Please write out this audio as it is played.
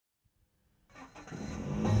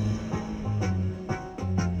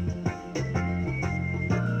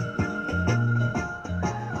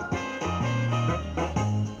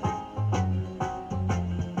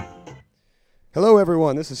Hello,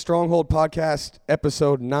 everyone. This is Stronghold Podcast,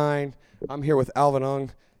 Episode 9. I'm here with Alvin Ung.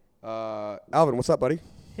 Alvin, what's up, buddy?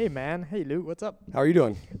 Hey man, hey Luke, what's up? How are you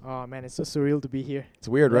doing? Oh man, it's so surreal to be here. It's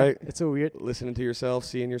weird, Yeah, right? It's so weird. Listening to yourself,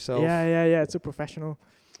 seeing yourself. Yeah, it's so professional.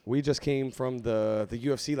 We just came from the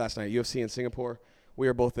UFC last night, UFC in Singapore. We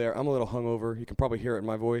are both there. I'm a little hungover. You can probably hear it in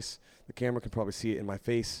my voice. The camera can probably see it in my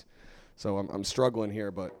face. So I'm struggling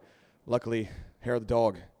here, but luckily, hair of the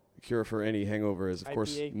dog. The cure for any hangover is, of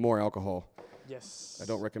course, IPA. more alcohol. Yes. I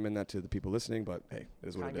don't recommend that to the people listening, but hey, it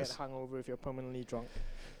is what Can't it get is. hungover if you're permanently drunk.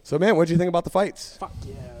 So, man, what did you think about the fights? Fuck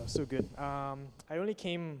yeah, it was so good. I only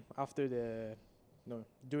came after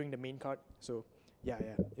during the main card. So yeah,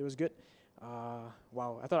 it was good.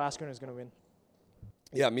 Wow, I thought Askren was gonna win.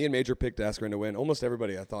 Yeah, me and Major picked Askren to win. Almost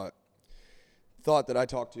everybody I thought that I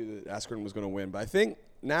talked to that Askren was going to win. But I think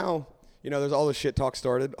now, there's all this shit talk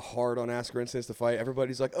started hard on Askren since the fight.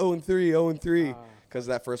 Everybody's like 0-3, 0-3. Because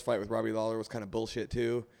that first fight with Robbie Lawler was kind of bullshit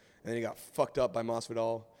too. And then he got fucked up by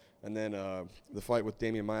Masvidal. And then the fight with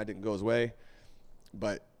Damian Maia didn't go his way.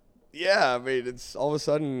 But yeah, I mean, it's all of a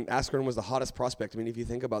sudden Askren was the hottest prospect. I mean, if you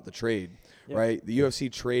think about the trade, right? The UFC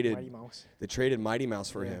traded Mighty Mouse. They traded Mighty Mouse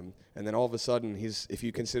for him, and then all of a sudden if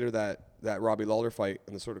you consider that Robbie Lawler fight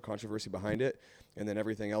and the sort of controversy behind it, and then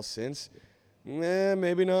everything else since,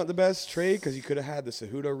 maybe not the best trade because you could have had the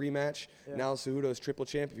Cejudo rematch. Yeah. Now Cejudo is triple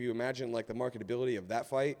champ. If you imagine like the marketability of that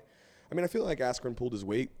fight, I mean, I feel like Askren pulled his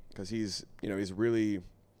weight because he's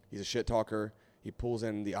a shit talker. He pulls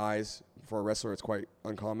in the eyes. For a wrestler, it's quite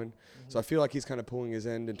uncommon. Mm-hmm. So I feel like he's kind of pulling his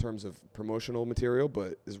end in terms of promotional material,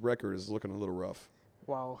 but his record is looking a little rough.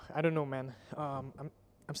 Wow, I don't know, man. I'm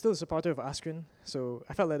still a supporter of Askren, so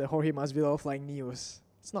I felt like the Jorge Masvidal flying knee it's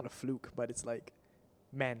not a fluke, but it's like,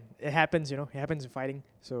 man, it happens, it happens in fighting.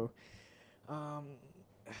 So,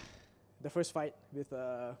 the first fight with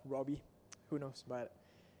Robbie, who knows, but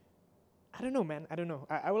I don't know, man. I don't know.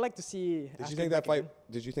 I would like to see. Did you Askren think that back fight? again.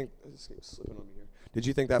 Did you think? It's slipping on me here. Did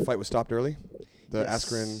you think that fight was stopped early? The Yes.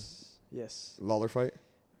 Askren Yes. Lawler fight.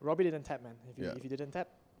 Robbie didn't tap, man. If Yeah. you didn't tap,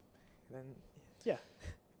 then yeah.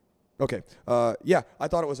 Okay. Yeah, I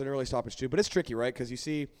thought it was an early stoppage too, but it's tricky, right? Because you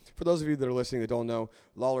see, for those of you that are listening that don't know,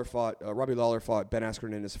 Robbie Lawler fought Ben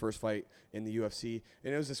Askren in his first fight in the UFC,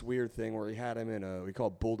 and it was this weird thing where he had him in we call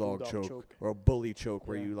it bulldog choke or a bully choke,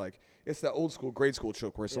 where you it's that old school grade school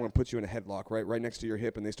choke where someone puts you in a headlock, right next to your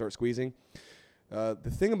hip, and they start squeezing. The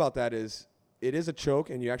thing about that is, it is a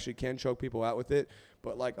choke, and you actually can choke people out with it.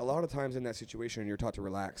 But like a lot of times in that situation, you're taught to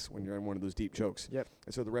relax when you're in one of those deep chokes. Yep.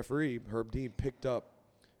 And so the referee, Herb Dean, picked up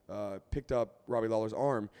Robbie Lawler's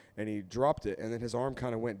arm, and he dropped it, and then his arm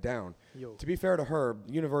kind of went down. Yo. To be fair to Herb,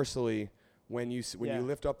 universally, when you Yeah.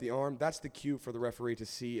 lift up the arm, that's the cue for the referee to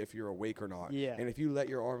see if you're awake or not. Yeah. And if you let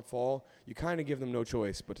your arm fall, you kind of give them no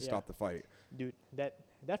choice but to stop the fight. Dude, that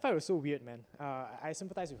fight was so weird, man. I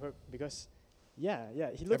sympathize with Herb because, he looked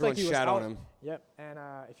Everyone like he was shat out. on him. Yep, and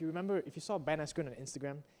if you saw Ben Askren on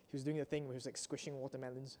Instagram, he was doing the thing where he was like squishing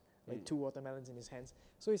watermelons, like 2 watermelons in his hands.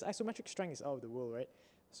 So his isometric strength is out of the world, right?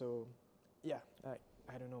 So, yeah,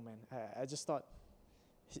 I don't know, man. I just thought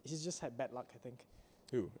he's just had bad luck, I think.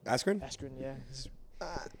 Who? Askren? Askren, yeah.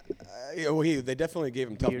 They definitely gave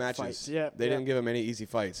him tough Weird matches. fights. Yeah, They didn't give him any easy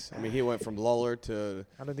fights. I mean, he went from Lawler to.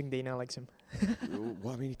 I don't think Dana likes him.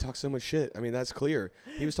 Well, I mean, he talks so much shit. I mean, that's clear.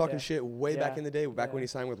 He was talking Yeah. shit way back Yeah. in the day, back Yeah. when he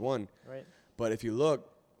signed with One. Right. But if you look,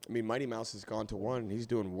 I mean, Mighty Mouse has gone to One. He's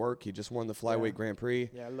doing work. He just won the Flyweight Grand Prix.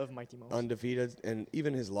 Yeah, I love Mighty Mouse. Undefeated. And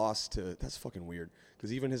even his loss to. That's fucking weird.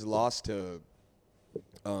 Because even his loss to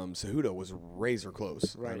Cejudo was razor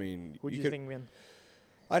close. Right. I mean, Who do you think, man?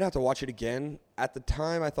 I'd have to watch it again. At the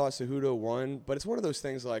time, I thought Cejudo won, but it's one of those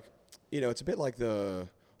things like, it's a bit like the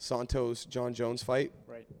Santos-John Jones fight,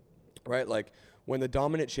 right? Like when the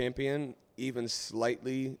dominant champion even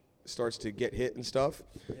slightly starts to get hit and stuff,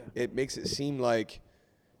 it makes it seem like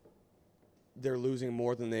they're losing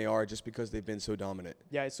more than they are just because they've been so dominant.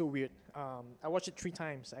 Yeah, it's so weird. I watched it 3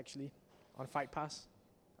 times, actually, on Fight Pass.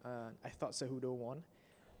 I thought Cejudo won,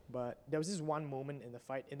 but there was this one moment in the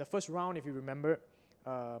fight. In the first round, if you remember,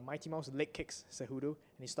 Mighty Mouse leg kicks Cejudo,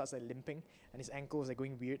 and he starts like limping, and his ankles are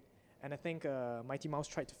going weird. And I think Mighty Mouse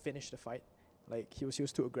tried to finish the fight, like he was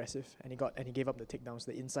too aggressive, and he gave up the takedowns,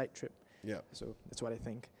 the inside trip. Yeah. So that's what I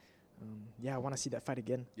think. I want to see that fight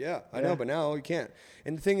again. Yeah, I know, but now you can't.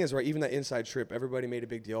 And the thing is, right, even that inside trip, everybody made a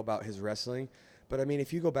big deal about his wrestling. But I mean,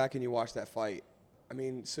 if you go back and you watch that fight, I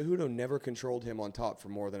mean, Cejudo never controlled him on top for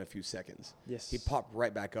more than a few seconds. Yes. He popped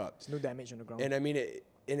right back up. There's no damage on the ground. And I mean,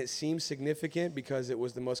 it seems significant because it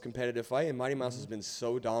was the most competitive fight, and Mighty Mouse has been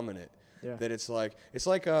so dominant that it's like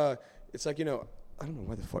I don't know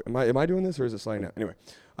why the fuck am I doing this or is it sliding out? Anyway,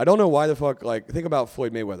 I don't know why the fuck. Like, think about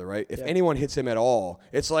Floyd Mayweather, right? If anyone hits him at all,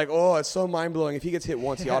 it's like, oh, it's so mind blowing. If he gets hit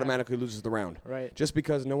once, he automatically loses the round, Right. just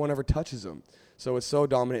because no one ever touches him. So it's so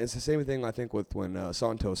dominant. It's the same thing I think with when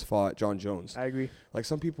Santos fought John Jones. I agree. Like,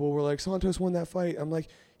 some people were like, Santos won that fight. I'm like,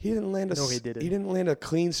 he didn't land No, he didn't. He didn't land a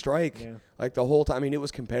clean strike. Yeah. Like the whole time. I mean, it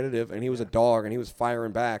was competitive, and he was a dog, and he was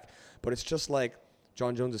firing back. But it's just like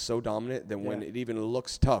John Jones is so dominant that when it even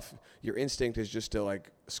looks tough, your instinct is just to like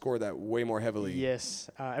score that way more heavily. Yes.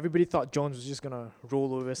 Everybody thought Jones was just gonna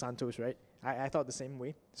roll over Santos, right? I thought the same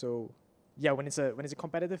way. So yeah, when it's a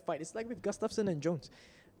competitive fight, it's like with Gustafsson and Jones,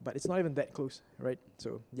 but it's not even that close, right?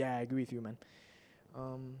 So yeah, I agree with you, man.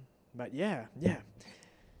 But yeah.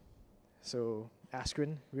 So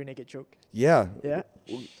Askren, rear naked choke. Yeah. Yeah.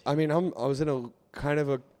 I mean, I was in a kind of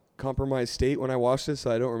a compromised state when I watched this,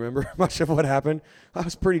 so I don't remember much of what happened. I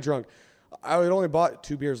was pretty drunk. I had only bought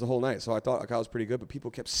 2 beers the whole night, so I thought like I was pretty good, but people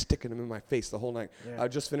kept sticking them in my face the whole night. Yeah. I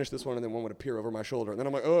just finished this one, and then one would appear over my shoulder, and then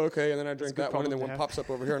I'm like, oh, okay, and then I drank that one, and then one pops up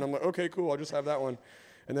over here, and I'm like, okay, cool, I'll just have that one.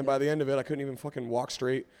 And then by the end of it, I couldn't even fucking walk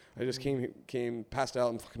straight. I just came passed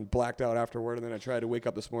out and fucking blacked out afterward, and then I tried to wake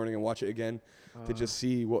up this morning and watch it again to just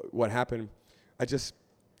see what happened. I just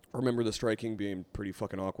remember the striking being pretty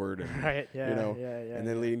fucking awkward, and Right. Yeah. you know, Yeah. and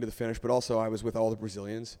then leading to the finish. But also, I was with all the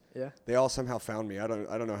Brazilians. Yeah. They all somehow found me. I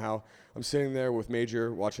don't know how. I'm sitting there with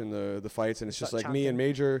Major watching the fights, and it's just Start like me and chanting.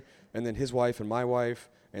 Major, and then his wife and my wife,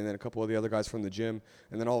 and then a couple of the other guys from the gym.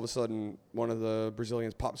 And then all of a sudden, one of the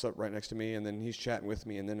Brazilians pops up right next to me, and then he's chatting with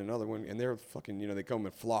me, and then another one, and they're fucking, they come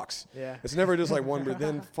in flocks. Yeah. It's never just like one, but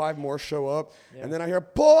then 5 more show up, Yeah. and then I hear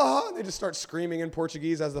 "Porra!" and they just start screaming in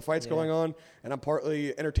Portuguese as the fight's Yeah. going on, and I'm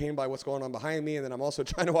partly entertained by what's going on behind me, and then I'm also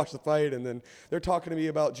trying to watch the fight, and then they're talking to me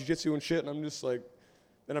about jiu-jitsu and shit, and I'm just like,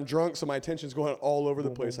 and I'm drunk, so my attention's going all over the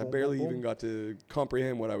Boom, place. boom, I boom, barely boom, even boom. got to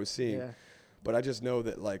comprehend what I was seeing, Yeah. but I just know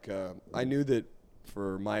that like I knew that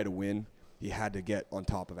for Maia to win, he had to get on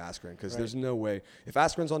top of Askren, because Right. there's no way if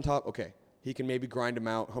Askren's on top, okay, he can maybe grind him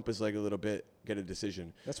out, hump his leg a little bit, get a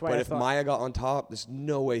decision. That's why But I if thought. Maia got on top, there's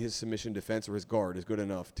no way his submission defense or his guard is good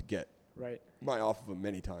enough to get Right. Maia off of him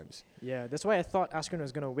many times. Yeah. That's why I thought Askren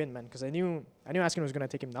was gonna win, man, because I knew Askren was gonna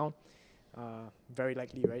take him down. Very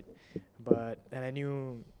likely, right? And I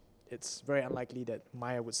knew it's very unlikely that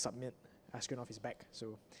Maia would submit Askren off his back.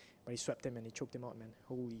 So, but he swept him and he choked him out, man.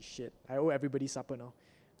 Holy shit! I owe everybody supper now.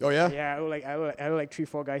 Oh yeah? Yeah, I owe like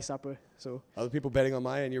 3-4 guys supper. So Other people betting on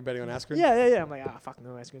Maia and you're betting on Askren? yeah. I'm like, fuck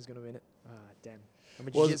no, Askren's gonna win it. Damn. I'm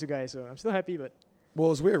a Well, jiu-jitsu guy, so I'm still happy, but Well,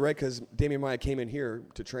 it was weird, right? Because Damian Maia came in here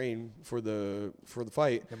to train for the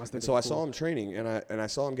fight, that must have and been so I cool. saw him training, and I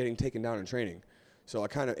saw him getting taken down in training. So I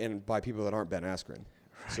kind of, and by people that aren't Ben Askren.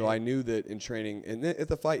 So I knew that in training, and at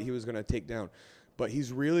the fight, he was going to take down. But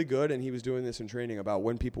he's really good, and he was doing this in training about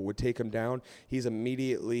when people would take him down, he's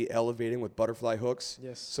immediately elevating with butterfly hooks.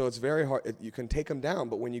 Yes. So it's very hard. You can take him down,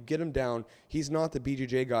 but when you get him down, he's not the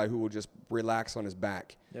BJJ guy who will just relax on his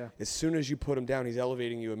back. Yeah. As soon as you put him down, he's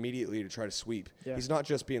elevating you immediately to try to sweep. Yeah. He's not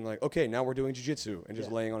just being like, okay, now we're doing jiu-jitsu and just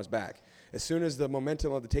Yeah. laying on his back. As soon as the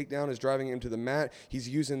momentum of the takedown is driving him to the mat, he's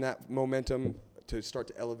using that momentum to start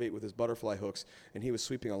to elevate with his butterfly hooks, and he was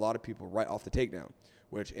sweeping a lot of people right off the takedown,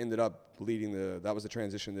 which ended up leading that was the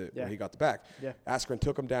transition where he got the back. Yeah. Askren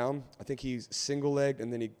took him down. I think he's single-legged,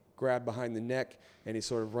 and then he grabbed behind the neck, and he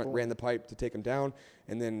sort of ran the pipe to take him down,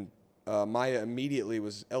 and then Maia immediately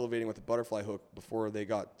was elevating with the butterfly hook before they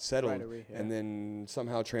got settled, Right away, yeah. and then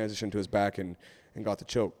somehow transitioned to his back and got the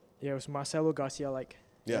choke. Yeah, it was Marcelo Garcia, like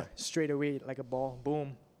Yeah. straight away like a ball,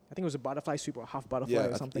 boom. I think it was a butterfly sweep or half butterfly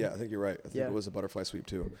or something. I think you're right. I think Yeah. it was a butterfly sweep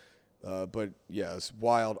too. But yeah, it's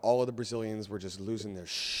wild. All of the Brazilians were just losing their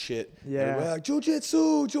shit. Yeah. And we're like,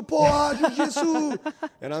 jiu-jitsu, jiu-jitsu.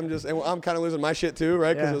 And I'm kind of losing my shit too,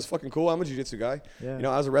 right? Because Yeah. it was fucking cool. I'm a jiu-jitsu guy. Yeah.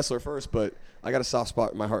 I was a wrestler first, but I got a soft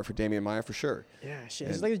spot in my heart for Damian Maia for sure. Yeah, shit.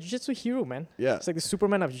 He's And- like a jiu-jitsu hero, man. Yeah. It's like the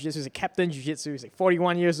Superman of jiu-jitsu. He's a captain jiu-jitsu. He's like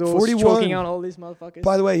 41 years old. 41. Choking out all these motherfuckers.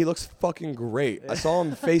 By the way, he looks fucking great. I saw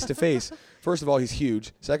him face to face. First of all, he's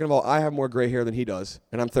huge. Second of all, I have more gray hair than he does,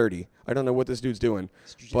 and I'm 30. I don't know what this dude's doing,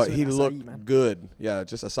 It's jiu-jitsu but and he acai, looked man. good. Yeah,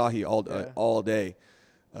 just Asahi Yeah. all day.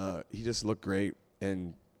 He just looked great,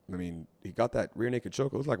 and I mean, he got that rear naked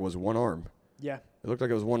choke. It looked like it was one arm. Yeah. It looked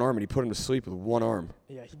like it was one arm, and he put him to sleep with one arm.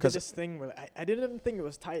 Yeah, he did 'Cause- this thing where I didn't even think it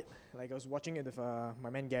was tight. Like I was watching it with my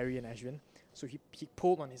man Gary and Ashwin. So he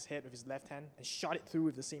pulled on his head with his left hand and shot it through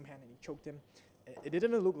with the same hand, and he choked him. It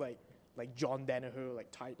didn't even look like John Danaher,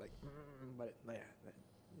 like tight, but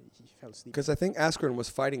he fell asleep. Because I think Askren was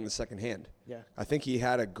fighting the second hand. Yeah, I think he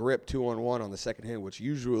had a grip 2-on-1 on the second hand, which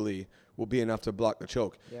usually will be enough to block the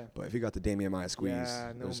choke. yeah. But if he got the Damian Maia squeeze,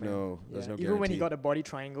 Yeah, there's man. no Yeah. guarantee. Even when he got a body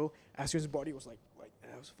triangle, Askren's body was like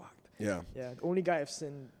that was fucked. Yeah. Yeah, the only guy I've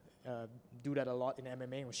seen do that a lot in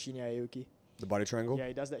MMA was Shinya Aoki. The body triangle. Yeah,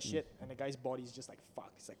 he does that shit, and the guy's body is just like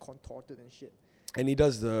fuck. It's like contorted and shit. And he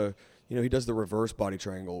does the reverse body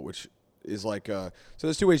triangle, which is like so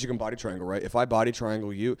there's two ways you can body triangle, right? If I body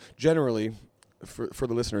triangle you, generally, for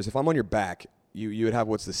the listeners, if I'm on your back, you would have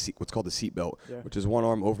what's called the seat belt, Yeah. which is one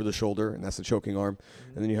arm over the shoulder, and that's the choking arm,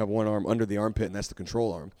 and then you have one arm under the armpit, and that's the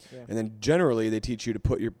control arm. Yeah. And then generally they teach you to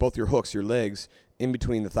put both your hooks, your legs, in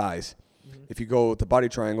between the thighs. If you go with the body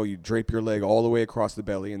triangle, you drape your leg all the way across the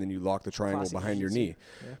belly, and then you lock the triangle Classic behind your jiu-jitsu.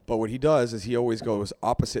 knee. Yeah. But what he does is he always goes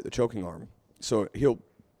opposite the choking arm. So he'll,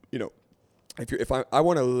 if I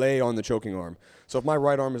want to lay on the choking arm. So if my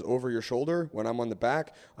right arm is over your shoulder, when I'm on the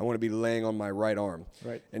back, I want to be laying on my right arm.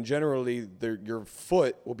 Right. And generally, your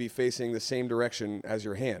foot will be facing the same direction as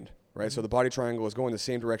your hand, right? So the body triangle is going the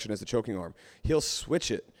same direction as the choking arm. He'll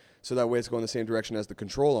switch it so that way it's going the same direction as the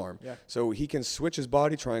control arm. Yeah. So he can switch his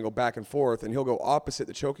body triangle back and forth, and he'll go opposite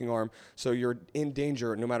the choking arm, so you're in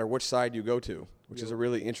danger no matter which side you go to, which is a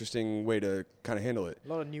really interesting way to kind of handle it. A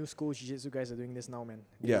lot of new school jiu-jitsu guys are doing this now, man.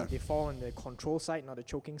 Yeah. They fall on the control side, not the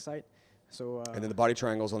choking side. So And then the body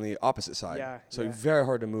triangle's on the opposite side. Yeah, So yeah. very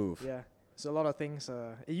hard to move. yeah. So a lot of things.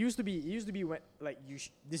 It used to be when like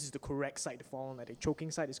this is the correct side to fall on. Like the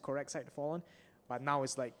choking side is correct side to fall on, but now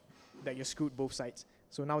it's like you're screwed both sides.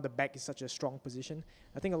 So now the back is such a strong position.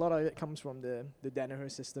 I think a lot of it comes from the Danaher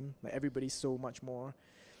system. Like everybody's so much more.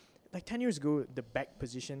 Like 10 years ago, the back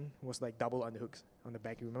position was like double underhooks on the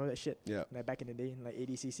back. You remember that shit? Yeah. Like back in the day, like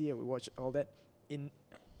ADCC, I would watch all that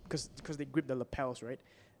because they grip the lapels, right?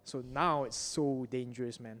 So now it's so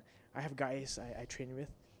dangerous, man. I have guys I train with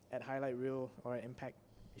at Highlight Reel or at Impact.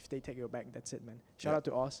 If they take your back, that's it, man. Shout out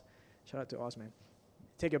to Oz. Shout out to Oz, man.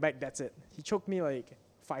 Take your back, that's it. He choked me like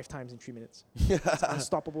 5 times in 3 minutes. It's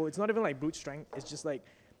unstoppable. It's not even like brute strength. It's just like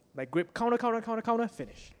grip, counter,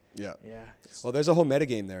 finish. Yeah. Yeah. Well, there's a whole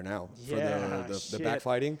metagame there now for Yeah, the shit.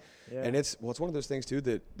 backfighting. Yeah. And it's one of those things, too,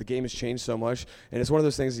 that the game has changed so much. And it's one of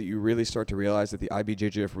those things that you really start to realize that the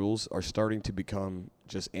IBJJF rules are starting to become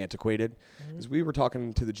just antiquated. Because we were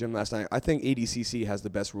talking to the gym last night. I think ADCC has the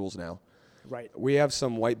best rules now. Right. We have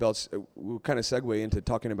some white belts. We'll kind of segue into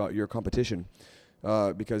talking about your competition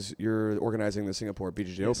because you're organizing the Singapore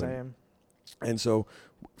BJJ Yes, Open. I am. And so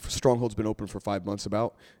Stronghold's been open for 5 months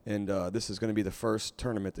about, and this is going to be the first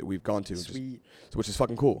tournament that we've gone to, Sweet. which is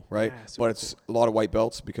fucking cool, right? Yeah, super But it's a lot of white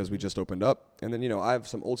belts because we just opened up. And then, I have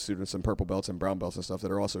some old students, some purple belts and brown belts and stuff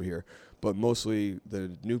that are also here. But mostly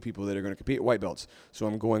the new people that are going to compete, white belts. So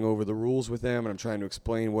I'm going over the rules with them, and I'm trying to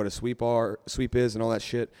explain what a sweep is and all that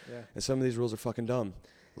shit. Yeah. And some of these rules are fucking dumb.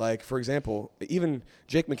 Like, for example, even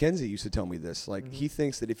Jake McKenzie used to tell me this. Like, he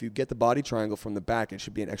thinks that if you get the body triangle from the back, it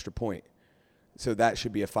should be an extra point. So that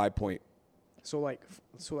should be a 5 point. So like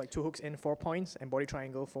 2 hooks in 4 points and body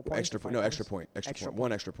triangle 4 points. Extra point. 5 No, points? extra point. Extra Extra point. point.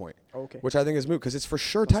 One extra point. Okay. Which I think is moot because it's for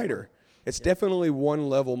sure tighter. It's definitely one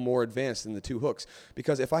level more advanced than the 2 hooks.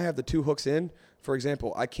 Because if I have the 2 hooks in, for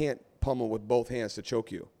example, I can't pummel with both hands to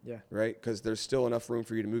choke you. Yeah. Right? Because there's still enough room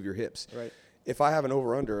for you to move your hips. Right. If I have an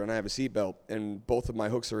over-under and I have a seat belt and both of my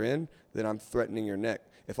hooks are in, then I'm threatening your neck.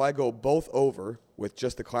 If I go both over with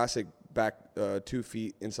just the classic back 2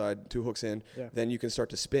 feet inside, 2 hooks in, then you can start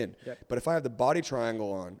to spin. Yep. But if I have the body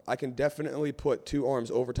triangle on, I can definitely put 2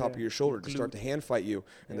 arms over top of your shoulder to start to hand fight you,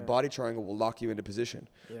 and the body triangle will lock you into position.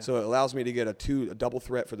 Yeah. So it allows me to get a double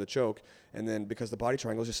threat for the choke, and then because the body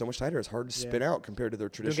triangle is just so much tighter, it's hard to spin out compared to their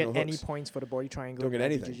Don't traditional get any hooks. points for the body triangle. Don't get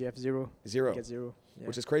anything. BJJF 0. Zero. Get 0. Yeah.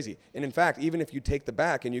 Which is crazy. And in fact, even if you take the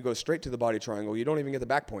back and you go straight to the body triangle, you don't even get the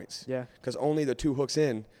back points. Yeah. Because only the 2 hooks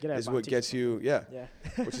in Get an is what advantage. gets you, Yeah.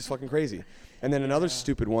 which is fucking crazy. And then another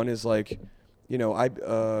stupid one is like,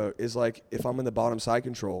 is like if I'm in the bottom side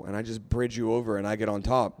control and I just bridge you over and I get on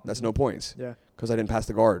top, that's no points. Yeah. Because I didn't pass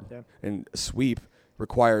the guard. Yeah. And a sweep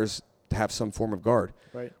requires to have some form of guard,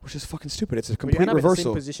 Right. which is fucking stupid. It's a But you complete end up in the same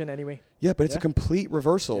reversal. position anyway. Yeah, but it's a Yeah. complete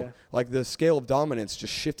reversal. Yeah. Like the scale of dominance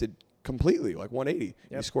just shifted completely, like 180. You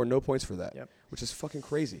Yep. score no points for that, Yep. which is fucking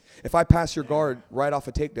crazy. If I pass your guard right off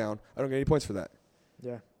a takedown, I don't get any points for that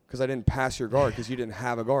Yeah. because I didn't pass your guard because you didn't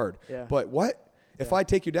have a guard. Yeah. But what? If Yeah. I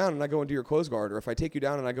take you down and I go into your close guard, or if I take you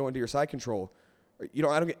down and I go into your side control, I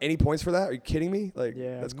don't get any points for that? Are you kidding me? Like,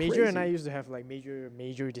 Yeah, that's Major crazy. and I used to have like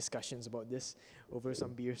major discussions about this over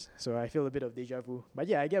some beers. So I feel a bit of deja vu. But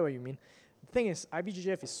yeah, I get what you mean. The thing is,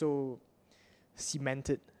 IBJJF is so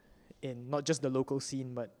cemented in not just the local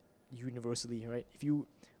scene, but universally, right? If you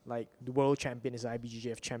like the world champion is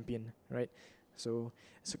IBJJF champion, right? So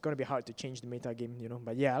it's gonna be hard to change the meta game,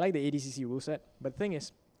 But yeah, I like the ADCC rule set. But the thing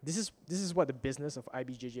is, this is what the business of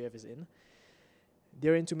IBJJF is in.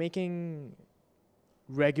 They're into making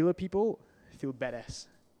regular people feel badass.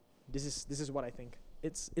 This is what I think.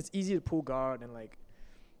 It's easy to pull guard and like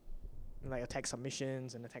attack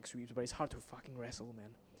submissions and attack sweeps, but it's hard to fucking wrestle, man.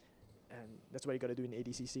 And that's what you gotta do in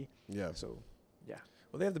ADCC. Yeah. So, yeah.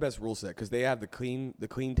 Well, they have the best rule set because they have the clean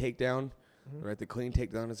takedown. Mhm. Right, the clean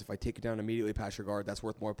takedown is if I take it down immediately past your guard, that's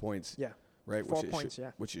worth more points. Yeah. Right, 4 points.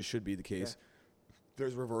 Yeah. which it should be the case.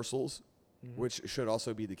 There's reversals, Mhm. which should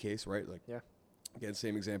also be the case, right? Like, Yeah. again,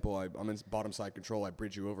 same example. I'm in bottom side control. I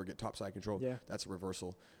bridge you over, get top side control. Yeah. That's a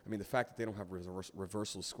reversal. I mean, the fact that they don't have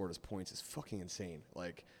reversals scored as points is fucking insane.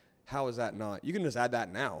 Like, how is that not? You can just add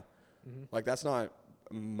that now. Mhm. Like, that's not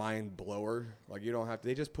a mind blower. Like, you don't have to.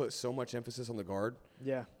 They just put so much emphasis on the guard,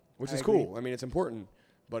 Yeah. which I is agree. cool. I mean, it's important,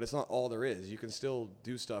 but it's not all there is. You can still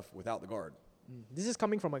do stuff without the guard. This is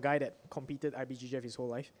coming from a guy that competed IBJJF his whole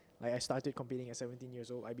life. Like I started competing at 17 years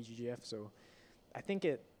old, IBJJF. So I think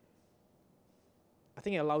it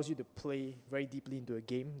allows you to play very deeply into a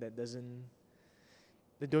game that doesn't.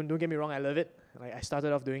 Don't get me wrong, I love it. Like I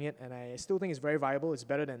started off doing it, and I still think it's very viable. It's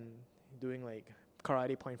better than doing like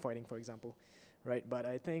karate point fighting, for example, right? But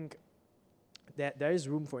I think that there is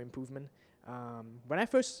room for improvement. When I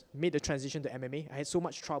first made the transition to MMA, I had so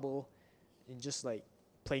much trouble in just like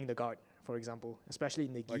playing the guard, for example, especially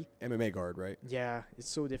in the gi. Like MMA guard, right? Yeah, it's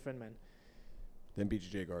so different, man. Then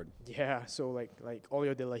BJJ guard. Yeah, so like all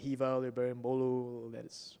your De La Hiva, all your Berimbolo,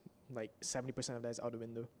 that's like 70% of that is out the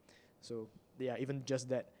window. So yeah, even just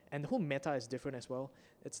that. And the whole meta is different as well.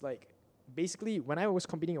 It's like basically when I was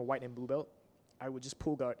competing in white and blue belt, I would just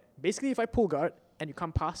pull guard. Basically, if I pull guard and you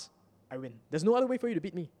can't pass, I win. There's no other way for you to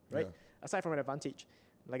beat me, right? Yeah. Aside from an advantage,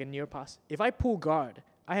 like a near pass. If I pull guard,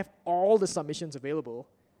 I have all the submissions available.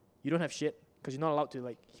 You don't have shit because you're not allowed to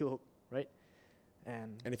like heel hook, right?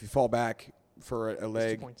 And And if you fall back for a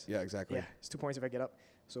leg, 2 points. yeah, exactly. yeah, it's 2 points if I get up.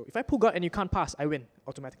 So if I pull guard and you can't pass, I win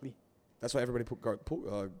automatically. That's why everybody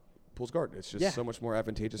pulls guard. It's just Yeah. so much more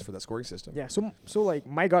advantageous for that scoring system. Yeah, so like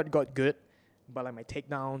my guard got good, but like my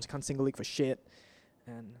takedowns can't single leg for shit,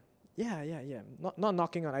 and yeah. Not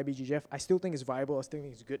knocking on IBJJF. I still think it's viable. I still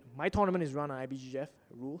think it's good. My tournament is run on IBJJF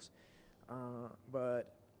rules,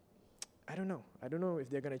 but I don't know. I don't know if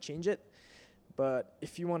they're gonna change it. But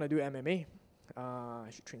if you want to do MMA, I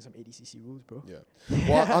should train some ADCC rules, bro. Yeah.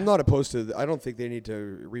 Well, I'm not opposed to. I don't think they need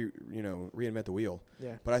to reinvent the wheel.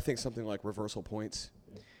 Yeah. But I think something like reversal points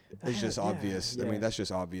is just obvious. I mean, that's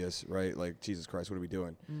just obvious, right? Like, Jesus Christ, what are we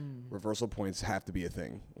doing? Reversal points have to be a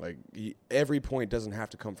thing. Like, every point doesn't have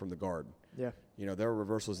to come from the guard. Yeah. You know, there are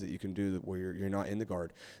reversals that you can do where you're not in the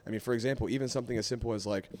guard. I mean, for example, even something as simple as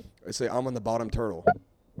like, let's say I'm on the bottom turtle,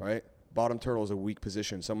 right? Bottom turtle is a weak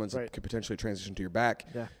position. Someone's could potentially transition to your back.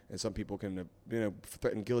 Yeah. And some people can,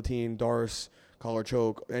 threaten guillotine, Darce, collar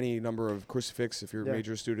choke, any number of crucifix if you're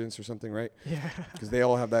major students or something, right? Yeah. Because they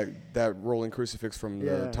all have that rolling crucifix from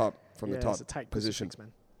the top it's a tight position. crucifix,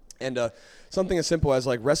 man. And something as simple as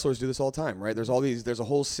like wrestlers do this all the time, right? There's a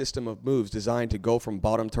whole system of moves designed to go from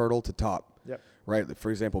bottom turtle to top. Yep. Right. For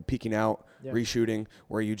example, peeking out, Yep. reshooting,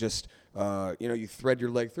 where you just you thread your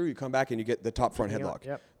leg through, you come back and you get the top front Peeking headlock. out,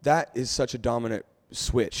 yep. That is such a dominant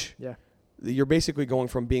switch. Yeah. You're basically going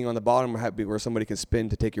from being on the bottom where somebody can spin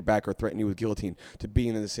to take your back or threaten you with guillotine to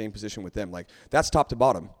being in the same position with them. Like, that's top to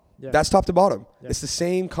bottom. Yeah. That's top to bottom. Yeah. It's the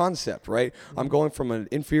same concept, right? I'm going from an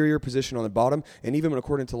inferior position on the bottom, and even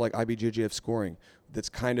according to like IBJJF scoring, that's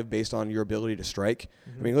kind of based on your ability to strike.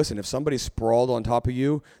 I mean, listen, if somebody's sprawled on top of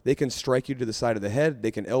you, they can strike you to the side of the head,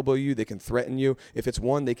 they can elbow you, they can threaten you. If it's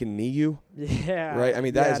one, they can knee you. Yeah. Right? I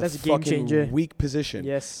mean, that's a game fucking changer. weak position.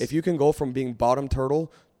 Yes. If you can go from being bottom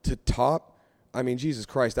turtle to top, I mean, Jesus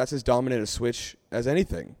Christ, that's as dominant a switch as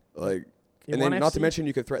anything. Like, In and then 1FC? not to mention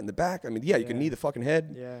you can threaten the back. I mean, you can knee the fucking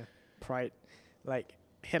head. Yeah. Pride. Like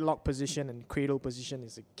headlock position and cradle position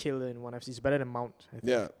is a killer in 1FC. It's better than mount, I think.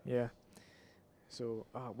 Yeah. Yeah. So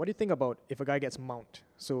what do you think about if a guy gets mount?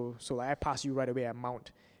 So like I pass you right away at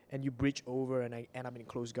mount and you bridge over and I end up in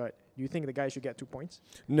close guard. Do you think the guy should get 2 points?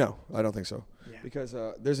 No, I don't think so. Yeah. Because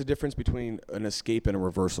there's a difference between an escape and a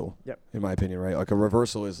reversal, Yep. in my opinion, right? Like a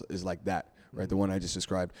reversal is like that, right? The one I just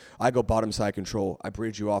described. I go bottom side control. I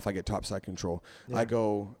bridge you off. I get top side control. Yeah. I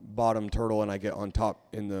go bottom turtle and I get on top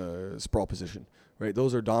in the sprawl position, right?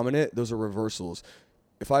 Those are dominant. Those are reversals.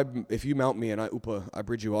 If you mount me and I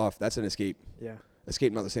bridge you off, that's an escape. Yeah.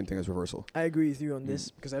 Escape not the same thing as reversal. I agree with you on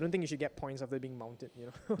this because I don't think you should get points after being mounted, you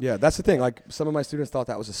know. Yeah, that's the thing. Like, some of my students thought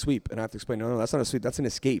that was a sweep, and I have to explain, no, that's not a sweep. That's an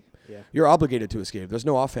escape. Yeah. You're obligated to escape. There's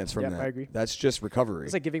no offense from Yep, that. I agree. That's just recovery.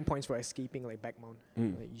 It's like giving points for escaping like back mount.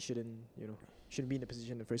 Mm. Like you shouldn't be in the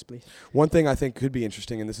position in the first place. One thing I think could be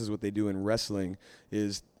interesting, and this is what they do in wrestling,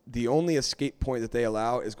 is the only escape point that they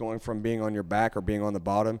allow is going from being on your back or being on the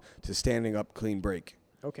bottom to standing up clean break.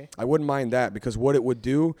 Okay. I wouldn't mind that because what it would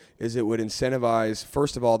do is it would incentivize,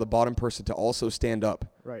 first of all, the bottom person to also stand up,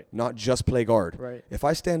 Right. not just play guard. Right. If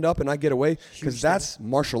I stand up and I get away, because Huge that's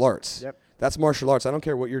martial arts. Yep. That's martial arts. I don't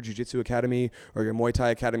care what your jiu-jitsu academy or your Muay Thai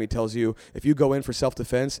academy tells you. If you go in for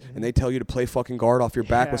self-defense and they tell you to play fucking guard off your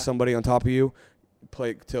back with Yeah. somebody on top of you,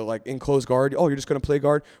 play to like in close guard. Oh, you're just going to play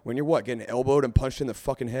guard when you're what? Getting elbowed and punched in the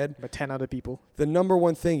fucking head? But 10 other people. The number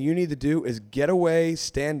one thing you need to do is get away,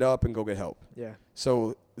 stand up, and go get help. Yeah.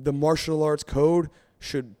 So the martial arts code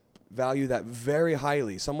should value that very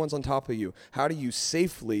highly. Someone's on top of you. How do you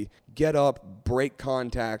safely get up, break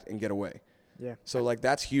contact, and get away? Yeah. So like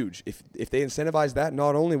that's huge. If they incentivize that,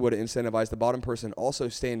 not only would it incentivize the bottom person also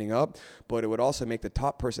standing up, but it would also make the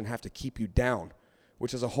top person have to keep you down,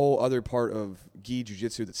 which is a whole other part of gi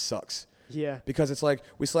jiu-jitsu that sucks. Yeah. Because it's like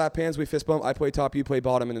we slap hands, we fist bump, I play top, you play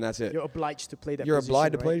bottom, and then that's it. You're obliged to play that You're position,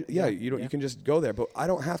 obliged to right? play. Yeah, you don't. You can just go there, but I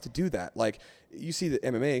don't have to do that. Like you see the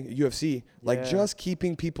MMA, UFC, like Yeah. just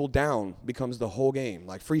keeping people down becomes the whole game.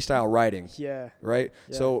 Like freestyle riding, Yeah. right?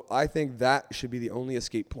 Yeah. So I think that should be the only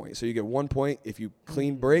escape point. So you get 1 point if you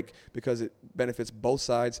clean break because it benefits both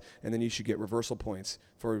sides, and then you should get reversal points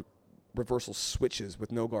for reversal switches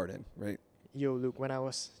with no guard in, right? Yo, Luke, when I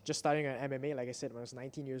was just starting on MMA, like I said, when I was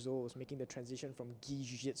 19 years old, I was making the transition from gi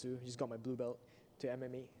jiu-jitsu, just got my blue belt, to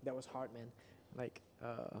MMA. That was hard, man. Like,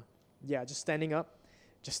 yeah, just standing up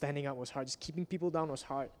was hard. Just keeping people down was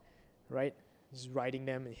hard, right? Just riding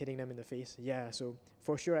them and hitting them in the face. Yeah, so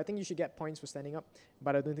for sure, I think you should get points for standing up,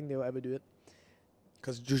 but I don't think they'll ever do it.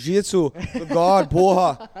 Because jiu-jitsu, the god,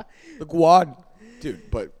 porra, the quad. Dude,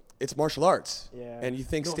 but it's martial arts. Yeah. And you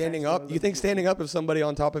think No standing offense, up, but you think standing up if somebody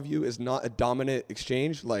on top of you is not a dominant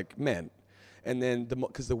exchange, like, man. And then,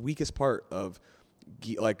 because the weakest part of,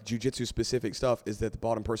 like, jiu-jitsu specific stuff is that the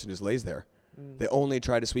bottom person just lays there. They only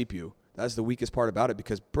try to sweep you. That's the weakest part about it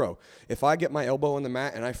because, bro, if I get my elbow on the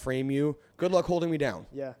mat and I frame you, good luck holding me down.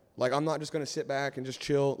 Yeah. Like, I'm not just going to sit back and just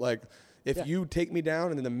chill. Like, if you take me down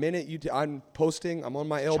and then the minute I'm posting, I'm on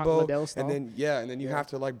my elbow. Liddell style. And then, you have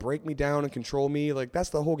to, like, break me down and control me. Like, that's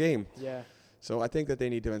the whole game. Yeah. So I think that they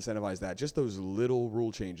need to incentivize that. Just those little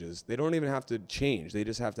rule changes. They don't even have to change. They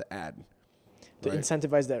just have to add. To Right?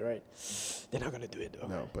 incentivize that, right? They're not going to do it, though.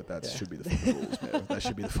 No, but that Yeah. should be the fucking rules, man. That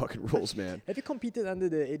should be the fucking rules, man. Have you competed under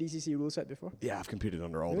the ADCC rule set before? Yeah, I've competed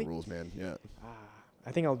under all Really? the rules, man. Yeah.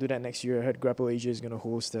 I think I'll do that next year. I heard Grapple Asia is going to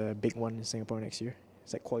host a big one in Singapore next year.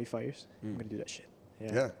 It's like qualifiers. I'm going to do that shit.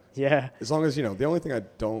 Yeah. Yeah. As long as, the only thing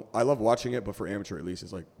I love watching it, but for amateur at least,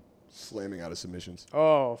 is like slamming out of submissions.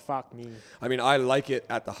 Oh, fuck me. I mean, I like it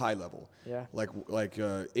at the high level. Yeah. Like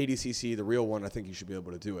ADCC, the real one, I think you should be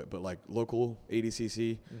able to do it. But like local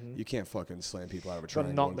ADCC, you can't fucking slam people out of a Got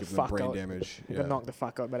triangle knocked and the give them fuck brain out. damage. I got knocked the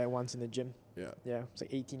fuck out by that once in the gym. Yeah. Yeah. It's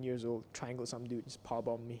like 18 years old. Triangle some dude. Just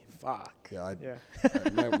powerbombed me. Fuck. Yeah.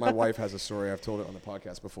 Yeah. My wife has a story. I've told it on the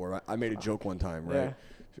podcast before. I made a joke one time, right? Yeah.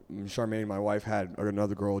 Charmaine, my wife, had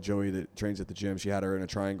another girl, Joey, that trains at the gym. She had her in a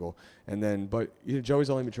triangle. And then, but Joey's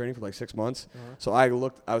only been training for like 6 months. So I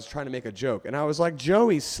was trying to make a joke. And I was like,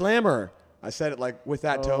 Joey, slam her. I said it like with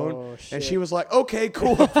that tone. shit. And she was like, okay,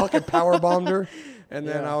 cool. I fucking power bombed her. And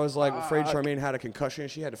then Yeah. I was like afraid Charmaine had a concussion.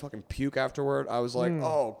 She had to fucking puke afterward. I was like,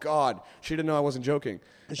 oh, God. She didn't know I wasn't joking.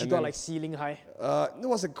 And she And got then- like ceiling high. it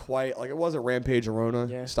wasn't quite like it wasn't Rampage Arona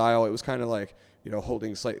Yeah. style. It was kind of like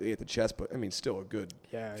holding slightly at the chest, but I mean still a good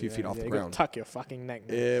few feet off the you gotta ground. tuck your fucking neck.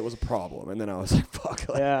 Man. It was a problem, and then I was like, "Fuck,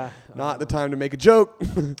 like, Yeah. not the time to make a joke."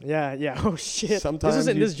 Yeah. Yeah. Oh shit. Sometimes this was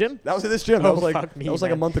in you- this gym. That was in this gym. Oh, That was like fuck me, that was like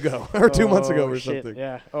a man. month ago or 2 months ago Oh, or shit. something.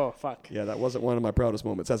 Yeah. Oh fuck. Yeah, that wasn't one of my proudest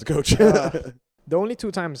moments as a coach. The only 2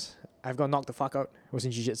 times I've got knocked the fuck out was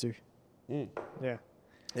in jiu-jitsu. Yeah.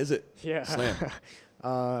 Is it? Yeah. Slam.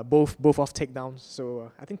 Both off takedowns.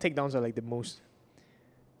 So I think takedowns are like the most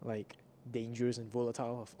like dangerous and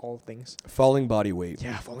volatile of all things. Falling body weight.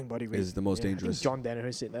 Yeah, falling body weight Is the most Yeah, I dangerous. think John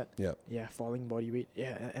Danaher said that. Yeah. Yeah, falling body weight.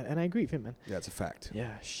 Yeah, and I agree with him, man. Yeah, it's a fact.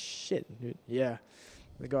 Yeah, shit, dude. Yeah,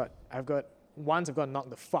 I've got knocked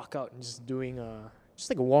the fuck out and just doing just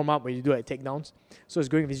like a warm up where you do like takedowns. So I was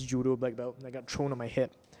going with this judo black belt and I got thrown on my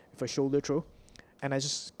head with a shoulder throw, and I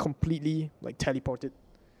just completely like teleported.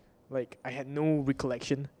 Like I had no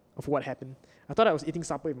recollection of what happened. I thought I was eating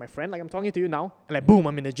supper with my friend. Like I'm talking to you now, and like boom,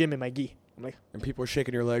 I'm in the gym in my gi. I'm like, And people are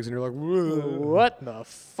shaking your legs, and you're like, "Whoa." what the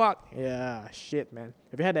fuck? Yeah, shit, man.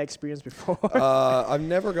 Have you had that experience before? I've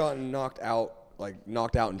never gotten knocked out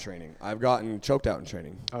in training. I've gotten choked out in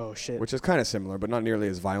training. Oh shit. Which is kind of similar, but not nearly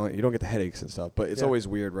as violent. You don't get the headaches and stuff, but it's Yeah. always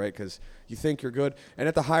weird, right? Because you think you're good, and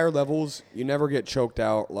at the higher levels, you never get choked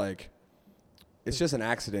out. Like, it's just an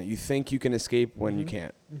accident. You think you can escape when you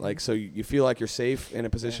can't. Like, so you feel like you're safe in a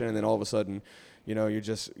position, and then all of a sudden,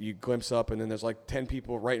 you glimpse up and then there's like 10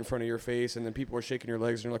 people right in front of your face and then people are shaking your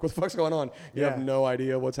legs and you're like, what the fuck's going on? You have no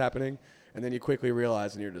idea what's happening. And then you quickly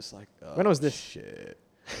realize and you're just like, oh, when was this? Shit.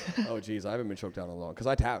 Oh, geez, I haven't been choked out in a long. Because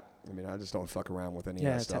I tap. I mean, I just don't fuck around with any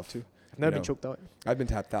of that stuff. Tap too. I've never been choked out. I've been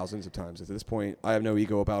tapped thousands of times. At this point, I have no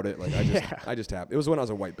ego about it. Like I just tap. It was when I was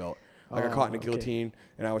a white belt. I got caught in a guillotine,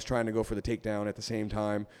 and I was trying to go for the takedown at the same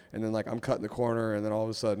time. And then, like, I'm cut in the corner, and then all of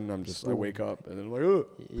a sudden, I wake up, and then I'm like, oh.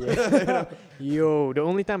 Yeah. Yo, the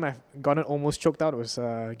only time I've gotten almost choked out was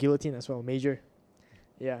guillotine as well, major.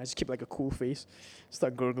 Yeah, I just keep, like, a cool face.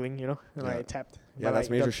 Start gurgling, and I tapped. Yeah, that's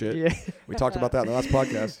major shit. Yeah. We talked about that in the last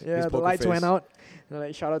podcast. Yeah, the lights went out. And,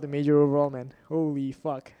 like, shout out to Major overall, man. Holy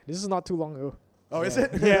fuck. This is not too long ago. Oh, is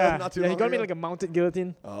it? Yeah. Not too long he got ago? me, like, a mounted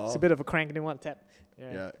guillotine. Oh. It's a bit of a crank, and didn't want to tap.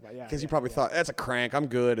 Yeah. Because you probably thought, that's a crank, I'm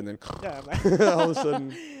good, and then yeah, all of a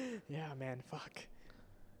sudden. Yeah, man, fuck.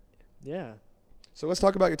 Yeah. So let's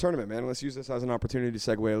talk about your tournament, man. Let's use this as an opportunity to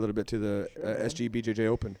segue a little bit to the SG BJJ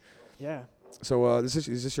Open. Yeah. So is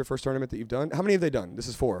this your first tournament that you've done? How many have they done? This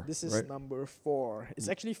is 4. This is right? number 4. It's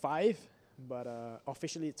actually 5, but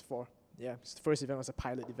officially it's 4. Yeah, the first event was a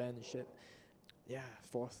pilot event and shit. Yeah,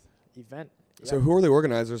 4th event. Yeah. So who are the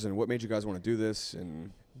organizers and what made you guys want to do this?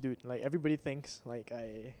 And dude, like everybody thinks like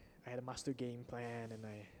I had a master game plan and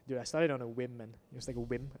I started on a whim, man. It was like a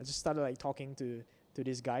whim. I just started like talking to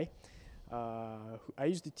this guy. I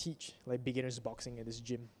used to teach like beginners boxing at this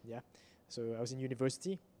gym. Yeah, so I was in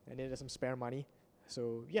university and needed some spare money.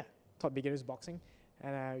 So yeah, taught beginners boxing,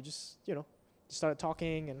 and I just just started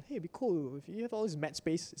talking and hey, it'd be cool if you have all this mat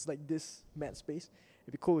space. It's like this mat space.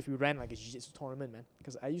 It'd be cool if we ran like a jiu-jitsu tournament, man.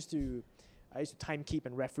 Because I used to time keep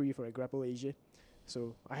and referee for a Grapple Asia.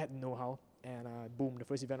 So I had know-how, and boom, the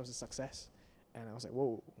first event was a success. And I was like,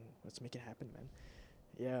 whoa, let's make it happen, man.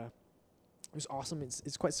 Yeah, it was awesome.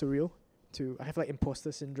 It's quite surreal. I have like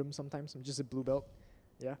imposter syndrome sometimes. I'm just a blue belt.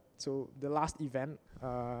 Yeah, so the last event,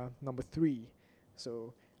 number 3.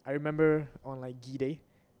 So I remember on like Gi Day,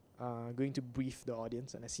 going to brief the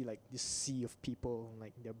audience, and I see like this sea of people,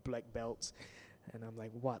 like their black belts. And I'm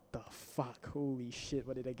like, what the fuck? Holy shit,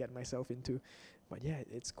 what did I get myself into? But yeah,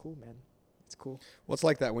 it's cool, man. It's cool. Well, it's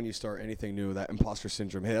like that when you start anything new, that imposter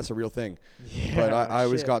syndrome. Hey, that's a real thing. Yeah, but I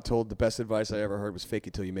always got told the best advice I ever heard was fake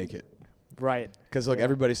it till you make it. Right. Because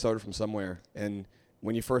everybody started from somewhere. And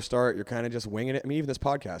when you first start, you're kind of just winging it. I mean, even this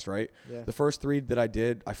podcast, right? Yeah. The first 3 that I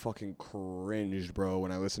did, I fucking cringed, bro,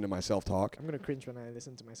 when I listened to myself talk. I'm going to cringe when I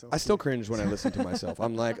listen to myself. I still cringe when I listen to myself.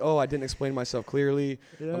 I'm like, oh, I didn't explain myself clearly.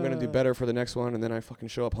 Yeah. I'm going to do better for the next one. And then I fucking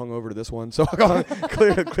show up hungover to this one. So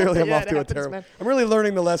clearly I'm off to a terrible. Man. I'm really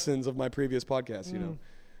learning the lessons of my previous podcast, you know.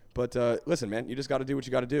 But listen, man, you just got to do what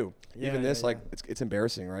you got to do. Yeah, even this, like, it's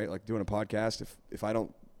embarrassing, right? Like doing a podcast, if I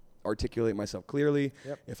don't articulate myself clearly,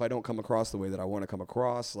 if I don't come across the way that I want to come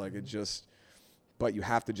across, like it just, but you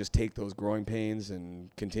have to just take those growing pains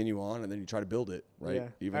and continue on, and then you try to build it, right?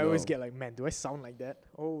 Yeah. I always get like, man, do I sound like that?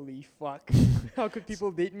 Holy fuck. How could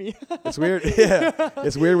people date me? It's weird. Yeah.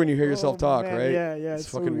 It's weird when you hear yourself talk, man. right? Yeah. It's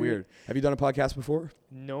fucking so weird. Have you done a podcast before?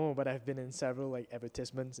 No, but I've been in several like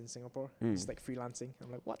advertisements in Singapore. It's like freelancing.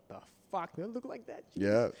 I'm like, what the fuck? Do I look like that?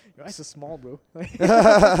 Yeah. Your eyes are small, bro.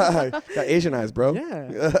 Got Asian eyes, bro.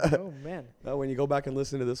 Yeah. Oh, man. Well, when you go back and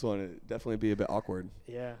listen to this one, it'd definitely be a bit awkward.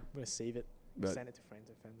 Yeah. I'm going to save it. Send it to friends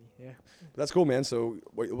and family. Yeah. That's cool, man. So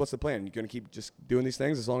what's the plan? You're going to keep just doing these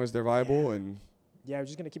things as long as they're viable? And yeah, I'm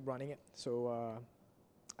just going to keep running it. So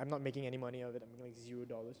I'm not making any money out of it. I'm making like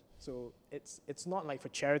 $0. So it's not like for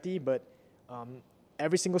charity, but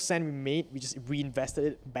every single cent we made, we just reinvested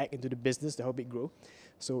it back into the business to help it grow.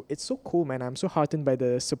 So it's so cool, man. I'm so heartened by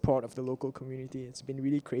the support of the local community. It's been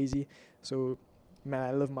really crazy. So, man,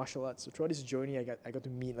 I love martial arts. So throughout this journey, I got to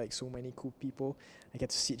meet like so many cool people. I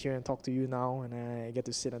get to sit here and talk to you now, and I get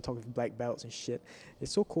to sit and talk with black belts and shit.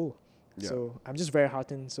 It's so cool. Yeah. So I'm just very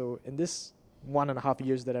heartened. So in this 1.5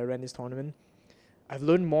 years that I ran this tournament, I've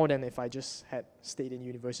learned more than if I just had stayed in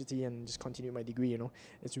university and just continued my degree,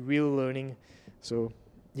 It's real learning. So,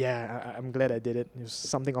 yeah, I'm glad I did it. It was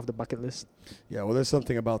something off the bucket list. Yeah, well, there's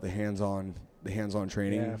something about the hands-on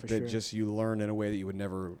training that sure. just you learn in a way that you would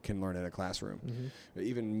never can learn in a classroom. Mm-hmm.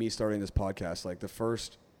 Even me starting this podcast, like the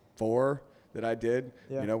first 4 that I did,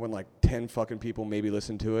 when like 10 fucking people maybe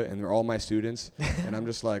listen to it, and they're all my students, and I'm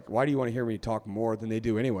just like, why do you want to hear me talk more than they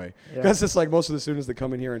do anyway? Because it's like most of the students that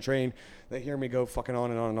come in here and train, they hear me go fucking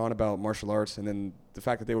on and on and on about martial arts, and then the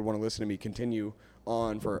fact that they would want to listen to me continue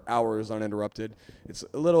on for hours uninterrupted, it's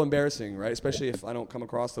a little embarrassing, right? Especially if I don't come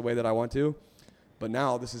across the way that I want to. But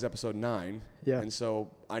now this is episode 9, and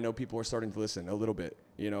so I know people are starting to listen a little bit.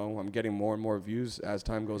 I'm getting more and more views as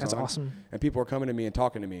time goes on. That's awesome. And people are coming to me and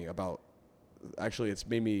talking to me about. Actually, it's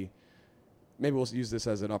made me maybe we'll use this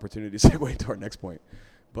as an opportunity to segue to our next point.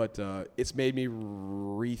 But it's made me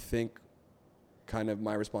rethink kind of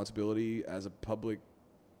my responsibility as a public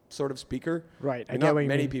sort of speaker. Right. I And get not what you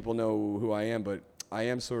many mean. people know who I am, but I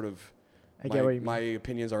am sort of. I get what you mean. My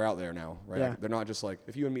opinions are out there now, right? Yeah. They're not just like,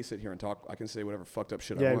 if you and me sit here and talk, I can say whatever fucked up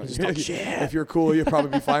shit Yeah, I we want. just talk shit. If you're cool, you'll probably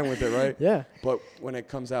be fine with it, right? Yeah. But when it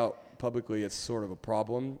comes out publicly, it's sort of a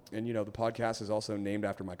problem. And, you know, the podcast is also named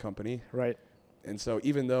after my company. Right. And so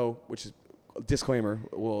even though, which is a disclaimer,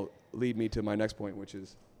 will lead me to my next point, which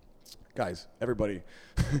is, guys, everybody,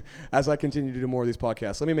 as I continue to do more of these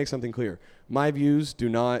podcasts, let me make something clear. My views do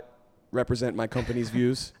not represent my company's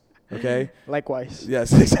views, okay? Likewise.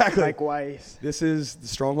 Yes, exactly. Likewise. This is the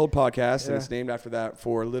Stronghold Podcast, and Yeah. it's named after that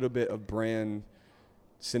for a little bit of brand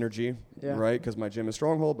synergy, Yeah. right? Because my gym is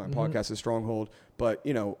Stronghold, my Mhm. podcast is Stronghold. But,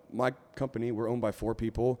 you know, my company, we're owned by 4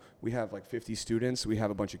 people. We have like 50 students. We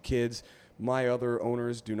have a bunch of kids. My other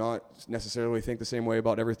owners do not necessarily think the same way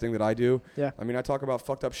about everything that I do. Yeah. I mean, I talk about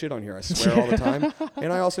fucked up shit on here. I swear all the time.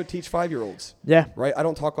 And I also teach 5-year-olds, Yeah. right? I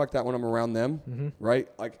don't talk like that when I'm around them, Mm-hmm. right?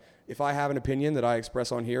 Like, if I have an opinion that I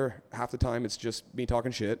express on here, half the time it's just me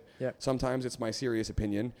talking shit. Yeah. Sometimes it's my serious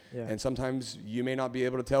opinion. Yeah. And sometimes you may not be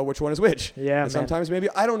able to tell which one is which. Yeah, man. And sometimes maybe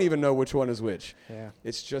I don't even know which one is which. Yeah.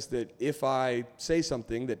 It's just that if I say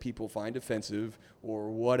something that people find offensive or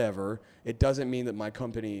whatever, it doesn't mean that my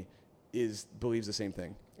company believes the same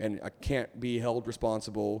thing. And I can't be held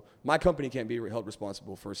responsible. My company can't be held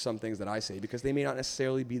responsible for some things that I say because they may not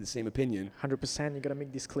necessarily be the same opinion. 100%. You gotta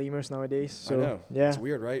make disclaimers nowadays. So I know. yeah. It's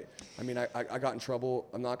weird, right? I mean, I got in trouble.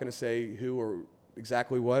 I'm not going to say who or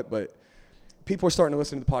exactly what, but people are starting to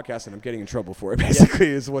listen to the podcast and I'm getting in trouble for it, basically,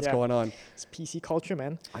 is what's Yeah. going on. It's PC culture,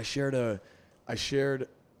 man. I shared I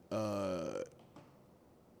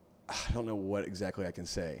don't know what exactly I can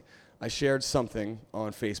say. I shared something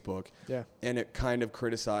on Facebook, Yeah. and it kind of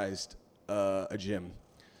criticized a gym,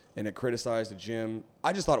 and it criticized a gym.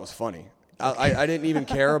 I just thought it was funny. I didn't even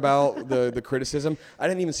care about the criticism. I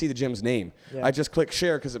didn't even see the gym's name. Yeah. I just clicked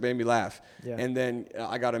share because it made me laugh. Yeah. And then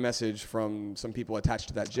I got a message from some people attached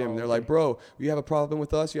to that gym. Oh, They're okay. like, bro, you have a problem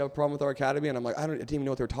with us? You have a problem with our academy? And I'm like, I didn't even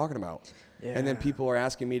know what they were talking about. And then Yeah. people are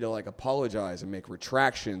asking me to like apologize and make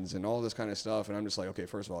retractions and all this kind of stuff. And I'm just like, okay,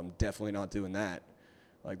 first of all, I'm definitely not doing that.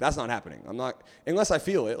 Like, that's not happening. I'm not, unless I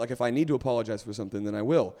feel it. Like, if I need to apologize for something, then I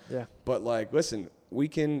will. Yeah. But like, listen,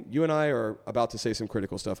 you and I are about to say some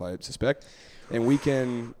critical stuff, I suspect. And we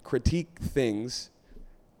can critique things.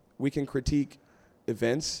 We can critique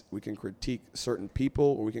events. We can critique certain people,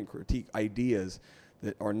 or we can critique ideas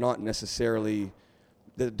that are not necessarily,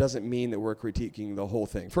 that doesn't mean that we're critiquing the whole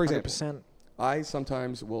thing. For example, 100%. I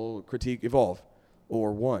sometimes will critique Evolve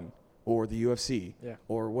or One or the UFC Yeah.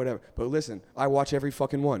 or whatever. But listen, I watch every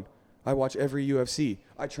fucking one. I watch every UFC.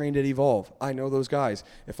 I trained at Evolve. I know those guys.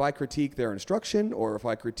 If I critique their instruction, or if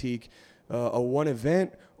I critique a one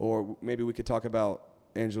event, or maybe we could talk about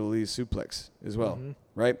Angela Lee's suplex as well, Mhm.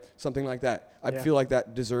 right? Something like that. I Yeah. feel like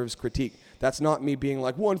that deserves critique. That's not me being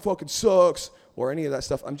like, one fucking sucks or any of that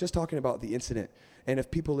stuff. I'm just talking about the incident. And if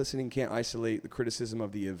people listening can't isolate the criticism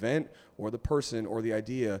of the event or the person or the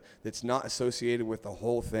idea that's not associated with the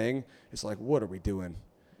whole thing, it's like, what are we doing?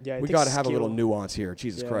 Yeah. it We takes got to have a little skill. nuance here.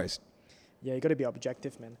 Jesus Yeah. Christ. Yeah, you gotta be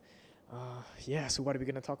objective, man. Yeah. So what are we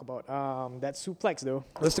gonna talk about? That suplex though.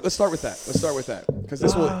 Let's start with that. Because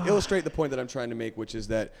this will illustrate the point that I'm trying to make, which is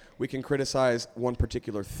that we can criticize one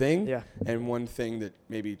particular thing Yeah. and one thing that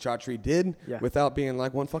maybe Chatri did Yeah. without being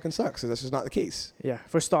like one fucking sucks. So that's just not the case. Yeah.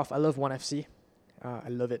 First off, I love ONE FC. I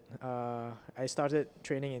love it. I started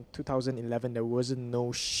training in 2011. There wasn't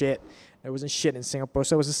no shit. There wasn't shit in Singapore.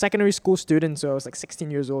 So I was a secondary school student. So I was like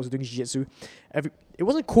 16 years old. I was doing jiu-jitsu. It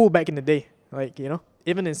wasn't cool back in the day. Like, you know,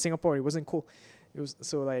 even in Singapore, it wasn't cool. It was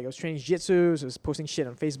so like I was training jiu-jitsu. So I was posting shit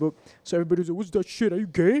on Facebook. So everybody was like, "What's that shit? Are you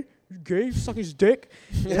gay? You gay? You suck his dick?"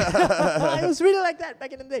 It was really like that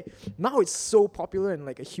back in the day. Now it's so popular and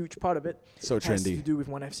like a huge part of it So has to trendy. do with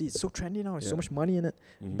ONE FC. It's so trendy now. There's so Yeah. much money in it.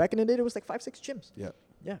 Mhm. Back in the day, there was like 5-6 gyms. Yeah.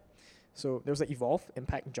 Yeah. So there was like Evolve,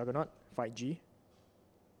 Impact, Juggernaut, Fight G,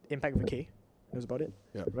 Impact with a K. That was about it.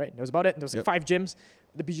 Yeah. Right? That was about it. There was Yep. like 5 gyms.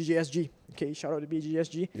 The BJJSG. Okay, shout out to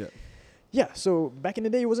BJJSG. Yeah. Yeah, so back in the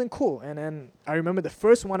day, it wasn't cool. And then I remember the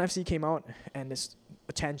first ONE FC came out, and this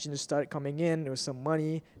attention started coming in. There was some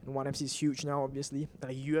money, and ONE FC is huge now, obviously.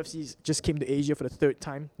 Like UFC just came to Asia for the 3rd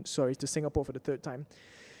time. Sorry, to Singapore for the 3rd time.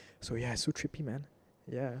 So yeah, it's so trippy, man.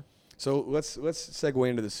 Yeah. So let's segue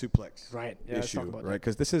into the suplex Right. Yeah, let's issue, talk about right?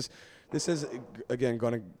 Because this is again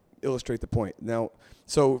going to illustrate the point. Now,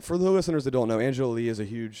 so for the listeners that don't know, Angela Lee is a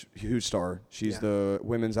huge star. She's the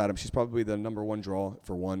women's Adam. She's probably the #1 draw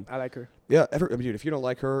for one. I like her. Yeah, dude, if you don't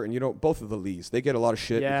like her and you don't, both of the Lees, they get a lot of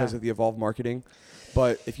shit because of the evolved marketing.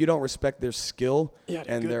 But if you don't respect their skill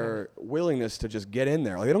and their willingness to just get in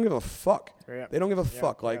there, like, they don't give a fuck. Yeah. They don't give a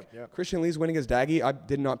fuck. Like, Christian Lee's winning against Daggy. I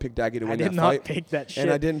did not pick Daggy to win that fight. I did not pick that shit.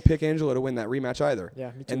 And I didn't pick Angela to win that rematch either.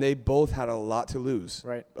 Yeah, me too. And they both had a lot to lose.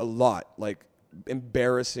 Right. A lot. Like,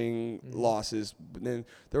 embarrassing losses. But then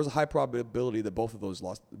there was a high probability that both of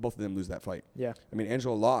them lose that fight. Yeah. I mean,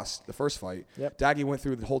 Angela lost the first fight. Yep. Daggy went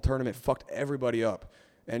through the whole tournament, fucked everybody up.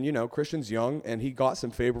 And, you know, Christian's young, and he got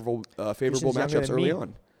some favorable matchups early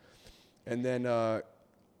on. And then,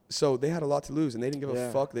 so they had a lot to lose, and they didn't give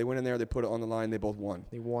a fuck. They went in there, they put it on the line, they both won.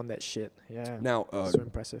 They won that shit. Yeah. Now, so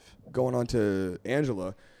impressive. Going on to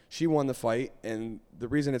Angela, she won the fight, and the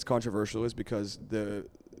reason it's controversial is because the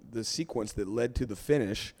sequence that led to the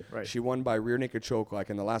finish, she won by rear naked choke,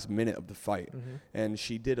 like in the last minute of the fight, and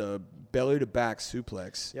she did a belly to back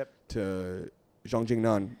suplex to Zhang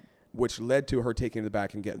Jingnan, which led to her taking the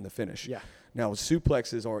back and getting the finish. Yeah. Now,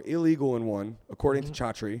 suplexes are illegal in one, according to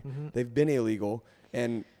Chatri. They've been illegal.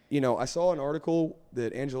 And, you know, I saw an article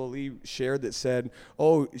that Angela Lee shared that said,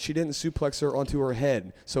 oh, she didn't suplex her onto her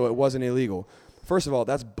head, so it wasn't illegal. First of all,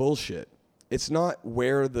 that's bullshit. It's not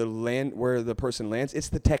where the person lands. It's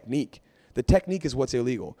the technique. The technique is what's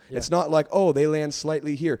illegal. Yeah. It's not like, oh, they land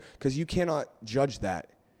slightly here, because you cannot judge that.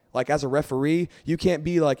 Like, as a referee, you can't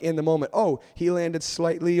be like in the moment, oh, he landed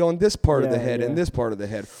slightly on this part of the head and this part of the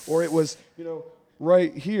head. Or it was, you know,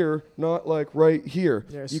 right here, not like right here.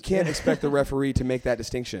 Yes. You can't expect the referee to make that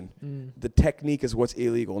distinction. The technique is what's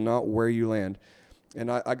illegal, not where you land.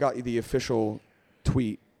 And I got the official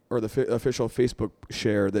tweet or the official Facebook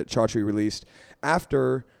share that Chatri released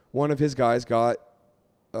after one of his guys got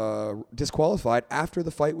disqualified after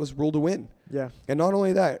the fight was ruled a win. Yeah. And not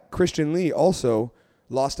only that, Christian Lee also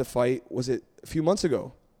lost a fight, was it a few months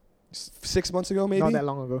ago? 6 months ago, maybe? Not that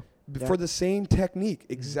long ago. For the same technique,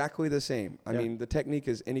 exactly the same. I mean, the technique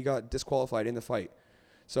is, and he got disqualified in the fight.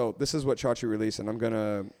 So this is what Chatri released, and I'm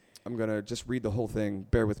gonna just read the whole thing.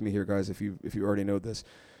 Bear with me here, guys, if you already know this.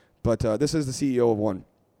 But this is the CEO of ONE.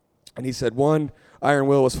 And he said, "One, Iron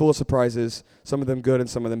Will was full of surprises, some of them good and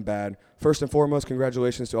some of them bad. First and foremost,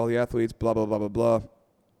 congratulations to all the athletes, blah, blah, blah, blah, blah."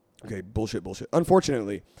 Okay, bullshit.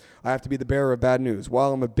 Unfortunately, I have to be the bearer of bad news.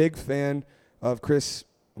 While I'm a big fan of let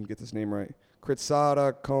me get this name right,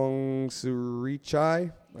 Kritsada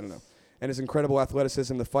Kongsurichai, I don't know, and his incredible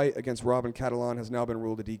athleticism, the fight against Robin Catalan has now been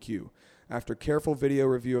ruled a DQ. After careful video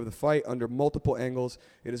review of the fight under multiple angles,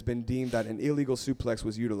 it has been deemed that an illegal suplex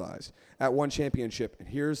was utilized at ONE Championship. And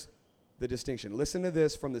here's the distinction. Listen to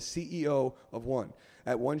this from the CEO of ONE.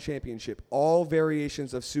 At ONE Championship, all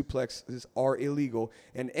variations of suplexes are illegal,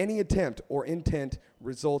 and any attempt or intent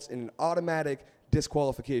results in an automatic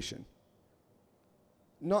disqualification.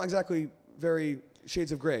 Not exactly very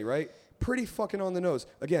shades of gray, right? Pretty fucking on the nose.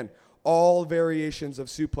 Again, all variations of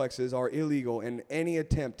suplexes are illegal, and any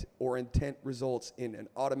attempt or intent results in an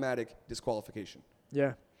automatic disqualification.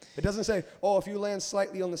 Yeah. It doesn't say, oh, if you land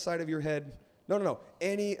slightly on the side of your head. No.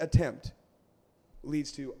 Any attempt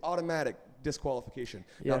leads to automatic disqualification.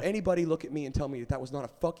 Yeah. Now, anybody look at me and tell me that was not a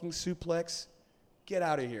fucking suplex? Get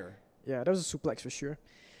out of here. Yeah, that was a suplex for sure.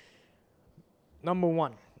 Number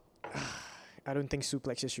one, I don't think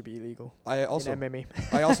suplexes should be illegal in MMA.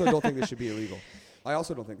 I also don't think they should be illegal.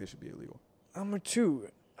 Number two,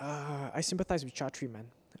 I sympathize with Chatri, man.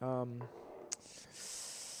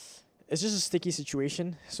 It's just a sticky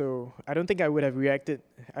situation, so I don't think I would have reacted.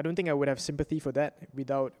 I don't think I would have sympathy for that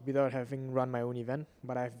without having run my own event.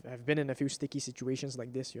 But I've been in a few sticky situations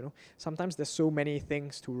like this, you know. Sometimes there's so many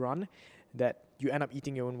things to run that you end up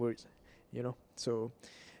eating your own words, you know. So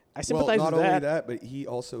I sympathize with that. Not only that, but he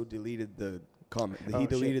also deleted the comment. He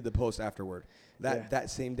deleted the post afterward. That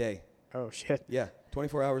same day. Oh shit. Yeah.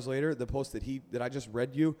 24 hours later, the post that I just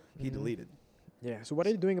read you, he deleted. Yeah. So what are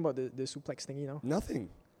you doing about the suplex thingy now? Nothing.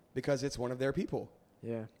 Because it's one of their people.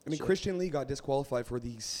 Yeah. I mean, Christian Lee got disqualified for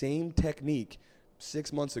the same technique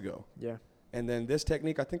 6 months ago. Yeah. And then this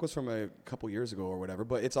technique, I think, was from a couple years ago or whatever.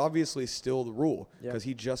 But it's obviously still the rule because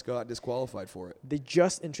he just got disqualified for it. They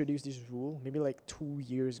just introduced this rule maybe like 2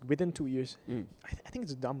 years, within 2 years. I think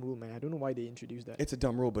it's a dumb rule, man. I don't know why they introduced that. It's a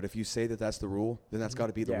dumb rule, but if you say that that's the rule, then that's got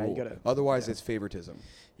to be the rule. Otherwise, it's favoritism.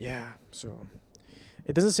 Yeah. So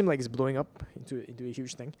it doesn't seem like it's blowing up into a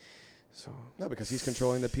huge thing. So no, because he's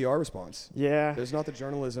controlling the PR response. Yeah. There's not the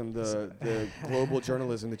journalism, the global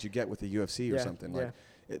journalism that you get with the UFC or something. Like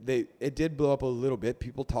it did blow up a little bit.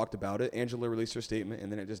 People talked about it. Angela released her statement,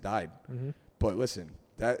 and then it just died. But listen,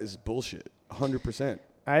 that is bullshit. 100%.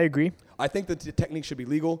 I agree. I think the technique should be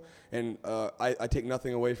legal, and I take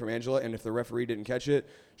nothing away from Angela. And if the referee didn't catch it,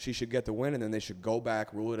 she should get the win, and then they should go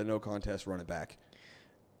back, rule it a no contest, run it back,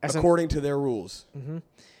 according to their rules.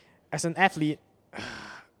 As an athlete,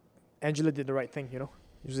 Angela did the right thing. You know,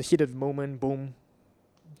 it was a heat of the moment. Boom,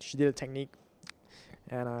 she did a technique,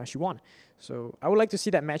 and she won. So I would like to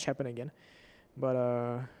see that match happen again, but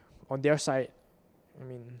on their side, I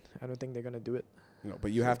mean, I don't think they're gonna do it. No,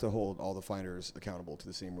 but you have to hold all the fighters accountable to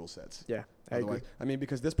the same rule sets. Yeah, I agree. I mean,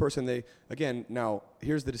 because this person, now,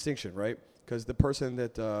 here's the distinction, right? Because the person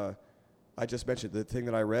that I just mentioned, the thing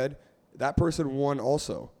that I read, that person won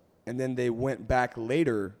also. And then they went back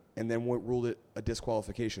later and then ruled it a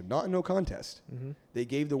disqualification. Not a no contest. They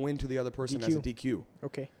gave the win to the other person as a DQ.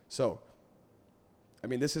 Okay. So, I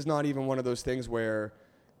mean, this is not even one of those things where...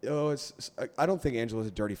 I don't think Angela's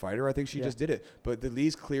a dirty fighter. I think she just did it. But the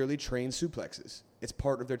Lees clearly train suplexes. It's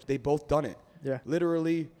part of they both done it. Yeah.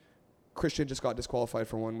 Literally, Christian just got disqualified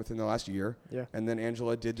for one within the last year. Yeah. And then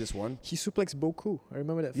Angela did this one. He suplexed Boku. I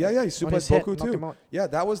remember that. Yeah, he suplexed Boku too. Yeah,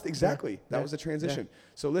 that was that was the transition. Yeah.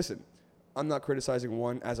 So listen, I'm not criticizing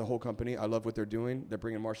one as a whole company. I love what they're doing. They're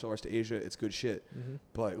bringing martial arts to Asia. It's good shit.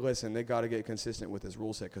 But listen, they got to get consistent with this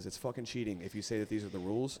rule set because it's fucking cheating if you say that these are the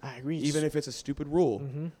rules. I agree. Even if it's a stupid rule,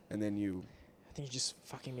 and then you... I think you just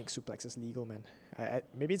fucking make suplexes legal, man.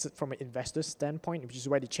 Maybe it's from an investor standpoint, which is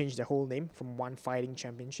why they changed their whole name from one fighting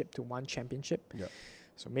championship to one championship. Yeah.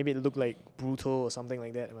 So maybe it looked like brutal or something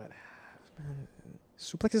like that. But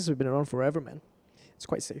suplexes have been around forever, man. It's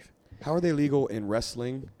quite safe. How are they legal in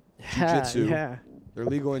wrestling, jiu-jitsu? Yeah. They're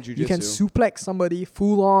legal in jiu-jitsu. You can suplex somebody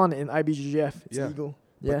full on in IBJJF. It's legal.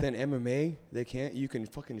 But then MMA, they can't. You can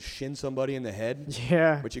fucking shin somebody in the head.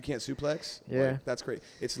 Yeah. But you can't suplex. Yeah. Like, that's great.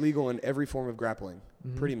 It's legal in every form of grappling,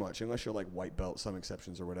 pretty much, unless you're like white belt, some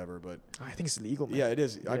exceptions or whatever. But I think it's legal, man. yeah, it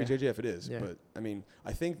is. IBJJF, it is. Yeah. But I mean,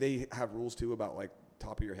 I think they have rules too about like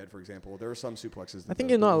top of your head, for example. There are some suplexes. I think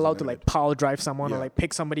you're not allowed to like power drive someone or Yeah. like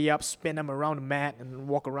pick somebody up, spin them around the mat, and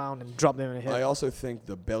walk around and drop them in the head. I also think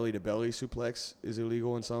the belly to belly suplex is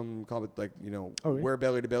illegal in some really? where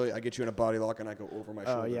belly to belly, I get you in a body lock and I go over my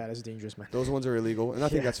shoulder. Oh yeah, that's dangerous, man. Those ones are illegal, and I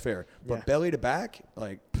think that's fair. But belly to back,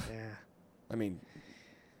 Yeah. I mean,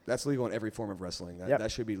 that's legal in every form of wrestling.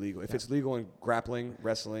 That should be legal. If it's legal in grappling,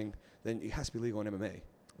 wrestling, then it has to be legal in MMA.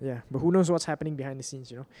 Yeah, but who knows what's happening behind the scenes?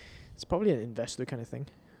 You know, it's probably an investor kind of thing.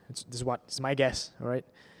 It's my guess, all right?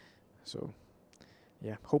 So,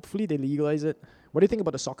 yeah, hopefully they legalize it. What do you think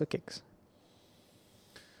about the soccer kicks?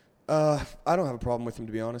 I don't have a problem with him,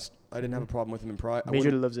 to be honest. I didn't have a problem with him in pride.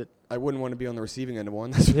 Major loves it. I wouldn't want to be on the receiving end of one.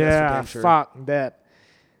 That's for damn sure. Fuck that.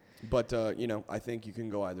 But I think you can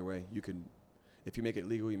go either way. You can, if you make it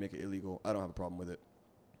legal, you make it illegal. I don't have a problem with it.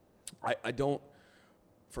 I don't.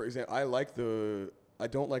 For example, I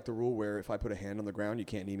don't like the rule where if I put a hand on the ground, you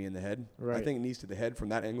can't knee me in the head. Right. I think knees to the head from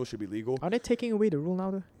that angle should be legal. Are they taking away the rule now,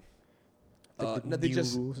 though? Like No, they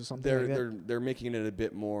just rules or something like that? they're making it a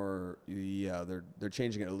bit more. Yeah, they're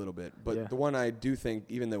changing it a little bit. But Yeah. the one I do think,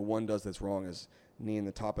 even though one does that's wrong, is knee in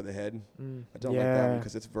the top of the head. I don't like that one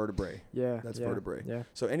because it's vertebrae. Yeah, That's vertebrae. Yeah.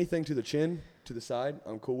 So anything to the chin, to the side,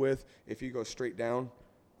 I'm cool with. If you go straight down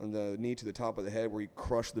on the knee to the top of the head, where you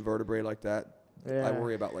crush the vertebrae like that, Yeah. I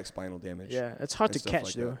worry about like spinal damage. Yeah, it's hard and to stuff catch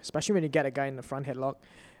like though, that. especially when you get a guy in the front headlock,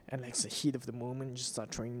 and like it's the heat of the moment, you just start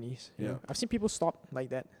throwing knees. You Yeah. know? I've seen people stop like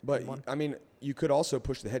that. But in one. I mean, you could also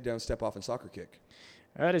push the head down, step off, and soccer kick.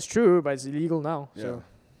 That is true, but it's illegal now. Yeah. So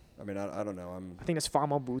I mean, I don't know. I think that's far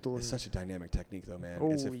more brutal. It's such a dynamic technique, though, man.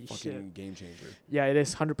 It's a Holy fucking shit. game changer. Yeah, it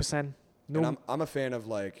is 100%. No. And I'm a fan of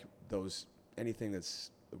like anything that's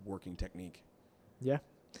a working technique. Yeah.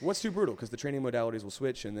 What's too brutal? Because the training modalities will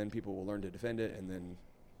switch, and then people will learn to defend it, and then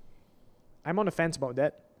I'm on the fence about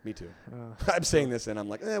that. me too. I'm saying this, and I'm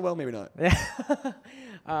like, well, maybe not.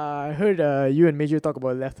 I heard you and Major talk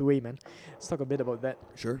about left way, man. Let's talk a bit about that.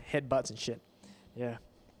 Sure. Headbutts and shit. Yeah.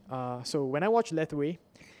 So when I watch left way,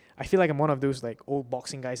 I feel like I'm one of those like old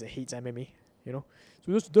boxing guys that hates MMA. You know.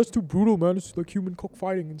 So that's too brutal, man. It's like human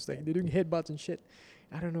cockfighting. It's like they're doing headbutts and shit.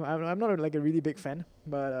 I don't know. I'm not like a really big fan,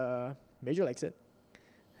 but Major likes it.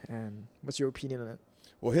 And what's your opinion on it?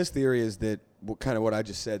 Well, his theory is that kind of what I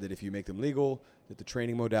just said, that if you make them legal, that the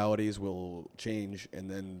training modalities will change, and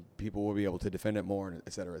then people will be able to defend it more, and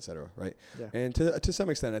et cetera, right? Yeah. And to some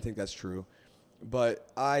extent, I think that's true. But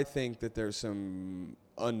I think that there's some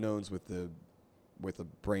unknowns with the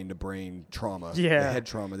brain-to-brain trauma, the head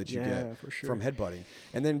trauma that you get for sure. from headbutting.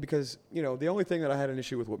 And then because, the only thing that I had an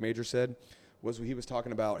issue with what Major said was he was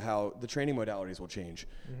talking about how the training modalities will change.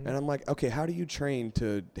 Mhm. And I'm like, okay, how do you train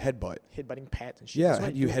to headbutt? Headbutting pads and shit. Yeah, That's how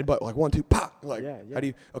what do you do. headbutt like 1, 2, pop? Like, Yeah, how do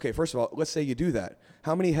you? Okay, first of all, let's say you do that.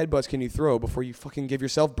 How many headbutts can you throw before you fucking give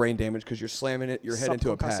yourself brain damage because you're slamming your head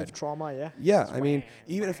into a Subconcussive pad? trauma, yeah. Yeah, Just I mean, wham,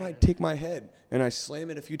 even if I wham. take my head and I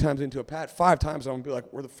slam it a few times into a pad, 5 times, I'm gonna be like,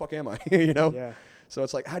 where the fuck am I? You know? Yeah, So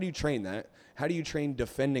it's like, how do you train that? How do you train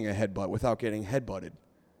defending a headbutt without getting headbutted?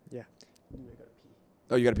 yeah.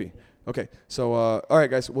 Oh, you gotta pee. Okay, so all right,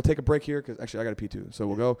 guys, we'll take a break here because actually I gotta pee too. So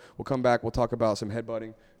we'll come back. We'll talk about some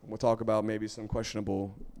headbutting. We'll talk about maybe some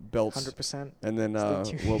questionable belts, 100%. and then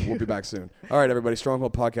Stay tuned. we'll be back soon. All right, everybody,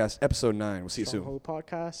 Stronghold Podcast, episode 9. We'll see you soon. Stronghold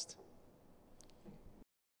Podcast.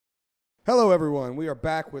 Hello, everyone. We are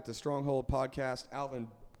back with the Stronghold Podcast. Alvin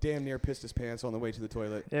damn near pissed his pants on the way to the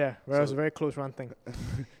toilet. Yeah, well, it was So- a very close run thing.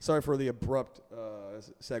 Sorry for the abrupt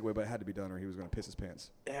segue, but it had to be done, or he was gonna piss his pants.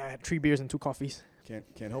 Yeah, I had 3 beers and 2 coffees.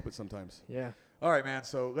 Can't help it sometimes. Yeah. All right, man.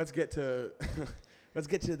 So let's get to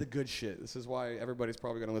the good shit. This is why everybody's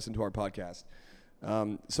probably going to listen to our podcast.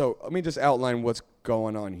 So let me just outline what's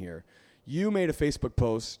going on here. You made a Facebook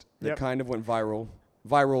post that Yep. kind of went viral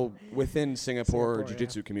within Singapore Singapore,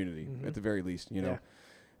 jiu-jitsu community Mhm. at the very least, you know. Yeah.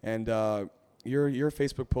 And your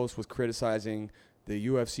Facebook post was criticizing the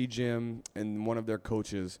UFC gym and one of their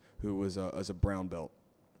coaches who was as a brown belt,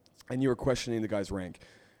 and you were questioning the guy's rank.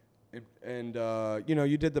 And you know,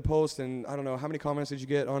 you did the post, and I don't know how many comments did you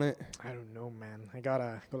get on it. I don't know, man. I got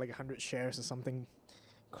like 100 shares or something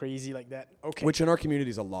crazy like that. Okay. Which in our community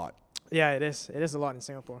is a lot, Yeah, it is. It is a lot in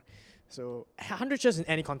Singapore. So 100 shares in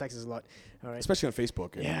any context is a lot. All right. especially on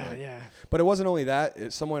Facebook. and, Yeah, yeah. But it wasn't only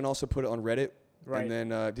that. Someone also put it on Reddit. Right.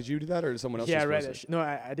 And then did you do that, or did someone else? Yeah, I just read post it. No,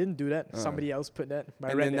 I didn't do that. Somebody else put that. But I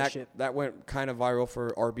And read then that shit. that went kind of viral for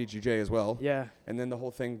RBGJ as well. Yeah, And then the whole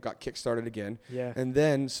thing got kickstarted again. yeah. And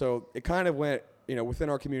then so it kind of went, you know, within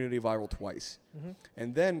our community viral twice. Mhm.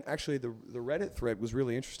 And then actually the Reddit thread was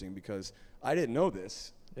really interesting because I didn't know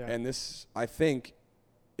this. Yeah. And this, I think,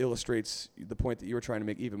 illustrates the point that you were trying to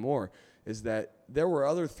make even more, is that there were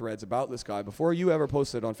other threads about this guy before you ever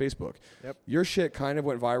posted on Facebook. Yep. Your shit kind of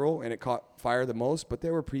went viral and it caught fire the most, but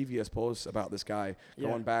there were previous posts about this guy Yeah.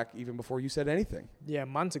 going back even before you said anything. Yeah,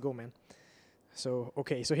 months ago, man. So,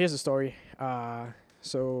 okay, so here's the story.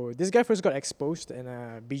 So this guy first got exposed in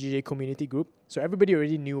a BJJ community group. So everybody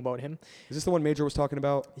already knew about him. Is this the one Major was talking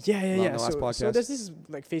about? Yeah, On yeah, the yeah. last So podcast? there's this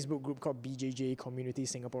like Facebook group called BJJ Community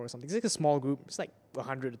Singapore or something. It's like a small group. It's like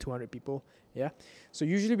 100 to 200 people. Yeah. So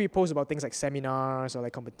usually we post about things like seminars or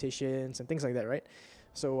like competitions and things like that, right?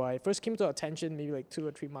 So it first came to our attention maybe like 2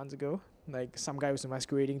 or 3 months ago. Like some guy was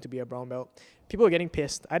masquerading to be a brown belt. People were getting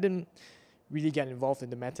pissed. I didn't really get involved in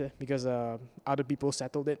the matter because other people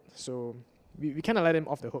settled it. So we kind of let him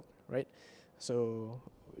off the hook, right? So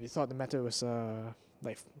we thought the matter was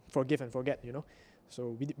like forgive and forget, you know.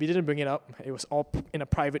 So we didn't bring it up. It was all in a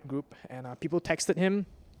private group, and people texted him.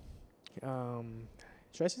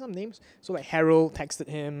 Should I say some names? So like Harold texted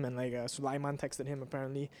him, and like Sulaiman texted him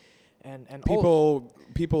apparently, and all,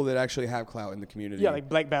 People that actually have clout in the community. yeah, like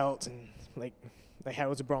black belts and like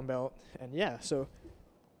Harold's a brown belt, and yeah, so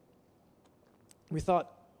we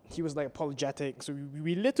thought he was like apologetic. So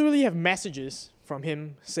we literally have messages from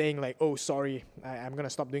him saying like, "Oh, sorry, I'm gonna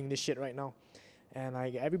stop doing this shit right now," and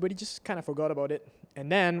like everybody just kind of forgot about it.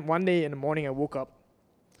 And then one day in the morning, I woke up.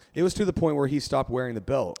 It was to the point where he stopped wearing the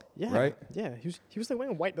belt, Yeah, right? Yeah, he was like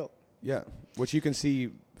wearing a white belt. Yeah, which you can see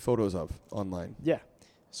photos of online. Yeah.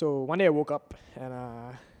 So one day I woke up and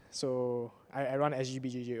so I run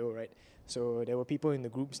SGBJJO, right? So there were people in the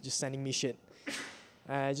groups just sending me shit.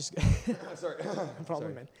 I just Sorry. no problem,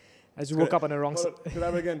 Sorry. man. I just woke up on the wrong side. Could I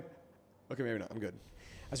have it again? Okay, maybe not. I'm good.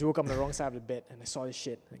 I just woke up on the wrong side of the bed and I saw this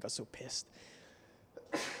shit and I got so pissed.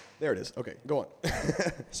 There it is. Okay, go on.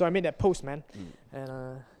 So I made that post, man.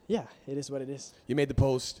 And yeah, it is what it is. You made the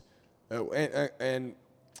post, and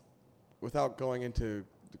without going into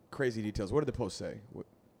crazy details, what did the post say? What,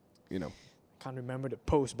 you know. Can't remember the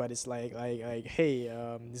post, but it's like hey,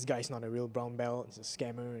 this guy's not a real brown belt. It's a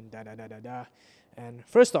scammer and da da da da da. And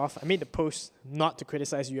first off, I made the post not to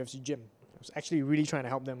criticize UFC gym. I was actually really trying to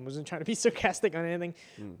help them. I wasn't trying to be sarcastic on anything.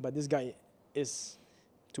 But this guy is,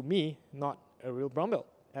 to me, not a real brown belt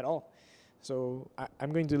at all. So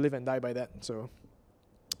I'm going to live and die by that. So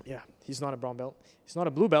yeah, he's not a brown belt. He's not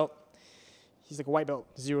a blue belt. He's like a white belt,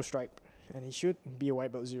 0 stripe. And he should be a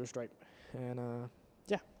white belt, 0 stripe. And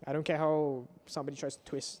yeah, I don't care how somebody tries to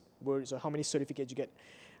twist words or how many certificates you get.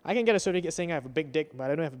 I can get a certificate saying I have a big dick, but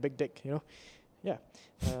I don't have a big dick, you know? Yeah.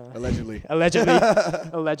 Allegedly.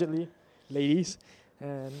 Allegedly, ladies.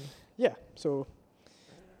 And yeah, so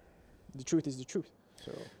the truth is the truth.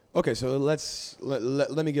 So Okay, so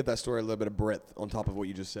let me give that story a little bit of breadth on top of what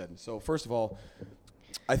you just said. So first of all,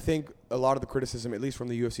 I think a lot of the criticism, at least from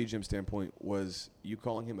the UFC gym standpoint, was you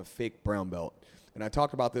calling him a fake brown belt. And I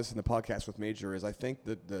talked about this in the podcast with Major, is I think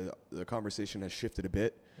that the conversation has shifted a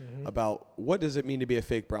bit about what does it mean to be a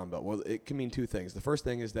fake brown belt? Well, it can mean two things. The first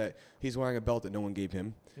thing is that he's wearing a belt that no one gave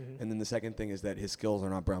him. And then the second thing is that his skills are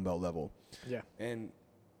not brown belt level. Yeah. And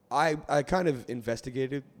I kind of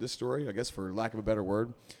investigated this story, I guess for lack of a better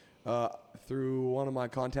word. Through one of my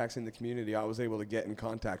contacts in the community, I was able to get in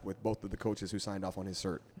contact with both of the coaches who signed off on his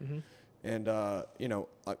cert. And,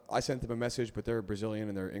 I sent them a message, but they're Brazilian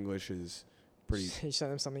and their English is pretty You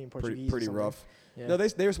sent them something in Portuguese. pretty or something. rough. Yeah. No,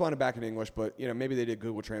 they responded back in English, but, maybe they did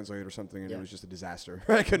Google Translate or something, and it was just a disaster.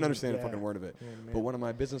 I couldn't understand a fucking word of it. Oh, man. But one of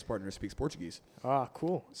my business partners speaks Portuguese. Ah,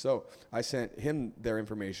 cool. So I sent him their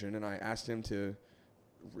information, and I asked him to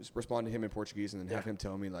respond to him in Portuguese and then have him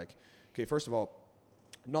tell me, like, okay, first of all,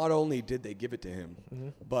 not only did they give it to him,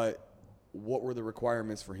 but what were the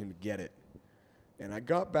requirements for him to get it? And I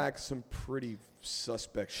got back some pretty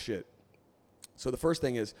suspect shit. So the first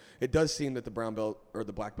thing is, it does seem that the brown belt or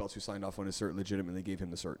the black belts who signed off on his cert legitimately gave him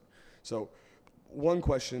the cert. So one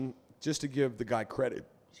question, just to give the guy credit,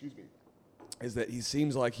 is that he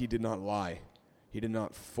seems like he did not lie. He did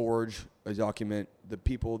not forge a document. The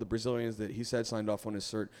Brazilians that he said signed off on his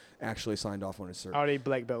cert actually signed off on his cert. Are they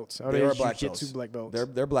black belts? They are black belts. Jiu-jitsu black belts?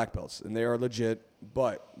 They're black belts, and they are legit,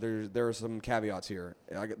 but there are some caveats here.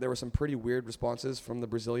 There were some pretty weird responses from the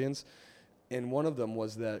Brazilians, and one of them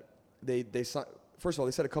was that they first of all,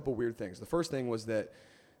 they said a couple weird things. The first thing was that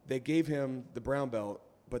they gave him the brown belt,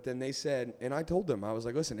 but then they said, and I told them, I was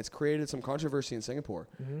like, listen, it's created some controversy in Singapore.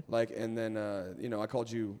 And then, I called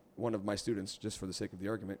you one of my students just for the sake of the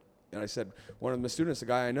argument. And I said, one of my students, a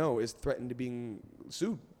guy I know, is threatened to being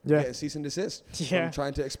sued. Yeah. Cease and desist. Yeah. From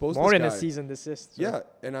trying to expose More this than guy. a cease and desist. So. Yeah.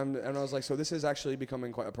 And I was like, so this is actually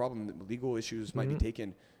becoming quite a problem. Legal issues might be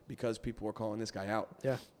taken because people are calling this guy out.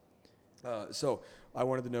 Yeah. So I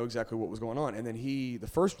wanted to know exactly what was going on. And then the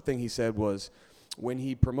first thing he said was, when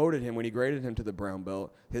he promoted him, when he graded him to the brown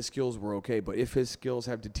belt, his skills were okay. But if his skills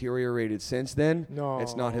have deteriorated since then,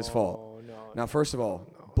 it's not his fault. Now, first of all,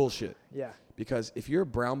 bullshit. Yeah. Because if you're a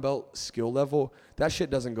brown belt skill level, that shit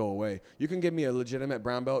doesn't go away. You can give me a legitimate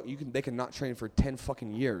brown belt. They can not train for 10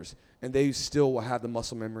 fucking years, and they still will have the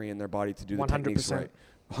muscle memory in their body to do the 100%. techniques right.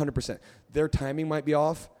 100%. Their timing might be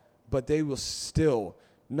off, but they will still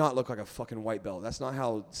not look like a fucking white belt. That's not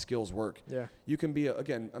how skills work. Yeah. You can be,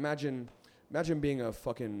 imagine being a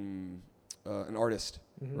fucking an artist,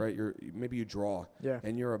 right? Maybe you draw,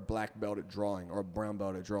 and you're a black belt at drawing or a brown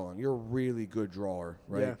belt at drawing. You're a really good drawer,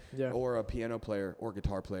 right? Yeah. Or a piano player or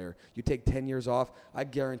guitar player. You take 10 years off, I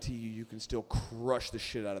guarantee you can still crush the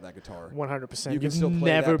shit out of that guitar. 100%. You can You've still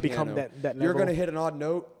play never that become piano. that level. You're gonna hit an odd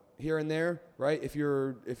note here and there, right? If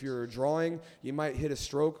you're drawing, you might hit a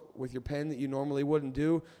stroke with your pen that you normally wouldn't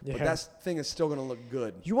do, but that thing is still gonna look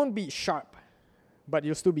good. You won't be sharp, but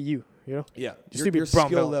you'll still be you know? Yeah, your skill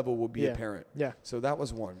belt. level will be apparent. Yeah. So that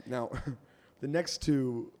was one. Now, the next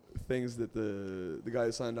two things that the guy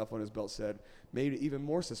who signed off on his belt said made it even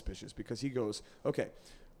more suspicious, because he goes, okay,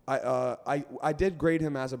 I did grade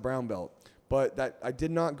him as a brown belt, but that I did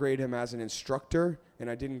not grade him as an instructor, and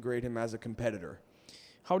I didn't grade him as a competitor.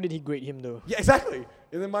 How did he grade him though? Yeah, exactly.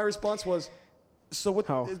 And then my response was, so what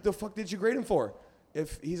How? the fuck did you grade him for?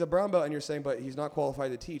 If he's a brown belt and you're saying, but he's not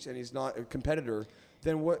qualified to teach and he's not a competitor,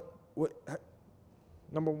 then what?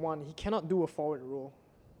 Number one, he cannot do a forward roll.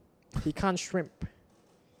 He can't shrimp.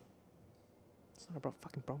 It's not about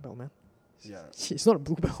fucking brown belt, man. Yeah. It's not a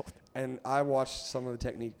blue belt. And I watched some of the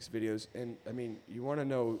techniques videos, and I mean, you want to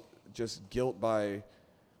know just guilt by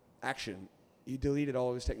action. He deleted all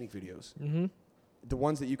of his technique videos. Mm-hmm. The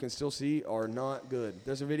ones that you can still see are not good.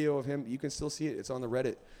 There's a video of him, you can still see it. It's on the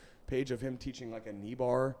Reddit page of him teaching like a knee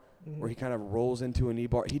bar, where he kind of rolls into a knee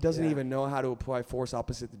bar. He doesn't even know how to apply force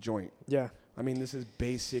opposite the joint. Yeah. I mean, this is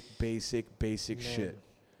basic shit.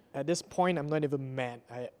 At this point, I'm not even mad.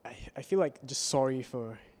 I feel like just sorry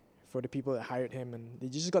for the people that hired him, and they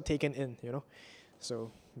just got taken in, you know?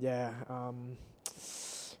 So, yeah.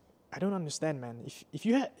 I don't understand, man. If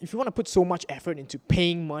you want to put so much effort into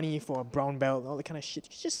paying money for a brown belt and all that kind of shit,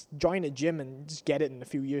 you just join a gym and just get it in a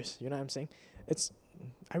few years. You know what I'm saying?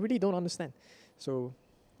 I really don't understand. So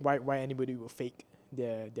why anybody will fake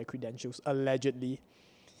their credentials allegedly?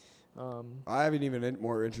 I have an even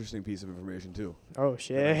more interesting piece of information too. Oh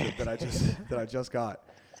shit! that I just got.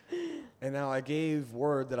 And now I gave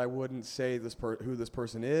word that I wouldn't say who this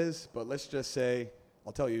person is, but let's just say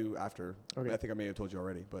I'll tell you after. Okay. I think I may have told you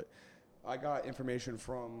already, but I got information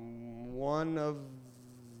from one of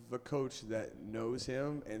the coach that knows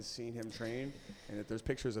him and seen him train, and that there's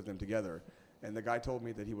pictures of them together. And the guy told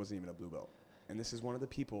me that he wasn't even a blue belt. And this is one of the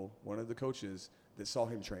people, one of the coaches that saw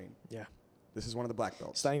him train. Yeah. This is one of the black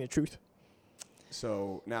belts. Saying the truth.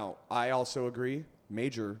 So now I also agree.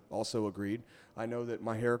 Major also agreed. I know that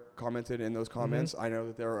my hair commented in those comments. I know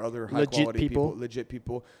that there are other high quality people, legit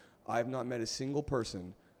people. I have not met a single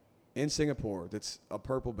person in Singapore that's a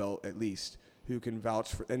purple belt at least who can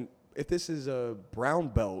vouch for. And if this is a brown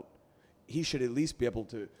belt, he should at least be able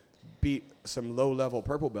to beat some low-level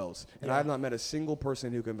purple belts. And I have not met a single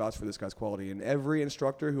person who can vouch for this guy's quality. And every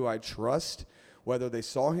instructor who I trust, whether they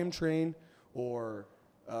saw him train or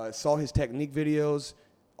saw his technique videos,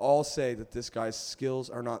 all say that this guy's skills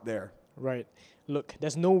are not there. Right. Look,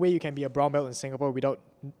 there's no way you can be a brown belt in Singapore without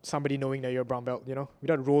somebody knowing that you're a brown belt, you know,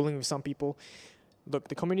 without rolling with some people. Look,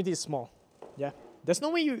 the community is small. Yeah. There's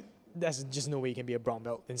just no way you can be a brown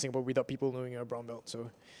belt in Singapore without people knowing you're a brown belt. So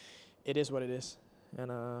it is what it is.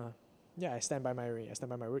 And I stand by my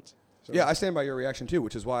roots. So. Yeah, I stand by your reaction too,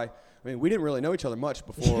 which is why, I mean, we didn't really know each other much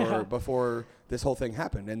before this whole thing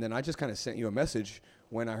happened. And then I just kind of sent you a message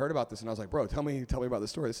when I heard about this, and I was like, bro, tell me about this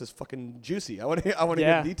story. This is fucking juicy. I want to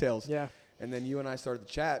hear the details. Yeah. And then you and I started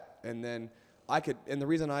to chat, and then and the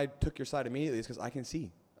reason I took your side immediately is because I can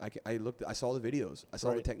see. I saw the videos. I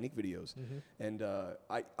saw the technique videos. And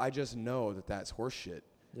I just know that that's horse shit.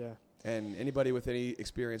 Yeah. And anybody with any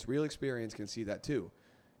real experience can see that too.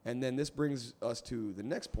 And then this brings us to the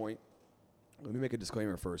next point. Let me make a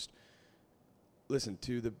disclaimer first. Listen,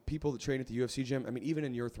 to the people that train at the UFC gym, I mean, even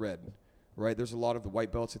in your thread, right, there's a lot of the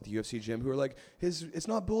white belts at the UFC gym who are like, it's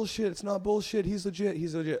not bullshit, he's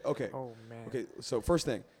legit. Okay. Oh, man. Okay, so first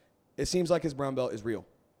thing, it seems like his brown belt is real.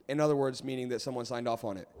 In other words, meaning that someone signed off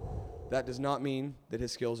on it. That does not mean that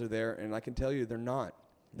his skills are there, and I can tell you they're not.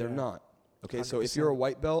 They're not. Okay, 100%. So if you're a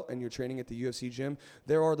white belt and you're training at the UFC gym,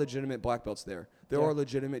 there are legitimate black belts there. There are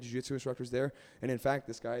legitimate jiu-jitsu instructors there. And in fact,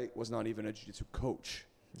 this guy was not even a jiu-jitsu coach.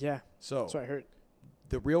 Yeah, so that's what I heard.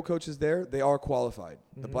 The real coaches there, they are qualified.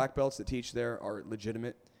 The black belts that teach there are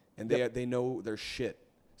legitimate, and they know their shit.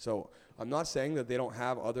 So I'm not saying that they don't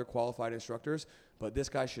have other qualified instructors, but this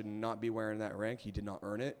guy should not be wearing that rank. He did not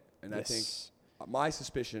earn it. And I think my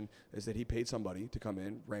suspicion is that he paid somebody to come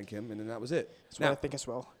in, rank him, and then that was it. That's what I think as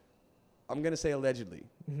well. I'm going to say allegedly,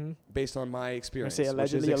 based on my experience. I'm going to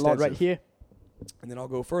say allegedly a lot right here. And then I'll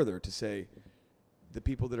go further to say the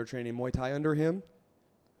people that are training Muay Thai under him,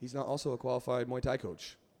 he's not also a qualified Muay Thai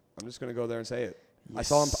coach. I'm just going to go there and say it.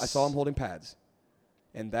 Yes. I saw him holding pads.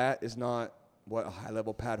 And that is not what a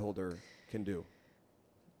high-level pad holder can do.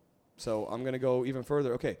 So I'm going to go even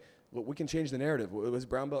further. Okay, well, we can change the narrative. It was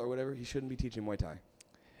brown belt or whatever. He shouldn't be teaching Muay Thai.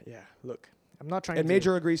 Yeah, look, I'm not trying and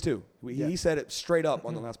Major agrees too. He said it straight up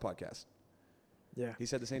on the last podcast. Yeah. He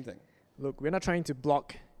said the same thing. Look, we're not trying to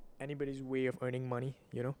block anybody's way of earning money,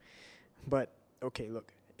 you know. But, okay,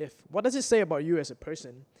 look, what does it say about you as a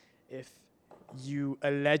person if you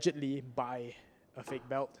allegedly buy a fake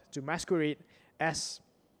belt to masquerade as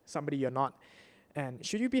somebody you're not? And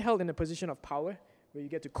should you be held in a position of power where you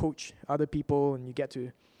get to coach other people and you get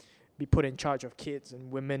to be put in charge of kids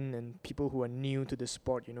and women and people who are new to the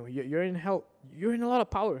sport? You know, you're in a lot of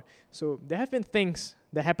power. So there have been things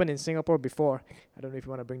that happened in Singapore before. I don't know if you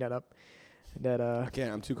want to bring that up. I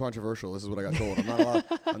can't. I'm too controversial. This is what I got told.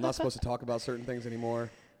 I'm not supposed to talk about certain things anymore.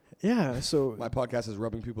 Yeah, so my podcast is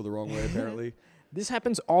rubbing people the wrong way, apparently. This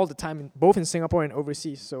happens all the time, both in Singapore and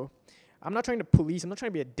overseas. So I'm not trying to police. I'm not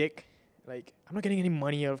trying to be a dick. Like, I'm not getting any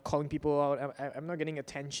money out of calling people out. I'm not getting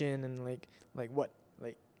attention and like what?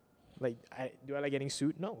 Do I like getting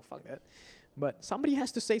sued? No, fuck that. But somebody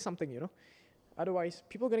has to say something, you know. Otherwise,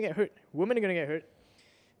 people are gonna get hurt. Women are gonna get hurt.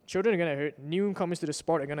 Children are gonna hurt. Newcomers to the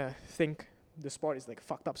sport are gonna think the sport is like a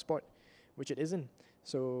fucked up sport, which it isn't.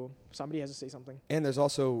 So somebody has to say something. And there's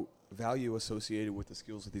also value associated with the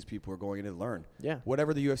skills that these people are going in to learn. Yeah.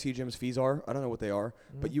 Whatever the UFC gym's fees are, I don't know what they are,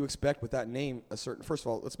 but you expect with that name a certain. First of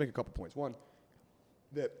all, let's make a couple points. One,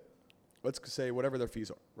 that let's say whatever their fees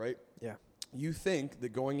are, right? Yeah. You think that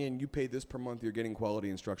going in, you pay this per month, you're getting quality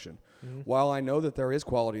instruction. While I know that there is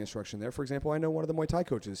quality instruction there, for example, I know one of the Muay Thai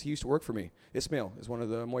coaches. He used to work for me. Ismail is one of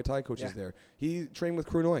the Muay Thai coaches there. He trained with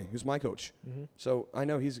Krunoi, who's my coach. So I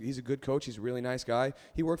know he's a good coach. He's a really nice guy.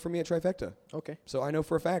 He worked for me at Trifecta. Okay. So I know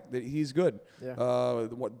for a fact that he's good. Yeah.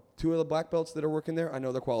 Two of the black belts that are working there, I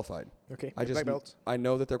know they're qualified. Okay. Black belts. I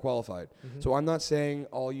know that they're qualified. So I'm not saying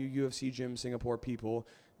all you UFC Gym Singapore people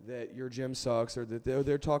that your gym sucks or that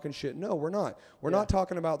they're talking shit. No, we're not. We're not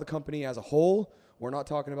talking about the company as a whole. We're not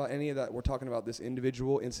talking about any of that. We're talking about this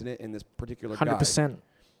individual incident in this particular 100%. guy.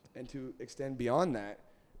 And to extend beyond that,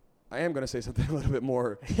 I am going to say something a little bit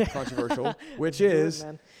more controversial, which Do it, is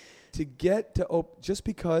man. to get to just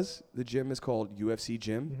because the gym is called UFC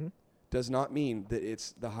Gym Mm-hmm. does not mean that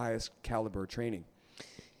it's the highest caliber training.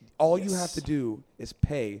 All you have Yes. to do is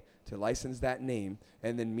pay to license that name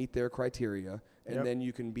and then meet their criteria, and Yep. then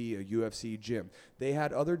you can be a UFC gym. They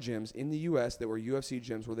had other gyms in the U.S. that were UFC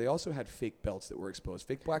gyms where they also had fake belts that were exposed,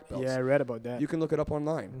 fake black belts. Yeah, I read about that. You can look it up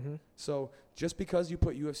online. Mm-hmm. So just because you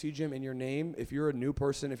put UFC gym in your name, if you're a new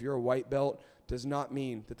person, if you're a white belt, does not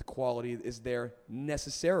mean that the quality is there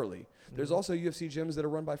necessarily. There's Mhm. also UFC gyms that are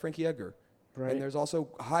run by Frankie Edgar. Right. And there's also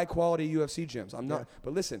high quality UFC gyms. I'm not, Yeah.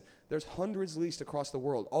 but listen, there's hundreds leased across the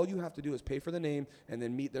world. All you have to do is pay for the name and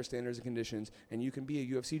then meet their standards and conditions, and you can be a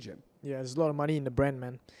UFC gym. Yeah, there's a lot of money in the brand,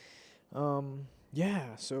 man.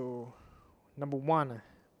 Yeah, so number one,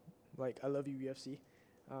 like I love you, UFC.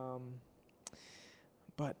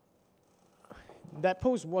 But that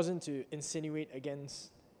post wasn't to insinuate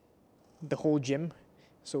against the whole gym,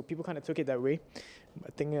 so people kind of took it that way.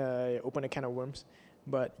 I think it opened a can of worms.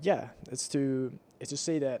 But yeah, it's to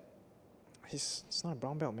say that he's not a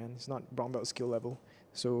brown belt, man. He's not brown belt skill level,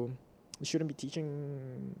 so he shouldn't be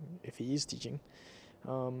teaching if he is teaching.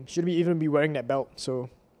 Shouldn't be even be wearing that belt. So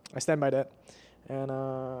I stand by that. And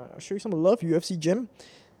I'll show you some love, UFC gym.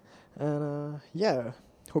 And yeah,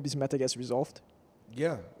 hope this matter gets resolved.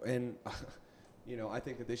 Yeah, and I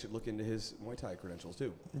think that they should look into his Muay Thai credentials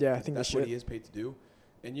too. Yeah, I think That's they what should. he is paid to do.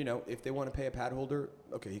 And if they want to pay a pad holder,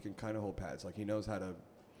 okay, he can kind of hold pads. Like he knows how to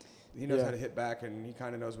Yeah. how to hit back, and he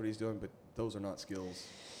kind of knows what he's doing. But those are not skills.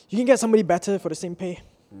 You can get somebody better for the same pay.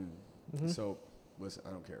 Mhm. So listen,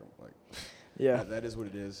 I don't care. Like. Yeah. That is what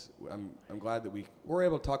it is. I'm glad that we were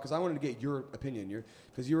able to talk because I wanted to get your opinion.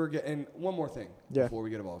 Because you were getting. And one more thing Yeah. before we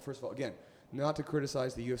get involved. First of all, again, not to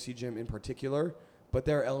criticize the UFC gym in particular, but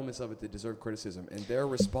there are elements of it that deserve criticism, and their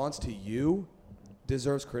response to you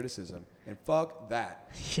deserves criticism. And fuck that.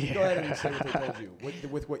 Yeah. Go ahead and say what they told you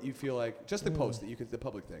with what you feel like. Just the post that you could, the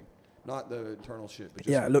public thing, not the internal shit. But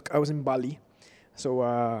just Yeah, look, I was in Bali.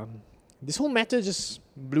 So this whole matter just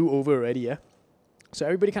blew over already, yeah? So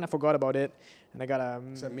everybody kind of forgot about it. And I got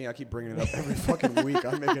Except me, I keep bringing it up every fucking week.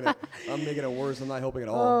 I'm making it worse. I'm not helping at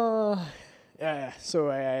all. Yeah. So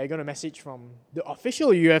I got a message from the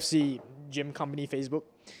official UFC gym company Facebook.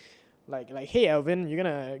 Like, hey Alvin, you're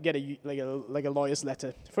gonna get a lawyer's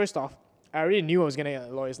letter. First off, I already knew I was gonna get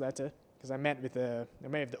a lawyer's letter because I met with the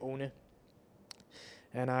owner.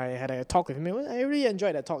 And I had a talk with him. I really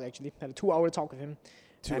enjoyed that talk actually. Had a 2-hour talk with him.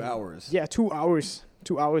 2 hours. Yeah, 2 hours.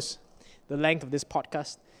 2 hours. The length of this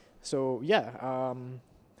podcast. So yeah,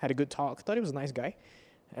 had a good talk. Thought he was a nice guy.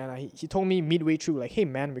 And he told me midway through, like, hey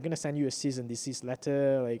man, we're gonna send you a cease and desist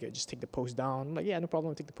letter. Like, just take the post down. I'm like, yeah, no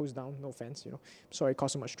problem. Take the post down. No offense, Sorry, it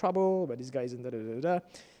caused so much trouble, but this guy isn't da da da da.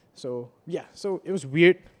 So yeah, so it was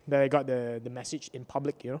weird that I got the message in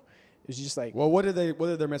public. It was just like, Well, what did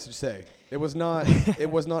their message say? It was not. It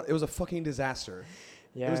was a fucking disaster.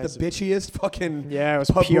 yeah, it was the bitchiest fucking yeah, it was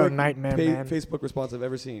public pure nightmare, man. Facebook response I've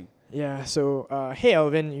ever seen. Yeah, so hey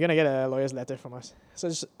Alvin, you're gonna get a lawyer's letter from us. So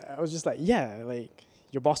I was just like, yeah, like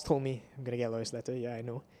your boss told me I'm gonna get a lawyer's letter. Yeah, I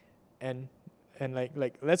know. And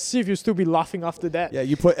like let's see if you'll still be laughing after that. Yeah,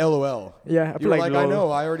 you put LOL. Yeah, I You put were like, I lol. know,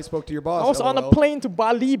 I already spoke to your boss. I was on a LOL. plane to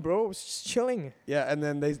Bali, bro. I was just chilling. Yeah, and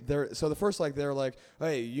then so the first they're like,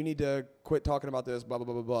 hey, you need to quit talking about this, blah blah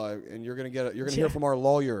blah blah blah, and you're gonna hear from our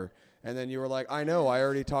lawyer. And then you were like, I know, I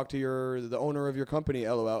already talked to the owner of your company,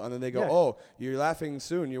 LOL. And then they go, Yeah. oh, you're laughing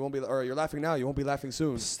soon, you won't be, or you're laughing now, you won't be laughing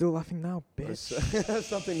soon. Still laughing now, bitch.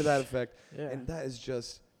 Something to that effect. Yeah. And that is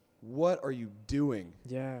just, what are you doing?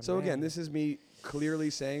 Yeah. So man. again, this is me clearly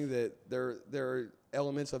saying that there are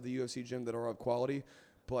elements of the UFC gym that are of quality,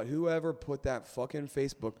 but whoever put that fucking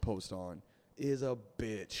Facebook post on is a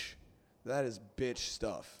bitch. That is bitch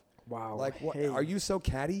stuff. Wow. Like, what? Hey. Are you so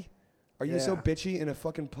catty? Are you so Yeah. bitchy in a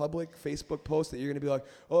fucking public Facebook post that you're gonna be like,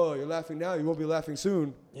 oh, you're laughing now, you won't be laughing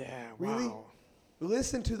soon? Yeah. Really? Wow.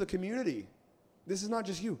 Listen to the community. This is not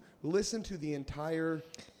just you. Listen to the entire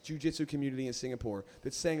jiu-jitsu community in Singapore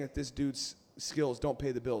that's saying that this dude's skills don't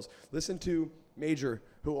pay the bills. Listen to Major,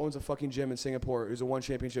 who owns a fucking gym in Singapore, who's a one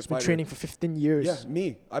championship Been fighter. training for 15 years. Yeah,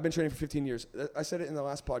 me. I've been training for 15 years. I said it in the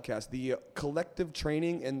last podcast. The collective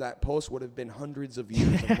training in that post would have been hundreds of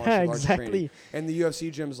years of martial arts exactly. training. And the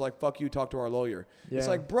UFC gym is like, fuck you, talk to our lawyer. Yeah. It's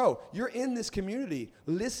like, bro, you're in this community.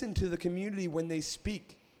 Listen to the community when they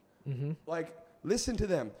speak. Mm-hmm. Like, listen to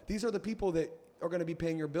them. These are the people that are going to be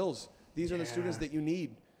paying your bills. These are the students Yeah. that you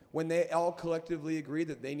need. When they all collectively agree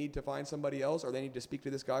that they need to find somebody else or they need to speak to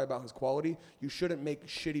this guy about his quality, you shouldn't make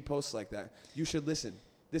shitty posts like that. You should listen.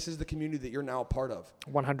 This is the community that you're now a part of.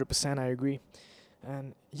 100%, I agree.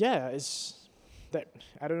 And yeah, it's that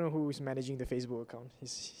I don't know who's managing the Facebook account.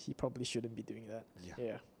 He probably shouldn't be doing that.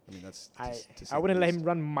 Yeah. I mean, that's. I wouldn't let him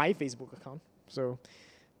run my Facebook account. So,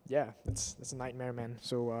 yeah, that's a nightmare, man.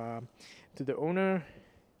 So, to the owner,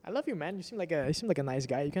 I love you, man. You seem like a nice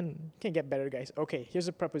guy. You can get better guys. Okay, here's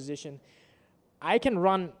a proposition. I can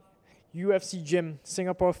run UFC Gym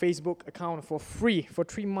Singapore Facebook account for free for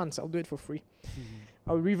 3 months. I'll do it for free.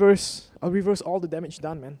 I'll reverse all the damage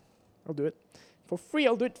done, man. I'll do it for free.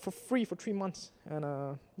 I'll do it for free for 3 months.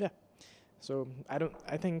 And yeah. So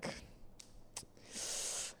I think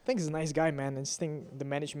he's a nice guy, man. I just think the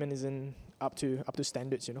management isn't up to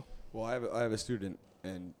standards, you know. Well, I have a student,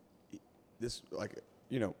 and this, like,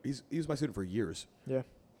 you know, he was my student for years. Yeah.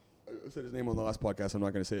 I said his name on the last podcast. I'm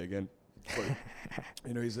not going to say it again. But,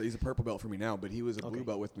 you know, he's a purple belt for me now, but he was a blue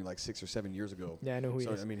belt with me like 6 or 7 years ago. Yeah, I know who he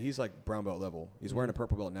is. I mean, he's like brown belt level. He's wearing a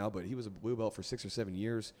purple belt now, but he was a blue belt for 6 or 7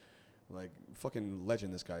 years. Like, fucking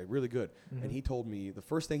legend, this guy. Really good. And he told me, the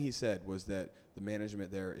first thing he said was that the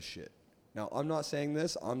management there is shit. Now, I'm not saying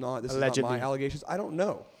this. This Allegedly. is not my allegations. I don't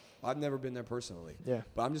know. I've never been there personally. Yeah.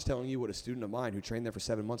 But I'm just telling you what a student of mine who trained there for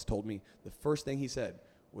 7 months told me. The first thing he said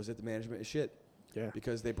was that the management is shit. Yeah.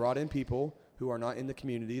 Because they brought in people who are not in the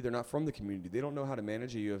community. They're not from the community. They don't know how to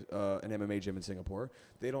manage an MMA gym in Singapore.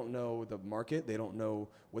 They don't know the market. They don't know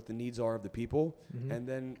what the needs are of the people. And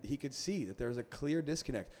then he could see that there's a clear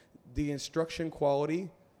disconnect. The instruction quality,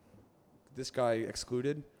 this guy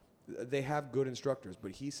excluded, they have good instructors.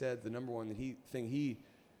 But he said the number one thing he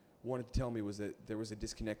wanted to tell me was that there was a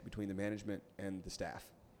disconnect between the management and the staff.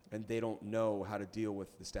 And they don't know how to deal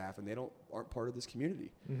with the staff, and they aren't part of this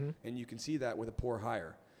community. And you can see that with a poor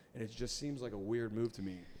hire. And it just seems like a weird move to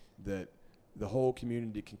me that the whole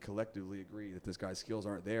community can collectively agree that this guy's skills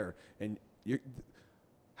aren't there. And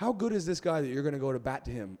how good is this guy that you're going to go to bat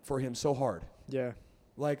to him for him so hard? Yeah.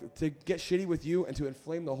 Like, to get shitty with you and to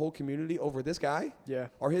inflame the whole community over this guy? Yeah.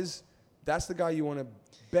 That's the guy you want to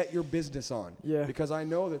bet your business on. Yeah. Because I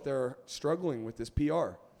know that they're struggling with this PR.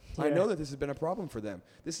 Yeah. I know that this has been a problem for them.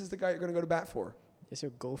 This is the guy you're going to go to bat for. Is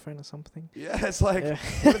your girlfriend or something? Yeah, it's like,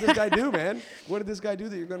 what did this guy do, man? What did this guy do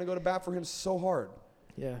that you're going to go to bat for him so hard?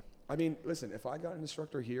 Yeah. I mean, listen, if I got an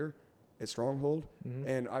instructor here at Stronghold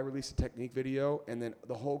and I released a technique video and then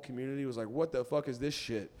the whole community was like, what the fuck is this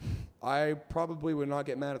shit? I probably would not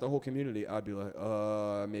get mad at the whole community. I'd be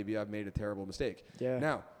like, maybe I've made a terrible mistake. Yeah.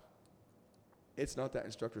 Now, it's not that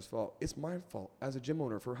instructor's fault. It's my fault as a gym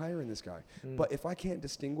owner for hiring this guy. But if I can't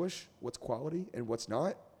distinguish what's quality and what's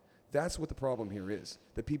not, that's what the problem here is.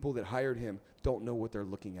 The people that hired him don't know what they're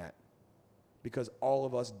looking at, because all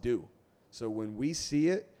of us do. So when we see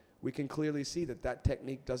it, we can clearly see that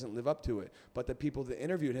technique doesn't live up to it. But the people that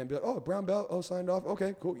interviewed him be like, oh, brown belt, oh, signed off.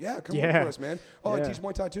 Okay, cool. Yeah, come work for us, man. Oh, I teach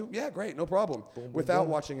Muay Thai too? Yeah, great, no problem. Boom, without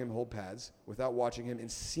boom. watching him hold pads, without watching him and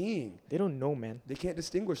seeing. They don't know, man. They can't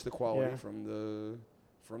distinguish the quality from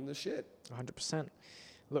the shit. 100%.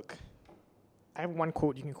 Look, I have one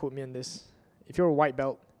quote. You can quote me on this. If you're a white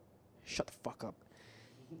belt, shut the fuck up.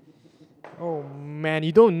 Oh, man.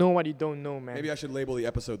 You don't know what you don't know, man. Maybe I should label the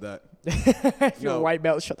episode that. If you're a white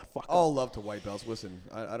belt, shut the fuck up. All love to white belts. Listen,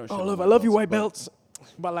 I don't. I love you, white belts.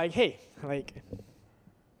 But like, hey, like,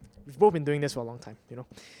 we've both been doing this for a long time, you know.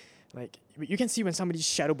 Like, you can see when somebody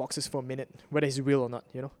shadow boxes for a minute, whether it's real or not,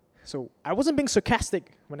 you know. So I wasn't being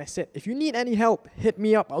sarcastic when I said, if you need any help, hit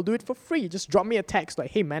me up. I'll do it for free. Just drop me a text like,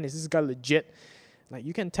 hey, man, is this guy legit? Like,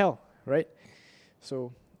 you can tell, right?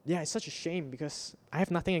 So, yeah, it's such a shame because I have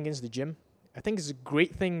nothing against the gym. I think it's a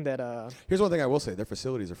great thing that... Here's one thing I will say. Their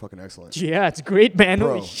facilities are fucking excellent. Yeah, it's great, man.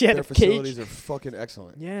 Bro, Holy shit, their facilities are fucking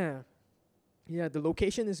excellent. Yeah. Yeah, the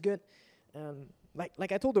location is good.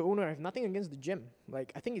 Like I told the owner, I have nothing against the gym.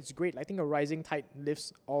 Like, I think it's great. I think a rising tide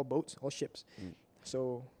lifts all boats, all ships.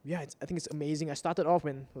 So, yeah, I think it's amazing. I started off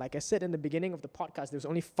when, like I said in the beginning of the podcast, there was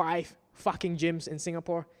only 5 fucking gyms in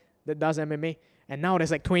Singapore that does MMA. And now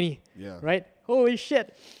there's like 20. Yeah. Right? Holy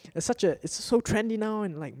shit. It's so trendy now.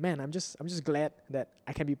 And like, man, I'm just glad that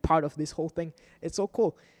I can be part of this whole thing. It's so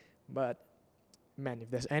cool. But, man,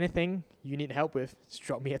 if there's anything you need help with, just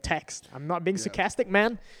drop me a text. I'm not being sarcastic,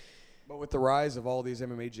 man. But with the rise of all these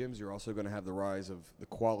MMA gyms, you're also going to have the rise of the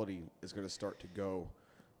quality is going to start to go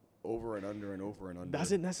over and under and over and under.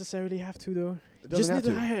 Does it necessarily have to, though? It Just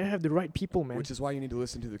doesn't need to have the right people, man. Which is why you need to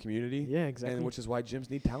listen to the community. Yeah, exactly. And which is why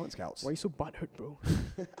gyms need talent scouts. Why are you so butthurt, bro?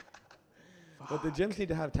 But the gyms need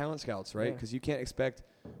to have talent scouts, right? Because you can't expect,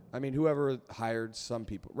 I mean, whoever hired some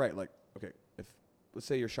people, right? Like, okay, let's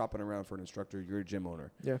say you're shopping around for an instructor, you're a gym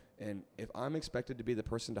owner. Yeah. And if I'm expected to be the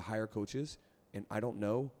person to hire coaches and I don't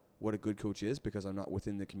know what a good coach is because I'm not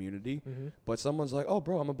within the community, but someone's like, oh,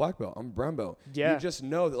 bro, I'm a black belt, I'm a brown belt. Yeah. You just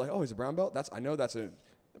know that, like, oh, he's a brown belt? I know that's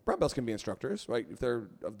brown belts can be instructors, right? If they're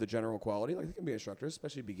of the general quality, like they can be instructors,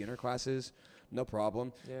 especially beginner classes, no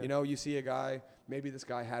problem. Yeah. You know, you see a guy, maybe this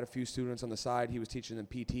guy had a few students on the side, he was teaching them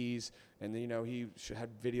PTs, and then, you know, he had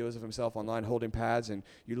videos of himself online holding pads, and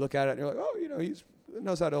you look at it and you're like, oh, you know, he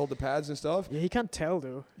knows how to hold the pads and stuff. Yeah, he can't tell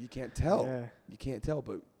though. You can't tell. Yeah. You can't tell,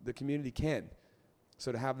 but the community can.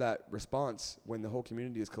 So to have that response when the whole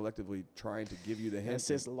community is collectively trying to give you the hint That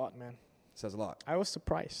says a lot, man. says a lot. I was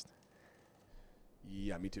surprised.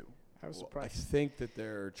 Yeah, me too. I was Well, I surprised. think that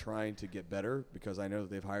they're trying to get better because I know that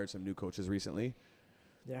they've hired some new coaches recently.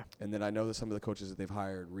 Yeah. And then I know that some of the coaches that they've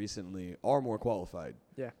hired recently are more qualified.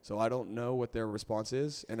 Yeah. So I don't know what their response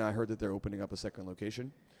is. And I heard that they're opening up a second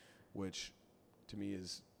location, which to me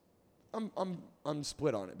is, I'm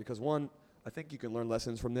split on it because one, I think you can learn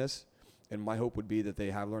lessons from this. And my hope would be that they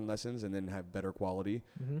have learned lessons and then have better quality.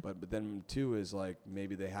 Mm-hmm. But then two is like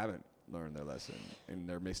maybe they haven't learned their lesson and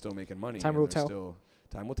they're still making money. Time and will they're tell.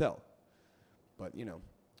 Time will tell. But, you know,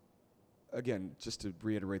 again, just to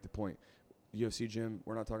reiterate the point, UFC gym,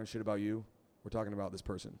 we're not talking shit about you. We're talking about this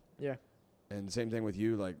person. Yeah. And the same thing with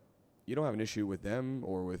you. Like, you don't have an issue with them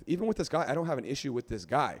or with, even with this guy, I don't have an issue with this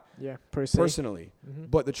guy Yeah. Per se. personally. Mm-hmm.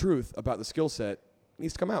 But the truth about the skill set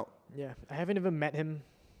needs to come out. Yeah. I haven't even met him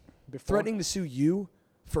before. Threatening to sue you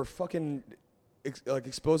for fucking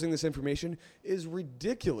exposing this information is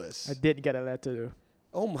ridiculous. I did get a letter though.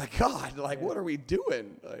 Oh my God. Like, Yeah. what are we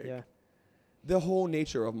doing? Like, Yeah. the whole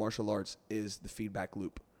nature of martial arts is the feedback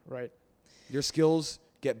loop. Right. Your skills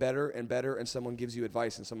get better, and someone gives you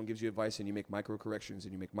advice, and someone gives you advice, and you make micro corrections,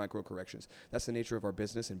 and you make micro corrections. That's the nature of our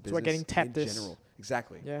business and So we're business getting tapped in this. general.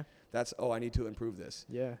 Exactly. Yeah. That's, I need to improve this.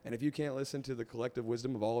 Yeah. And if you can't listen to the collective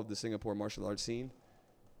wisdom of all of the Singapore martial arts scene,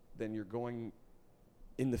 then you're going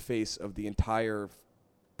in the face of the entire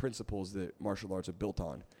principles that martial arts are built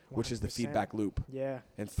on, which is the 100%. feedback loop. Yeah.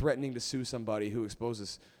 And threatening to sue somebody who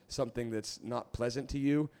exposes something that's not pleasant to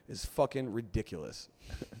you is fucking ridiculous.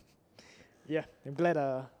 Yeah, I'm glad.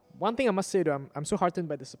 One thing I must say, though, I'm so heartened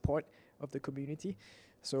by the support of the community.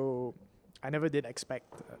 So I never did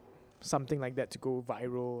expect something like that to go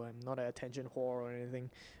viral. I'm not an attention whore or anything,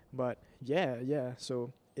 but yeah.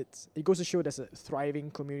 So it goes to show there's a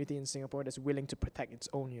thriving community in Singapore that's willing to protect its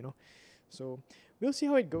own, you know. So we'll see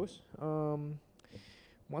how it goes.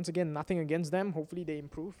 Once again, nothing against them. Hopefully they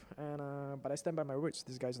improve. And but I stand by my words.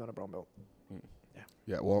 This guy's not a brown belt.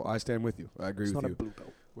 Yeah, well, I stand with you. I agree He's with not you. a blue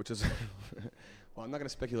belt. Which is, well, I'm not going to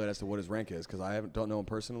speculate as to what his rank is because don't know him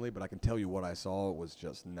personally, but I can tell you what I saw was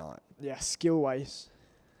just not. Yeah, skill-wise,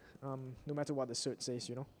 no matter what the cert says,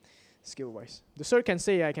 you know, skill-wise. The cert can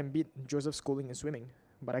say I can beat Joseph Schooling in swimming,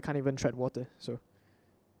 but I can't even tread water, so.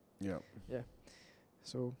 Yeah.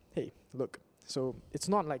 So, hey, look. So, it's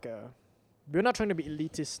not like we're not trying to be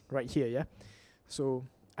elitist right here, yeah? So,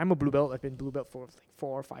 I'm a blue belt. I've been blue belt for like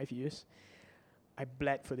 4 or 5 years. I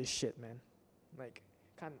bled for this shit, man. Like,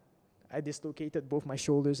 I dislocated both my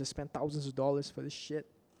shoulders. I spent thousands of dollars for this shit,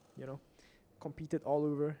 you know. Competed all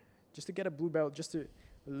over just to get a blue belt, just to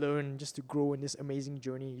learn, just to grow in this amazing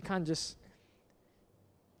journey. You can't just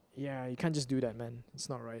do that, man. It's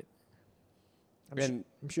not right. I'm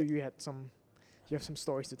sure you have some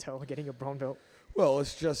stories to tell getting a brown belt. Well,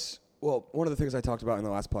 it's just, one of the things I talked about in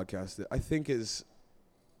the last podcast that I think is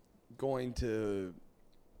going to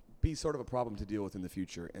be sort of a problem to deal with in the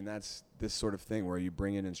future, and that's this sort of thing where you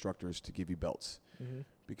bring in instructors to give you belts. Mm-hmm.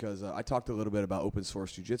 Because I talked a little bit about open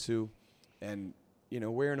source jiu-jitsu, and, you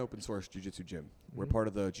know, we're an open source jiu-jitsu gym. We're part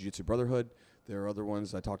of the Jiu-Jitsu Brotherhood. There are other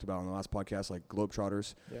ones I talked about on the last podcast, like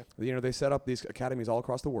Globetrotters. Yeah. You know, they set up these academies all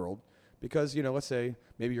across the world because, you know, let's say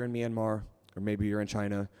maybe you're in Myanmar or maybe you're in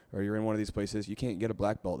China or you're in one of these places. You can't get a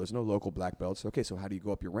black belt. There's no local black belts. Okay, so how do you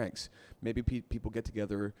go up your ranks? Maybe people get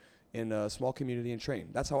together in a small community and train.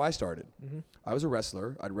 That's how I started. Mm-hmm. I was a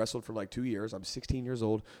wrestler. I'd wrestled for like 2 years. I'm 16 years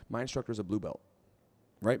old. My instructor's a blue belt,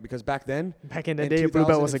 right? Because back then, Back in the day, blue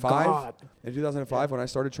belt was a 2005, god. in 2005, when I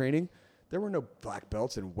started training, there were no black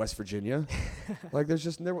belts in West Virginia. Like,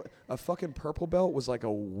 a fucking purple belt was like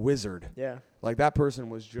a wizard. Yeah. Like, that person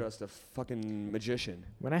was just a fucking magician.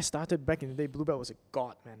 When I started back in the day, blue belt was a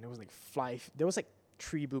god, man. There was like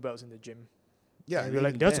 3 blue belts in the gym. Yeah, And we were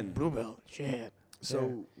like, that's a blue belt. Shit.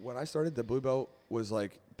 So when I started, the blue belt was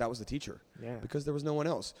like, that was the teacher. Yeah. Because there was no one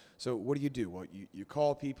else. So what do? Well, you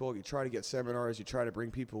call people, you try to get seminars, you try to bring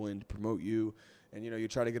people in to promote you, and, you know, you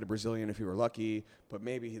try to get a Brazilian if you were lucky, but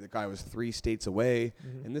maybe the guy was 3 states away.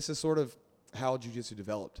 Mm-hmm. And this is sort of how jiu-jitsu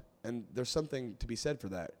developed. And there's something to be said for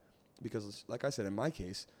that. Because, like I said, in my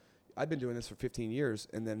case, I've been doing this for 15 years,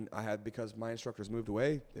 and then because my instructors moved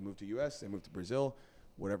away, they moved to US, they moved to Brazil,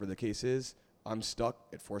 whatever the case is, I'm stuck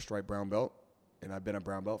at 4-stripe brown belt, and I've been a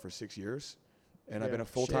brown belt for 6 years. And I've been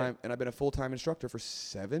a full-time instructor for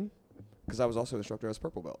 7, because I was also an instructor as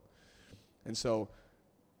purple belt. And so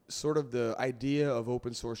sort of the idea of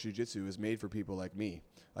open source jiu-jitsu is made for people like me.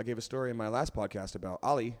 I gave a story in my last podcast about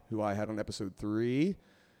Ali, who I had on episode 3.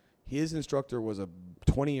 His instructor was a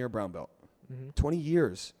 20-year brown belt. 20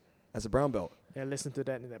 years as a brown belt. Yeah, listen to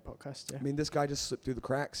that in that podcast. Yeah. I mean, this guy just slipped through the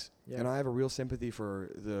cracks. Yeah. And I have a real sympathy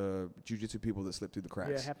for the jiu-jitsu people that slip through the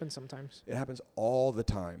cracks. Yeah, it happens sometimes. It happens all the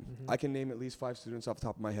time. I can name at least 5 students off the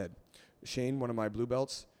top of my head. Shane, one of my blue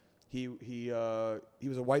belts, he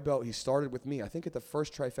was a white belt. He started with me, I think, at the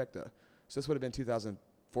first trifecta. So this would have been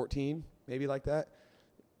 2014, maybe like that.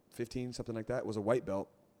 15, something like that. Was a white belt.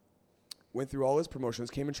 Went through all his promotions,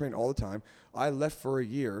 came and trained all the time. I left for a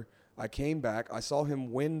year. I came back. I saw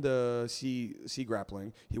him win the C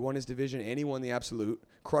grappling. He won his division and he won the absolute.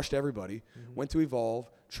 Crushed everybody. Went to Evolve,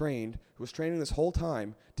 trained. Was training this whole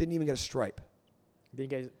time. Didn't even get a stripe. Did you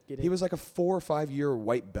guys get it? He was like a 4 or 5 year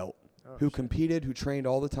white belt who competed, who trained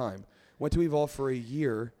all the time. Went to Evolve for a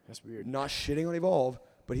year. That's weird. Not shitting on Evolve,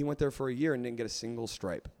 but he went there for a year and didn't get a single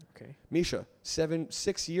stripe. Okay. Misha,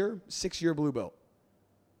 6 year blue belt.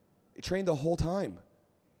 He trained the whole time.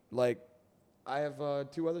 Like, I have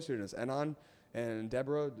 2 other students, Anon and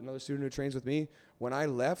Deborah, another student who trains with me. When I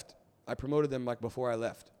left, I promoted them like before I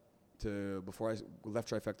left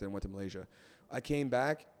Trifecta and went to Malaysia. I came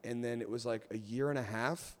back, and then it was like a year and a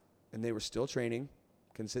half, and they were still training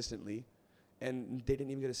consistently, and they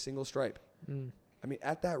didn't even get a single stripe. I mean,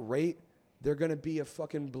 at that rate, they're going to be a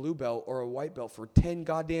fucking blue belt or a white belt for 10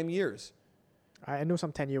 goddamn years. I know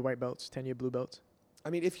some 10-year white belts, 10-year blue belts. I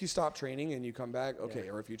mean, if you stop training and you come back, okay.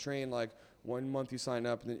 Yeah. Or if you train like 1 month, you sign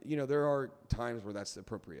up, then, you know, there are times where that's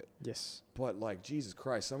appropriate. Yes. But like, Jesus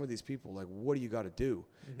Christ, some of these people, like, what do you got to do?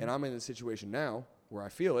 And I'm in a situation now where I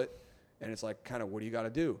feel it, and it's like, kind of, what do you got to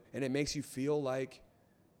do? And it makes you feel like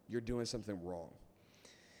you're doing something wrong.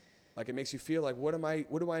 Like, it makes you feel like, what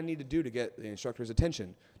do I need to do to get the instructor's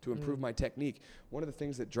attention, to improve my technique? One of the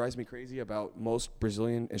things that drives me crazy about most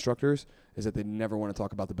Brazilian instructors is that they never want to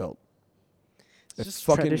talk about the belt. It's just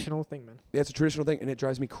a traditional thing, man. Yeah, it's a traditional thing, and it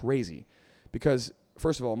drives me crazy. Because,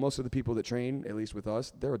 first of all, most of the people that train, at least with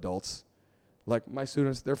us, they're adults. Like, my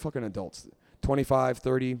students, they're fucking adults. 25,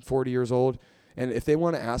 30, 40 years old. And if they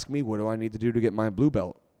want to ask me, what do I need to do to get my blue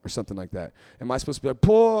belt? Or something like that. Am I supposed to be like,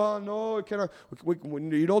 no,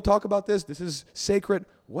 you don't talk about this. This is sacred.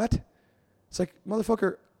 What? It's like,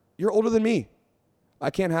 motherfucker, you're older than me. I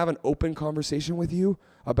can't have an open conversation with you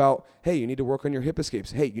about, hey, you need to work on your hip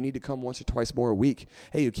escapes. Hey, you need to come once or twice more a week.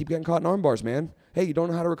 Hey, you keep getting caught in arm bars, man. Hey, you don't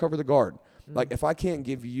know how to recover the guard. Like, if I can't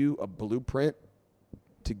give you a blueprint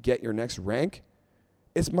to get your next rank,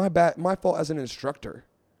 it's my fault as an instructor.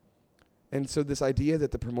 And so this idea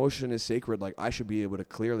that the promotion is sacred, like, I should be able to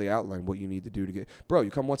clearly outline what you need to do to get... Bro, you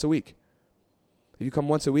come once a week. If you come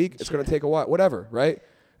once a week, it's going to take a while. Whatever, right?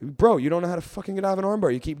 Bro, you don't know how to fucking get out of an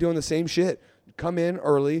armbar. You keep doing the same shit. Come in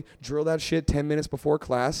early, drill that shit 10 minutes before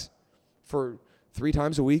class for 3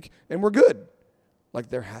 times a week, and we're good. Like,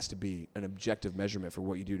 there has to be an objective measurement for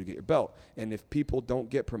what you do to get your belt. And if people don't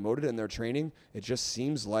get promoted in their training, it just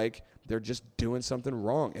seems like they're just doing something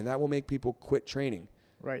wrong. And that will make people quit training.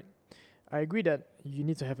 Right. I agree that you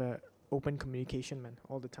need to have a open communication, man,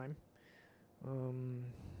 all the time.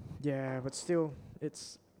 Yeah, but still,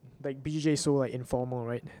 it's like BJJ is so like informal,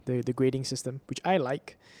 right? The grading system, which I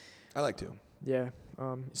like. I like to. Yeah.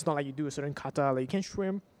 It's not like you do a certain kata, like you can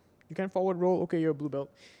shrimp, you can forward roll. Okay, you're a blue belt,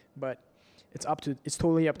 but it's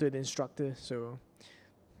totally up to the instructor. So,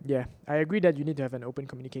 yeah, I agree that you need to have an open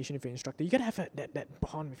communication with your instructor. You gotta have that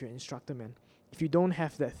bond with your instructor, man. If you don't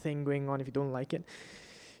have that thing going on, if you don't like it,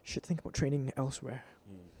 should think about training elsewhere.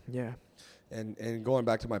 Yeah. And going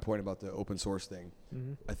back to my point about the open source thing,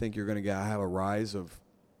 I think you're going to have a rise of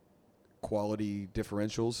quality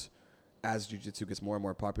differentials as jiu-jitsu gets more and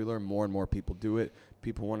more popular. More and more people do it.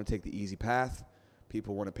 People want to take the easy path.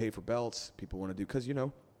 People want to pay for belts. People want to do... Because, you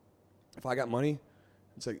know, if I got money,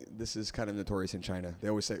 it's like... This is kind of notorious in China. They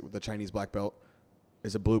always say the Chinese black belt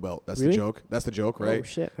is a blue belt. That's really? the joke. That's the joke, right? Oh,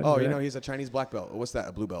 shit. Oh, you know, he's a Chinese black belt. What's that?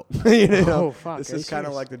 A blue belt. You know? Oh, fuck. This is kind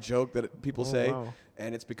of like the joke that people say. Wow.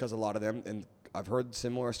 And it's because a lot of them, and I've heard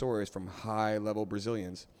similar stories from high-level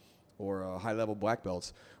Brazilians or high-level black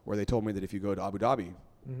belts where they told me that if you go to Abu Dhabi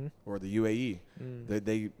or the UAE,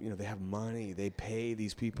 they have money. They pay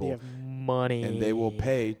these people. They have money. And they will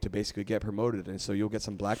pay to basically get promoted. And so you'll get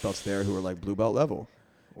some black belts there who are like blue belt level.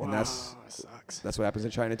 Wow, and that's what happens in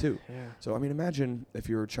China too. Yeah. So I mean, imagine if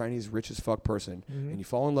you're a Chinese rich as fuck person and you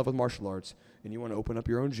fall in love with martial arts and you want to open up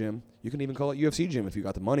your own gym. You can even call it UFC gym if you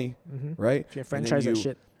got the money, right? If you franchise that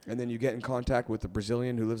shit. And then you get in contact with the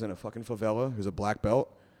Brazilian who lives in a fucking favela, who's a black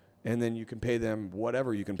belt, and then you can pay them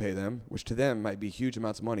whatever you can pay them, which to them might be huge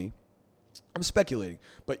amounts of money. I'm speculating,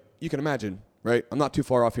 but you can imagine, right? I'm not too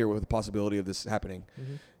far off here with the possibility of this happening.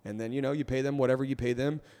 Mm-hmm. And then, you pay them whatever you pay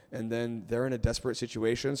them, and then they're in a desperate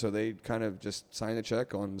situation, so they kind of just sign a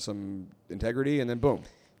check on some integrity, and then boom.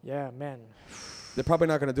 Yeah, man. They're probably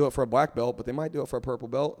not going to do it for a black belt, but they might do it for a purple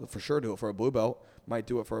belt. They'll for sure do it for a blue belt. Might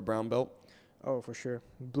do it for a brown belt. Oh, for sure.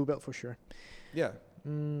 Blue belt for sure. Yeah.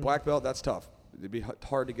 Black belt, that's tough. It'd be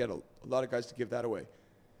hard to get a lot of guys to give that away.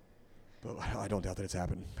 But I don't doubt that it's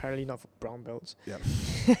happened. Apparently not for brown belts. Yeah.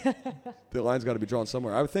 The line's got to be drawn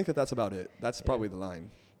somewhere. I would think that that's about it. That's probably the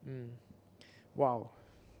line. Wow.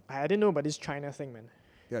 I didn't know about this China thing, man.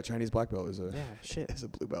 Yeah, Chinese black belt is a shit. is a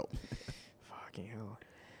blue belt. Fucking hell.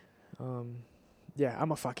 Yeah,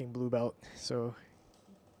 I'm a fucking blue belt, so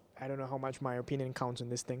I don't know how much my opinion counts on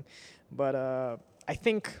this thing, but I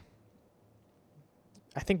think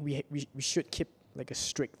we should keep like a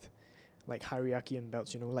strict like hierarchy in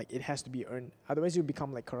belts, like it has to be earned. Otherwise, you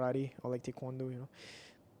become like karate or like taekwondo,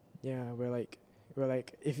 Yeah, we're like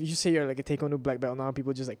if you say you're like a taekwondo black belt now,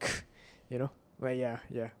 people just like, like yeah.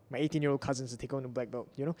 My 18-year-old cousin's a taekwondo black belt,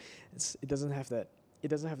 It doesn't have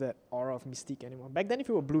that aura of mystique anymore. Back then, if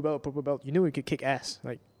you were blue belt or purple belt, you knew you could kick ass.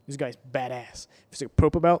 Like, this guy's badass. If it's a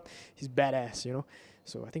purple belt, he's badass,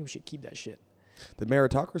 So I think we should keep that shit. The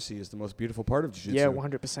meritocracy is the most beautiful part of jiu-jitsu. Yeah,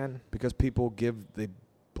 100%. Because people give the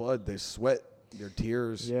blood, they sweat, their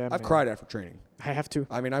tears. Yeah, I've cried after training. I have to.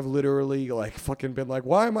 I mean, I've literally like fucking been like,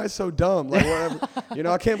 why am I so dumb? Like, whatever.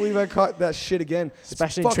 I can't believe I caught that shit again.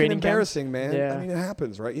 Especially it's in training embarrassing, camp. man. Yeah. I mean, it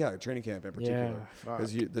happens, right? Yeah, training camp in particular. Yeah,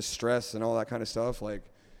 Because the stress and all that kind of stuff, like,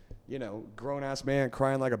 grown ass man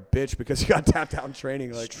crying like a bitch because you got tapped out in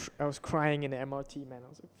training. Like, I was crying in the MRT, man. I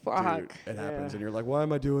was like, fuck. Dude, it happens. And you're like, why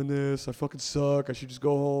am I doing this? I fucking suck. I should just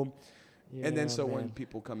go home. Yeah, and then man. when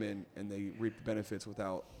people come in and they reap the benefits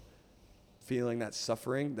without feeling that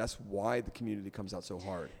suffering, that's why the community comes out so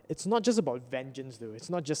hard. It's not just about vengeance, though. It's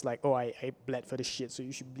not just like, oh, I bled for this shit, so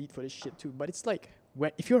you should bleed for this shit too. But it's like,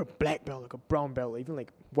 if you're a black belt, like a brown belt, or even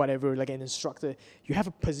like whatever, like an instructor, you have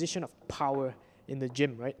a position of power in the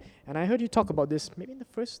gym, right? And I heard you talk about this, maybe in the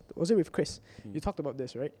first, was it with Chris? You talked about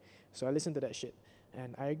this, right? So I listened to that shit.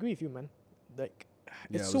 And I agree with you, man. Like,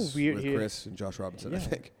 it's so weird with here. Chris and Josh Robinson, I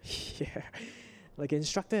think. Yeah. Like an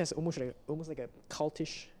instructor has almost like a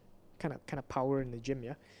cultish kind of power in the gym,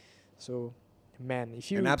 yeah. So, man, if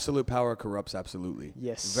you and absolute power corrupts absolutely.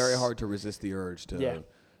 Yes. Very hard to resist the urge to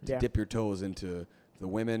dip your toes into the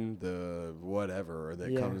women, the whatever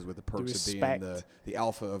that comes with the perks of being the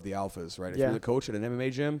alpha of the alphas, right? If you're the coach at an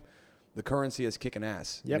MMA gym, the currency is kicking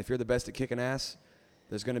ass. Yep. And if you're the best at kicking ass,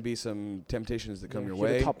 there's going to be some temptations that come your you're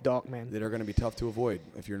way. the top dog, man. That are going to be tough to avoid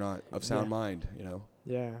if you're not of sound mind,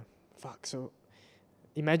 Yeah. Fuck. So,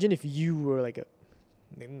 imagine if you were like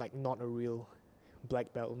not a real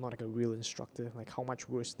black belt, not like a real instructor, like how much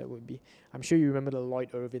worse that would be. I'm sure you remember the Lloyd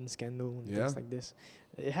Irvin scandal and things like this.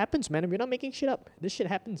 It happens, man. We're not making shit up. This shit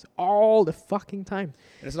happens all the fucking time.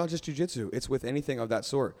 And it's not just jiu-jitsu. It's with anything of that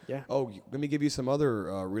sort. Yeah. Oh, let me give you some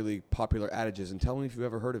other really popular adages and tell me if you've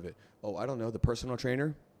ever heard of it. Oh, I don't know. The personal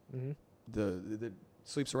trainer, the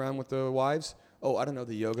sleeps around with the wives. Oh, I don't know.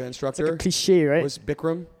 The yoga instructor. It's like a cliche, right? Was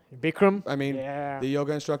Bikram. Bikram. I mean, the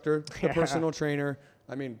yoga instructor, the Yeah. personal trainer.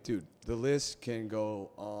 I mean, dude, the list can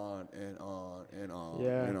go on and on and on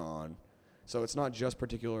and on. So it's not just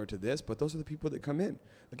particular to this, but those are the people that come in.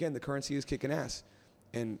 Again, the currency is kicking ass.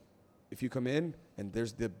 And if you come in and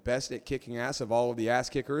there's the best at kicking ass of all of the ass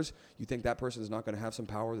kickers, you think that person is not going to have some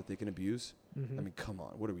power that they can abuse? I mean, come on.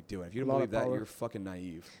 What are we doing? If you don't believe that, you're fucking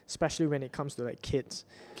naive. Especially when it comes to like kids.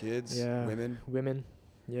 Kids, women.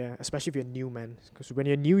 Yeah, especially if you're new, man. Because when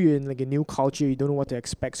you're new, you're in like a new culture. You don't know what to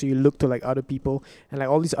expect, so you look to like other people, and like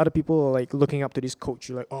all these other people are like looking up to this coach.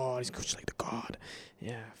 You're like, oh, this coach is like the god.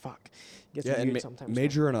 Yeah, fuck. Gets weird sometimes.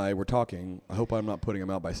 Major and I were talking. I hope I'm not putting him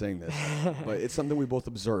out by saying this, but it's something we both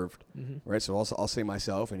observed, right? So I'll say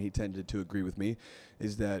myself, and he tended to agree with me,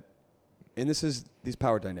 is that, and this is these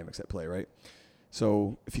power dynamics at play, right?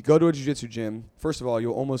 So if you go to a jiu-jitsu gym, first of all,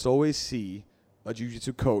 you'll almost always see a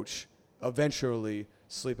jiu-jitsu coach eventually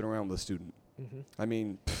sleeping around with a student. I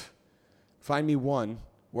mean, find me one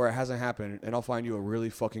where it hasn't happened, and I'll find you a really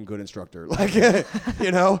fucking good instructor. Like,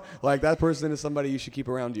 like that person is somebody you should keep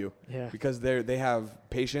around you. Yeah. Because they have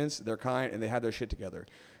patience, they're kind, and they have their shit together.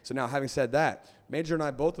 So now, having said that, Major and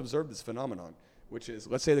I both observed this phenomenon, which is,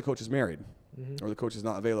 let's say the coach is married, or the coach is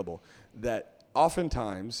not available, that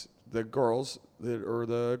oftentimes the girls or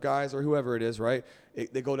the guys or whoever it is, right,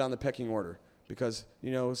 they go down the pecking order. Because,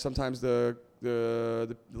 sometimes the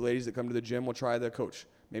ladies that come to the gym will try the coach.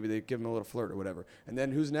 Maybe they give them a little flirt or whatever. And then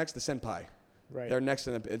who's next? The senpai. Right. They're next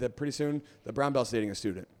to them. Pretty soon, the brown belt's dating a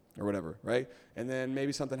student or whatever, right? And then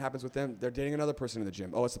maybe something happens with them. They're dating another person in the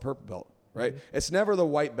gym. Oh, it's the purple belt, right? Mm-hmm. It's never the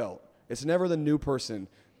white belt. It's never the new person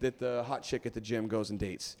that the hot chick at the gym goes and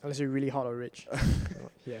dates. Unless you're really hot or rich.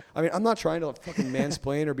 Yeah. I mean, I'm not trying to fucking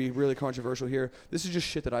mansplain or be really controversial here. This is just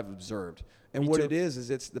shit that I've observed. And Me what too. it is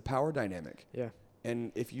it's the power dynamic. Yeah.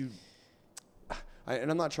 And if you... and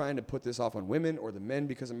I'm not trying to put this off on women or the men,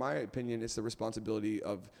 because in my opinion, it's the responsibility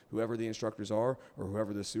of whoever the instructors are or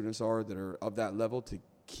whoever the students are that are of that level to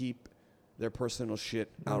keep their personal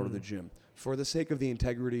shit out of the gym for the sake of the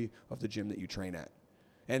integrity of the gym that you train at.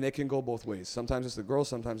 And it can go both ways. Sometimes it's the girls,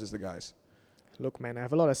 sometimes it's the guys. Look, man, I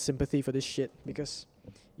have a lot of sympathy for this shit because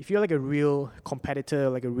if you're like a real competitor,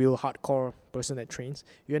 like a real hardcore person that trains,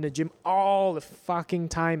 you're in the gym all the fucking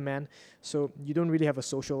time, man. So you don't really have a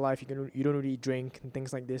social life. You don't really drink and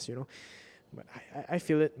things like this, you know. But I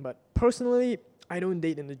feel it. But personally, I don't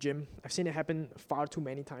date in the gym. I've seen it happen far too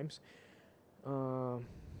many times.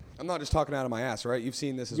 I'm not just talking out of my ass, right? You've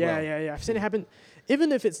seen this as well. Yeah. I've seen it happen.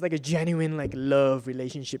 Even if it's like a genuine like love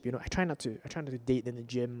relationship, you know, I try not to date in the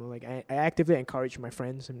gym. Like I actively encourage my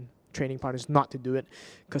friends and training partners not to do it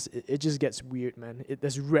because it just gets weird, man.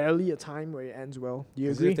 There's rarely a time where it ends well. Do you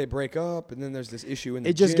 'Cause agree? if they break up and then there's this issue in the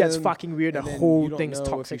It just gets gym, fucking weird. The and then whole you don't thing's know if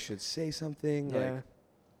you toxic. should say something. Yeah. Like,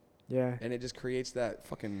 Yeah. and it just creates that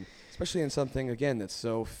fucking, especially in something, again, that's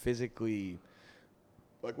so physically,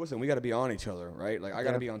 like, listen, we got to be on each other, right? Like, I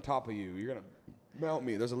got to Yeah. be on top of you. You're going to mount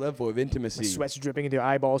me. There's a level of My intimacy. sweat's dripping into your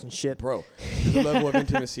eyeballs and shit. Bro, there's a level of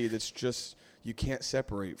intimacy that's just, you can't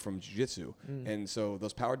separate from jiu-jitsu. And so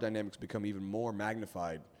those power dynamics become even more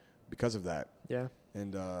magnified because of that. Yeah.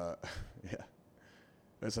 And, yeah.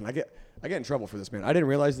 Listen, I get in trouble for this, man. I didn't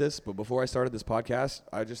realize this, but before I started this podcast,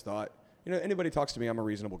 I just thought, you know, anybody talks to me, I'm a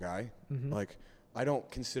reasonable guy. Mm-hmm. Like, I don't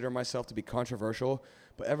consider myself to be controversial,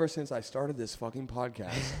 but ever since I started this fucking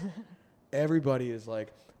podcast, everybody is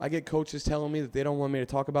like, I get coaches telling me that they don't want me to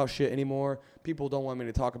talk about shit anymore. People don't want me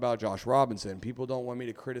to talk about Josh Robinson. People don't want me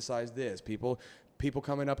to criticize this. People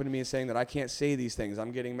coming up to me and saying that I can't say these things.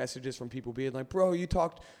 I'm getting messages from people being like, bro, you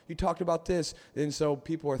talked about this. And so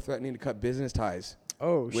people are threatening to cut business ties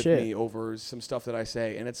Oh with shit. me over some stuff that I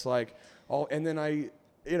say. And it's like, and then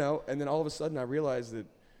all of a sudden I realize that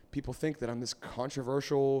people think that I'm this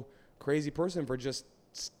controversial, crazy person for just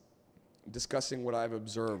discussing what I've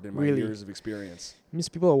observed in my Really? years of experience. Means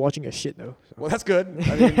people are watching your shit though. So. Well, that's good.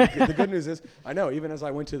 I mean, the good news is, I know, even as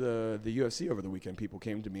I went to the UFC over the weekend, people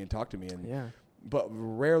came to me and talked to me, and Yeah. but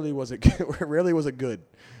rarely was it good.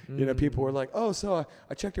 You know, people were like, "Oh, so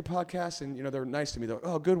I checked your podcast," and you know, they're nice to me. They're like,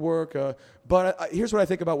 "Oh, good work." But here's what I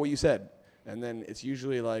think about what you said, and then it's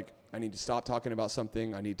usually like, I need to stop talking about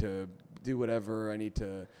something. I need to do whatever.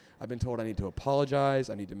 I've been told I need to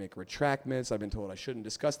apologize. I need to make retractments. I've been told I shouldn't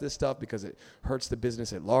discuss this stuff because it hurts the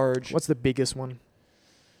business at large. What's the biggest one?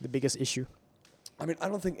 The biggest issue? I mean, I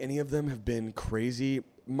don't think any of them have been crazy.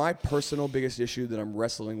 My personal biggest issue that I'm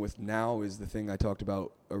wrestling with now is the thing I talked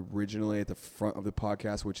about originally at the front of the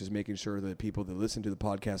podcast, which is making sure that people that listen to the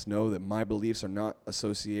podcast know that my beliefs are not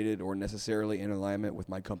associated or necessarily in alignment with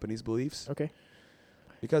my company's beliefs. Okay.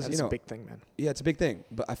 Because, That's you know, a big thing, man. yeah, it's a big thing.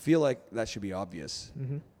 But I feel like that should be obvious,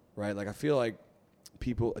 Mm-hmm. right? Like, I feel like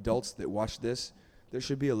adults that watch this, there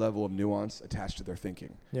should be a level of nuance attached to their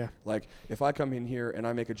thinking. Yeah. Like, if I come in here and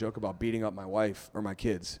I make a joke about beating up my wife or my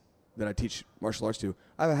kids that I teach martial arts to,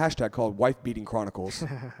 I have a hashtag called Wife Beating Chronicles.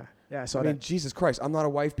 Yeah, I saw I mean, that. Jesus Christ, I'm not a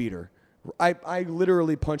wife beater. I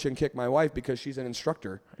literally punch and kick my wife because she's an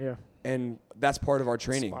instructor, Yeah. and that's part of our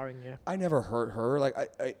training. Sparring, yeah. I never hurt her. Like,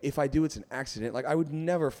 if I do, it's an accident. Like, I would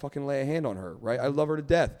never fucking lay a hand on her, right? I love her to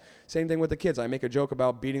death. Same thing with the kids. I make a joke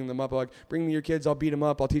about beating them up. Like, bring me your kids, I'll beat them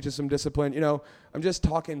up. I'll teach them some discipline. You know, I'm just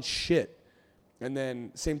talking shit. And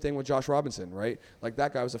then same thing with Josh Robinson, right? Like,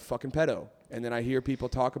 that guy was a fucking pedo. And then I hear people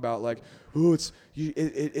talk about, like, oh,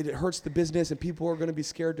 it hurts the business and people are going to be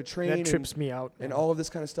scared to train. That trips me out. And man. all of this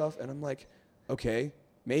kind of stuff. And I'm like, okay,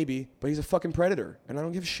 maybe, but he's a fucking predator. And I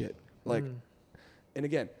don't give a shit. Like, and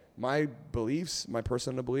again, my beliefs, my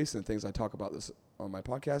personal beliefs and things I talk about this on my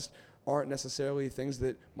podcast aren't necessarily things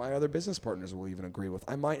that my other business partners will even agree with.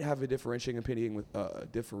 I might have a differentiating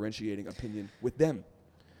opinion with them.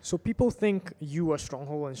 So people think you are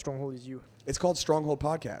Stronghold and Stronghold is you. It's called Stronghold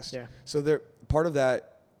Podcast. Yeah. So part of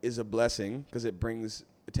that is a blessing because it brings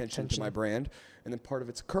attention to Attention. my brand, and then part of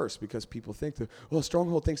it's a curse because people think that, well,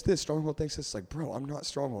 Stronghold thinks this, Stronghold thinks this. It's like, bro, I'm not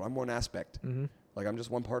Stronghold. I'm one aspect. Mm-hmm. Like, I'm just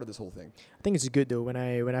one part of this whole thing. I think it's good though. When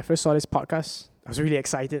I first saw this podcast, I was really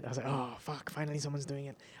excited. I was like, oh fuck, finally someone's doing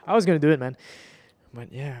it. I was gonna do it, man.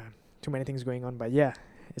 But yeah, too many things going on. But yeah,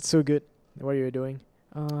 it's so good what you're doing.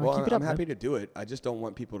 Well, keep it up, I'm man. happy to do it. I just don't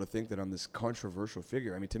want people to think that I'm this controversial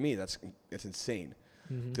figure. I mean, to me, it's insane.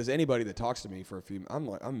 Mhm. Because anybody that talks to me for a few,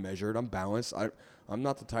 I'm measured, I'm balanced. I'm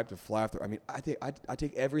not the type to fly off. I mean, I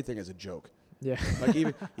take everything as a joke. Yeah. Like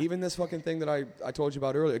even this fucking thing that I told you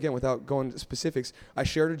about earlier. Again, without going into specifics, I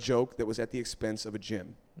shared a joke that was at the expense of a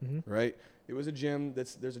gym. Mhm. Right? It was a gym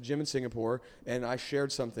there's a gym in Singapore, and I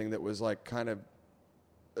shared something that was like kind of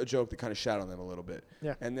a joke that kind of shat on them a little bit.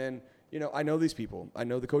 Yeah. And then, I know these people. I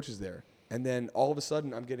know the coaches there. And then all of a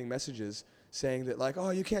sudden I'm getting messages saying that like, oh,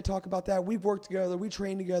 you can't talk about that. We've worked together. We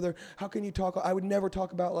trained together. How can you talk? I would never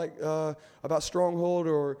talk about like about Stronghold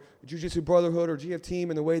or Jiu-Jitsu Brotherhood or GF Team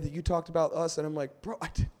in the way that you talked about us. And I'm like, bro,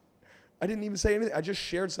 I didn't even say anything. I just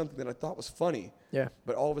shared something that I thought was funny. Yeah.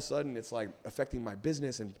 But all of a sudden it's like affecting my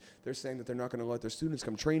business, and they're saying that they're not going to let their students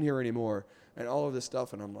come train here anymore and all of this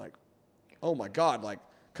stuff. And I'm like, oh my God, like,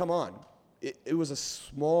 come on. It was a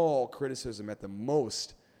small criticism at the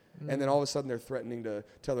most. And then all of a sudden they're threatening to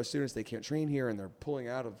tell their students they can't train here, and they're pulling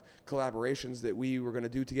out of collaborations that we were going to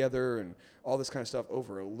do together and all this kind of stuff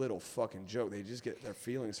over a little fucking joke. They just get their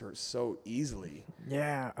feelings hurt so easily.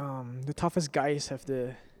 Yeah. The toughest guys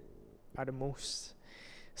are the most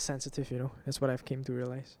sensitive, That's what I've came to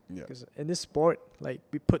realize. Yeah. Because in this sport, like,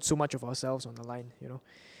 we put so much of ourselves on the line,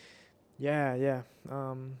 Yeah.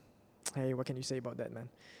 Hey, what can you say about that, man?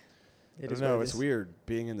 I don't know. It's weird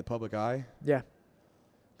being in the public eye. Yeah.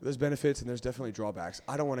 There's benefits and there's definitely drawbacks.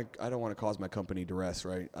 I don't want to cause my company duress,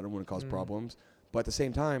 right? I don't want to cause problems. But at the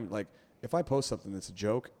same time, like, if I post something that's a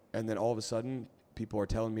joke and then all of a sudden people are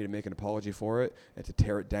telling me to make an apology for it and to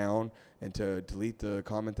tear it down and to delete the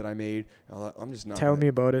comment that I made, I'm just not. Tell me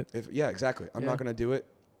about it. Yeah, exactly. I'm not going to do it.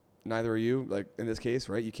 Neither are you. Like, in this case,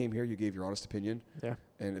 right? You came here, you gave your honest opinion. Yeah.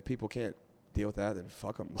 And if people can't deal with that, then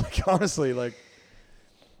fuck them. Like, honestly, like,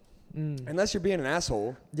 unless you're being an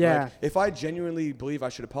asshole. Yeah. Like, if I genuinely believe I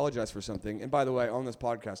should apologize for something, and by the way, on this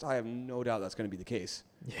podcast, I have no doubt that's going to be the case.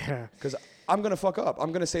 Yeah. Because I'm going to fuck up.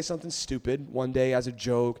 I'm going to say something stupid one day as a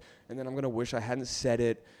joke, and then I'm going to wish I hadn't said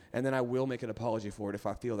it, and then I will make an apology for it if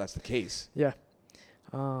I feel that's the case. Yeah.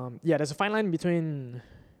 There's a fine line between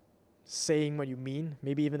saying what you mean,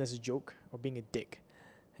 maybe even as a joke, or being a dick.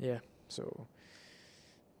 Yeah. So,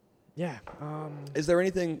 yeah. Is there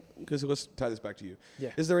anything, because let's tie this back to you. Yeah.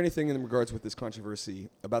 Is there anything in regards with this controversy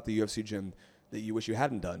about the UFC gym that you wish you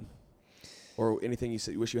hadn't done? Or anything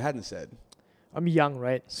you wish you hadn't said? I'm young,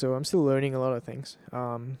 right? So I'm still learning a lot of things.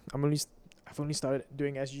 I've only started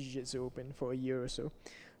doing SG Jiu-Jitsu Open for a year or so.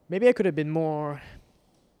 Maybe I could have been more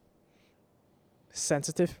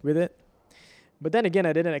sensitive with it. But then again,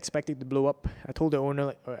 I didn't expect it to blow up. I told the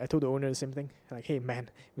owner the same thing. Like, hey man,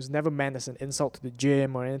 it was never meant as an insult to the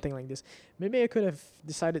gym or anything like this. Maybe I could have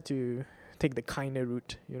decided to take the kinder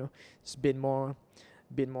route, Just a bit more,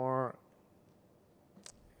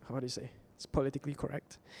 how do you say? It's politically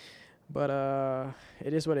correct. But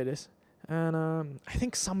it is what it is. And I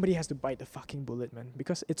think somebody has to bite the fucking bullet, man.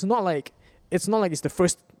 Because it's not like it's the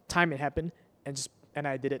first time it happened and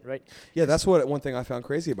I did it, right? Yeah, that's one thing I found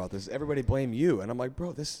crazy about this. Everybody blame you, and I'm like,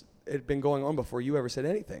 bro, this had been going on before you ever said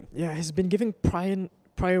anything. Yeah, he's been giving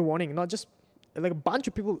prior warning, not just like a bunch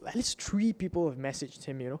of people. At least 3 people have messaged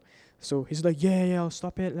him, So he's like, yeah, I'll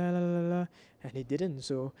stop it, la la la la, and he didn't.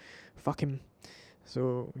 So, fuck him.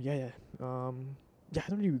 So yeah. I don't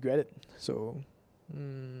really regret it. So.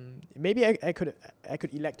 Maybe I could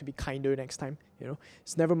elect to be kinder next time.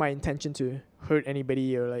 It's never my intention to hurt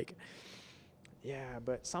anybody or like. Yeah,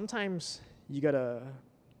 but sometimes you gotta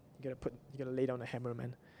lay down the hammer,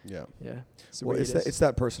 man. Yeah. Yeah. Well, it's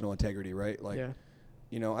that personal integrity, right? Like,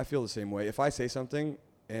 yeah. I feel the same way. If I say something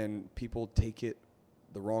and people take it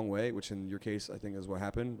the wrong way, which in your case I think is what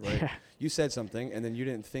happened, right? Yeah. You said something and then you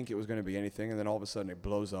didn't think it was going to be anything, and then all of a sudden it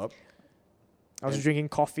blows up. I was drinking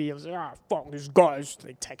coffee. I was like, fuck this guy. I just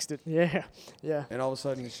like texted. Yeah. And all of a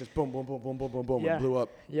sudden it's just boom, boom, boom, boom, boom, boom, boom, Yeah. and blew up.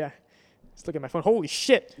 Yeah. Just look at my phone. Holy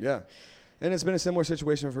shit. Yeah. And it's been a similar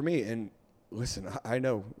situation for me. And listen, I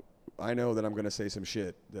know that I'm going to say some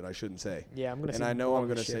shit that I shouldn't say. Yeah, I'm going to say And I know I'm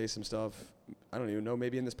going to say some stuff. I don't even know,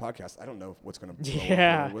 maybe in this podcast. I don't know what's going to blow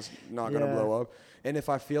Yeah. up or what's not going to Yeah. blow up. And if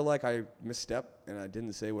I feel like I misstep and I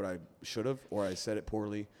didn't say what I should have, or I said it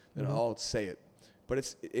poorly, then I'll say it.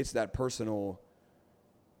 But it's that personal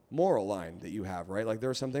moral line that you have, right? Like, there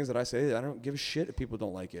are some things that I say that I don't give a shit if people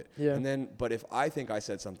don't like it. Yeah. And then, but if I think I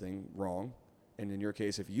said something wrong, and in your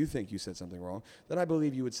case, if you think you said something wrong, then I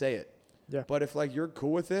believe you would say it. Yeah. But if like you're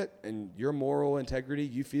cool with it and your moral integrity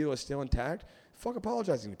you feel is still intact, fuck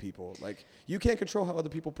apologizing to people. Like, you can't control how other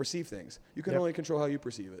people perceive things. You can only control how you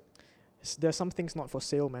perceive it. There's some things not for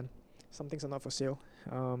sale, man. Some things are not for sale.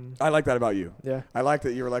 I like that about you. Yeah. I like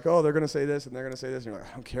that you were like, oh, they're gonna say this and they're gonna say this, and you're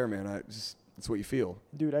like, I don't care, man. It's what you feel.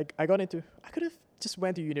 Dude, I could have just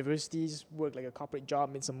went to university, just worked like a corporate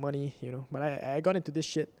job, made some money, but I got into this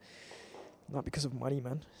shit not because of money,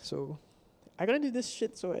 man. So I got into this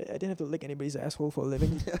shit so I didn't have to lick anybody's asshole for a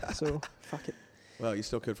living. So fuck it. Well, you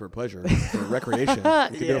still could for pleasure, for recreation. You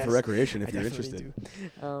could do it for Yes, recreation if I you're definitely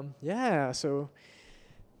interested. Yeah, so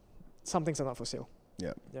some things are not for sale.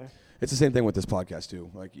 Yeah. Yeah. It's the same thing with this podcast too.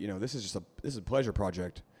 Like, this is a pleasure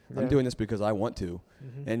project. I'm doing this because I want to.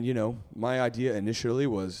 Mm-hmm. And, my idea initially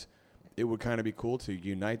was it would kind of be cool to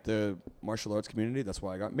unite the martial arts community. That's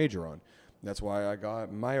why I got Major on. That's why I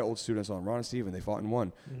got my old students on, Ron and Steven. They fought and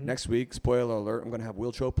won. Mm-hmm. Next week, spoiler alert, I'm going to have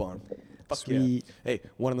Will Chope on. Fuck Sweet. yeah. Hey,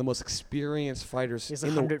 one of the most experienced fighters He's in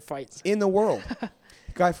 100 fights. the world.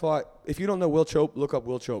 Guy fought, if you don't know Will Chope, look up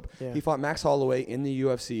Will Chope. Yeah. He fought Max Holloway in the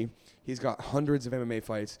UFC. He's got hundreds of MMA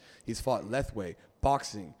fights. He's fought Lethwei,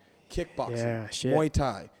 boxing, kickboxing, Yeah, shit. Muay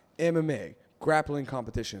Thai, MMA, grappling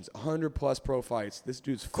competitions, 100-plus pro fights. This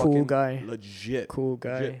dude's Cool fucking guy. legit. Cool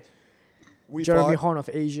guy. Legit. We Jeremy fought, Horn of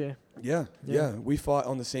Asia. yeah. Yeah. We fought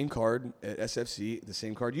on the same card at SFC, the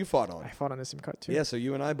same card you fought on. I fought on the same card too. Yeah, so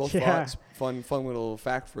you and I both Yeah. fought. Fun little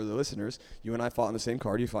fact for the listeners. You and I fought on the same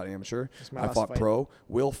card. You fought amateur. It's my I last fought fight. pro.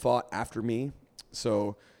 Will fought after me.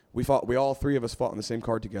 So we all three of us fought on the same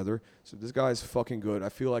card together. So this guy's fucking good. I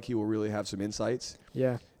feel like he will really have some insights.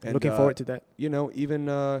 Yeah. And, Looking forward to that. Even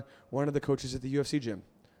one of the coaches at the UFC gym,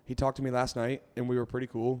 he talked to me last night, and we were pretty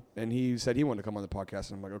cool. And he said he wanted to come on the podcast,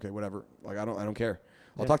 and I'm like, okay, whatever. Like I don't care.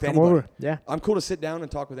 I'll talk to Come anybody. over. Yeah. I'm cool to sit down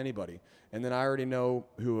and talk with anybody. And then I already know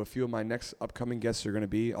who a few of my next upcoming guests are going to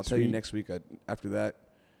be. I'll tell you Sweet. next week after that.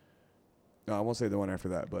 No, I won't say the one after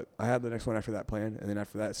that, but I have the next one after that planned. And then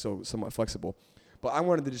after that, so somewhat flexible. But I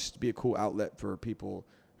wanted to just be a cool outlet for people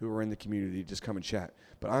who are in the community to just come and chat.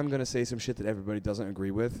 But I'm going to say some shit that everybody doesn't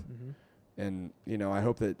agree with. Mm-hmm. And, I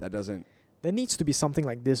hope that doesn't. There needs to be something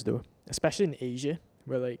like this though, especially in Asia,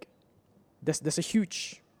 where like there's a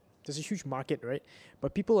huge market, right?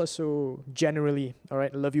 But people are so generally, all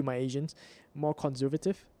right, love you my Asians, more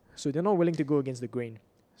conservative, so they're not willing to go against the grain.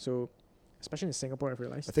 So especially in Singapore, I've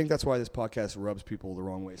realized. I think that's why this podcast rubs people the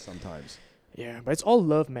wrong way sometimes. Yeah, but it's all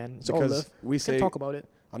love, man. It's all Because love. we We say, can talk about it.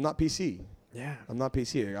 I'm not PC. Yeah. I'm not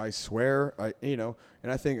PC. I swear,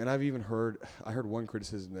 and I've even heard one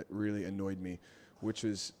criticism that really annoyed me, which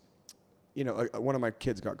was, one of my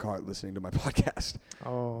kids got caught listening to my podcast.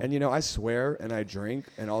 Oh. And, I swear and I drink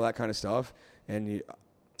and all that kind of stuff. And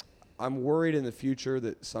I'm worried in the future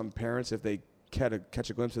that some parents, if they catch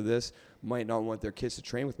a glimpse of this, might not want their kids to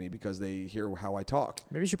train with me because they hear how I talk.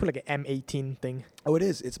 Maybe you should put like an M18 thing. Oh, it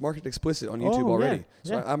is. It's marked explicit on YouTube Oh, already. yeah,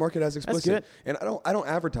 So yeah. I mark it as explicit. good. And I don't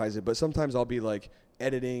advertise it, but sometimes I'll be like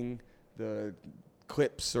editing the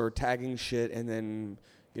clips or tagging shit, and then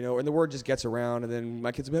and the word just gets around, and then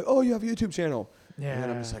my kids will be like, "Oh, you have a YouTube channel." Yeah. And then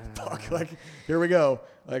I'm just like, "Fuck!" Like, here we go.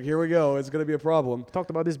 It's gonna be a problem.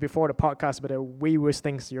 Talked about this before the podcast, but there are way worse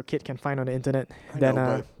things your kid can find on the internet I than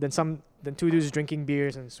know, than two dudes drinking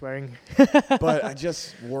beers and swearing. But I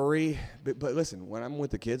just worry. But listen, when I'm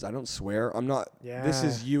with the kids, I don't swear. I'm not. Yeah. This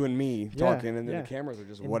is you and me Yeah, talking, and then yeah. the cameras are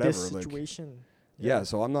just In whatever. this like, situation. yeah,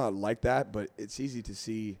 so I'm not like that, but it's easy to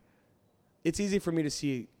see. It's easy for me to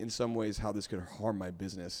see in some ways how this could harm my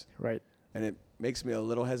business. Right. And it makes me a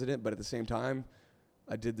little hesitant, but at the same time,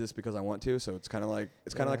 I did this because I want to. So it's kind of like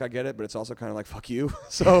I get it, but it's also kind of like fuck you.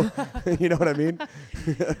 So you know what I mean?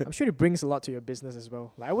 I'm sure it brings a lot to your business as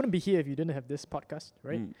well. Like I wouldn't be here if you didn't have this podcast,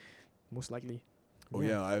 right? Mm. Most likely. Oh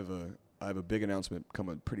yeah, I have a big announcement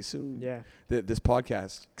coming pretty soon. Yeah. This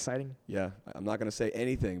podcast. Exciting. Yeah, I'm not gonna say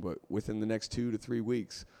anything, but within the next 2 to 3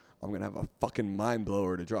 weeks, I'm gonna have a fucking mind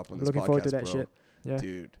blower to drop on this Looking podcast, forward to that bro. shit. Yeah.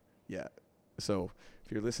 Dude. Yeah. So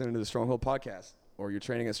if you're listening to the Stronghold podcast or you're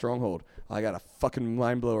training at Stronghold, I got a fucking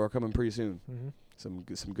mind blower coming pretty soon. Mm-hmm.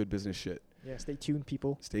 Some good business shit. Yeah. Stay tuned,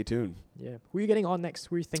 people. Stay tuned. Yeah. Who are you getting on next?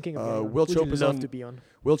 Who are you thinking of? Getting on? Will Who'd Chope you is love on- to be on.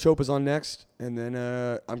 Will Chope is on next, and then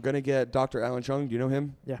I'm gonna get Dr. Alan Chung. Do you know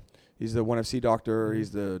him? Yeah. He's the ONE FC doctor. Mhm. He's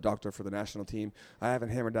the doctor for the national team. I haven't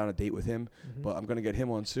hammered down a date with him, Mhm. but I'm gonna get him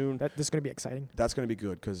on soon. This is gonna be exciting. That's gonna be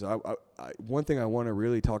good because one thing I want to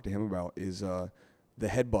really talk to him about is the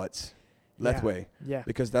headbutts, Lethwei, Yeah.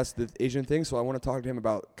 because that's the Asian thing. So I want to talk to him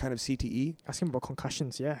about kind of CTE. Ask him about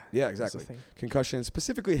concussions. Yeah. Yeah, That's the exactly. thing. Concussion,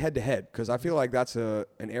 specifically head to head, because I feel like that's an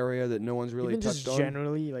area that no one's really Even touched just on.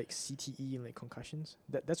 generally like CTE and like concussions.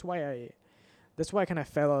 That's why I kind of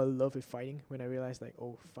fell out of love with fighting when I realized like,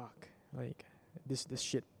 oh fuck, like this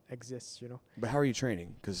shit exists, But how are you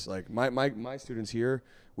training? Because like my students here,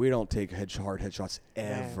 we don't take hard headshots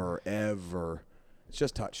Man. ever. It's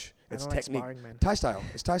just touch. It's I don't like technique. sparring, man. Thai style.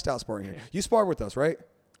 It's Thai style sparring here. Yeah. You sparred with us, right?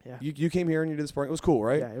 Yeah. You came here and you did the sparring. It was cool,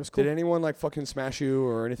 right? Yeah, it was cool. Did anyone like fucking smash you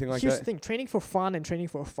or anything like Here's that? the thing: training for fun and training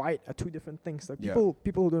for a fight are two different things. Like Yeah.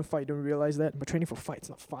 people who don't fight don't realize that, but training for fight's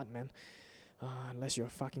not fun, man. Unless you're a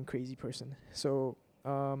fucking crazy person. So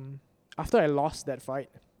after I lost that fight,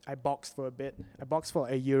 I boxed for a bit. I boxed for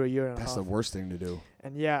a year and a That's half. the worst thing to do.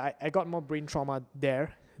 And yeah, I got more brain trauma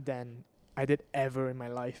there than I did ever in my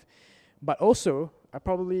life. But also, I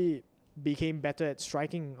probably became better at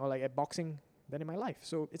striking or like at boxing than in my life.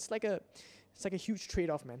 So it's like a huge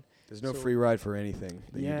trade-off, man. There's no So- free ride for anything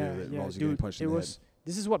that you do that involves you getting dude, punched in the head.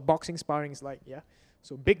 this is what boxing sparring is like, yeah.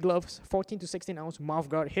 So big gloves, 14 to 16 ounce mouth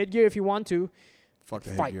guard, headgear if you want to. Fuck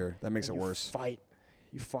the fight. headgear. That makes it and you worse.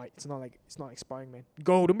 You fight. It's not like sparring, man.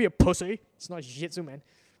 Go, don't be a pussy. It's not jiu-jitsu, man.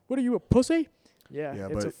 What are you, a pussy? Yeah, Yeah,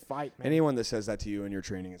 it's a but fight, man. Anyone that says that to you in your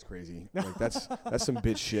training is crazy. Like that's some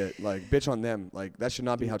bitch shit. Like bitch on them. Like that should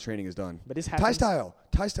not be how training is done. But this Thai happens. style.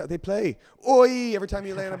 They play. Oi! Every time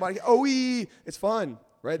you land on a body. Oi! It's fun,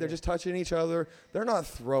 right? They're Yeah. just touching each other. They're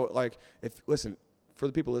not listen, for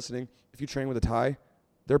the people listening, if you train with a Thai,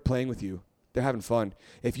 they're playing with you. They're having fun.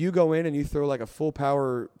 If you go in and you throw like a full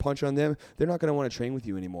power punch on them, they're not going to want to train with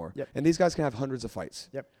you anymore. Yep. And these guys can have hundreds of fights.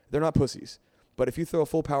 Yep. They're not pussies. But if you throw a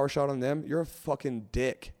full power shot on them, you're a fucking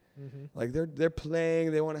dick. Mm-hmm. Like they're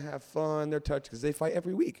playing, they want to have fun, they're touch because they fight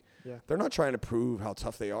every week. Yeah. They're not trying to prove how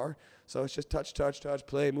tough they are. So it's just touch,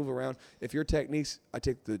 play, move around. If your techniques, I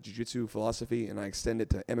take the jiu-jitsu philosophy and I extend it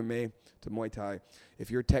to MMA, to Muay Thai.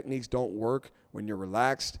 If your techniques don't work when you're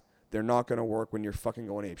relaxed, they're not going to work when you're fucking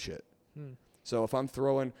going ape shit. So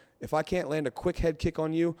if I can't land a quick head kick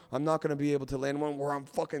on you, I'm not going to be able to land one where I'm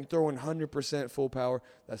fucking throwing 100% full power.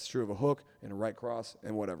 That's true of a hook and a right cross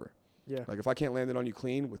and whatever. Yeah. Like if I can't land it on you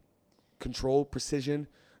clean with control, precision,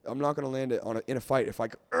 I'm not going to land it in a fight if I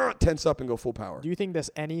tense up and go full power. Do you think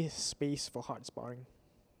there's any space for hard sparring?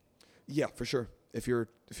 Yeah, for sure. If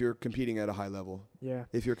you're competing at a high level, Yeah.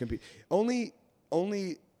 if you're only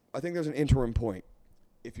I think there's an interim point.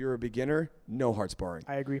 If you're a beginner, no hard sparring.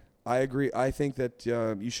 I agree. I agree. I think that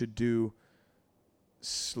you should do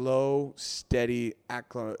slow, steady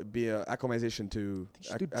acclimatization to. You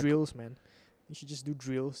should do drills, man. You should just do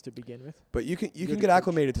drills to begin with. But you can Good get coach.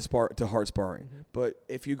 acclimated to hard sparring. Mhm. But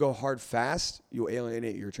if you go hard fast, you'll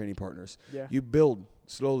alienate your training partners. Yeah. You build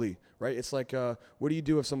slowly, right? It's like what do you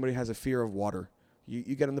do if somebody has a fear of water?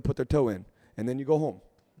 You get them to put their toe in, and then you go home.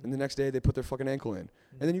 And the next day they put their fucking ankle in,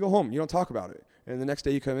 and then you go home. You don't talk about it. And the next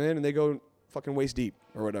day you come in and they go fucking waist deep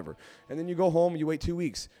or whatever. And then you go home, you wait 2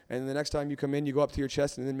 weeks. And the next time you come in, you go up to your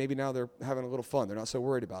chest, and then maybe now they're having a little fun. They're not so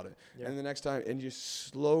worried about it. Yeah. And the next time, and you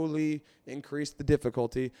slowly increase the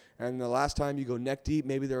difficulty. And the last time you go neck deep,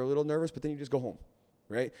 maybe they're a little nervous, but then you just go home,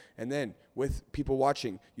 right? And then with people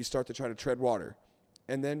watching, you start to try to tread water.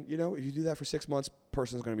 And then, if you do that for 6 months,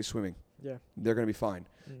 person's going to be swimming. Yeah. They're going to be fine.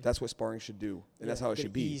 Mm. That's what sparring should do. And that's Yeah, how it gotta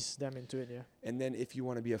should be. Ease them into it, yeah. And then if you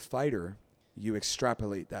want to be a fighter, you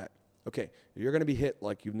extrapolate that. Okay, you're going to be hit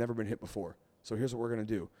like you've never been hit before. So here's what we're going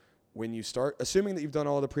to do. When you start, assuming that you've done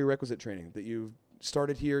all the prerequisite training, that you've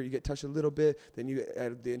started here, you get touched a little bit, then you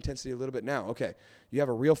add the intensity a little bit. Now, okay, you have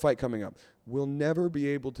a real fight coming up. We'll never be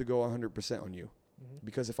able to go 100% on you. Mm-hmm.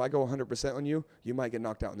 Because if I go 100% on you, you might get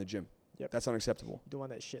knocked out in the gym. Yep. That's unacceptable. You don't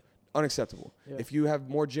want that shit. Unacceptable. Yeah. If you have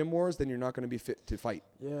more gym wars, then you're not going to be fit to fight.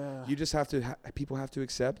 Yeah. You just have to, people have to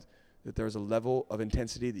accept that there's a level of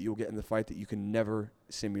intensity that you'll get in the fight that you can never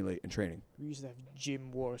simulate in training. We used to have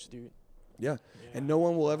gym wars, dude. Yeah. And no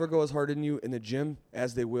one will ever go as hard in you in the gym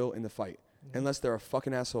as they will in the fight, unless they're a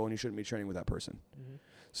fucking asshole and you shouldn't be training with that person. Mm-hmm.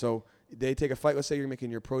 So they take a fight. Let's say you're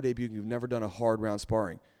making your pro debut and you've never done a hard round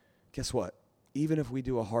sparring. Guess what? Even if we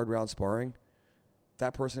do a hard round sparring,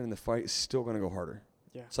 that person in the fight is still going to go harder.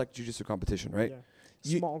 Yeah. It's like jiu-jitsu competition, right? Yeah.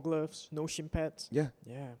 You- Small gloves, no shin pads. Yeah.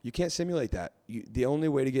 Yeah. You can't simulate that. The only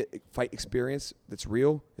way to get fight experience that's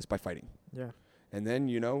real is by fighting. Yeah. And then,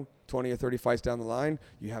 20 or 30 fights down the line,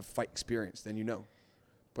 you have fight experience. Then you know.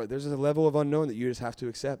 But there's a level of unknown that you just have to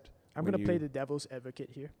accept. I'm when going to play you- the devil's advocate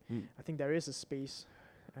here. Mm. I think there is a space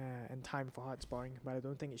and time for hard sparring, but I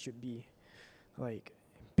don't think it should be like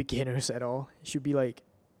beginners at all. It should be like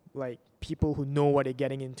people who know what they're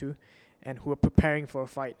getting into and who are preparing for a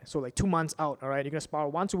fight. So like 2 months out, all right, you're gonna spar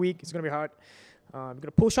once a week. It's gonna be hard. You're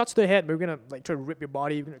gonna pull shots to the head, but we're gonna like try to rip your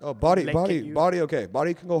body. You're gonna body. Okay,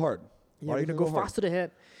 body can go hard. Yeah, body you're can gonna go go hard. fast to the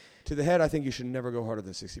head. To the head, I think you should never go harder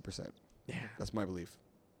than 60%. Yeah. That's my belief.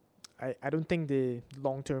 I don't think the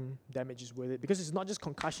long-term damage is worth it because it's not just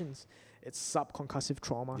concussions, it's subconcussive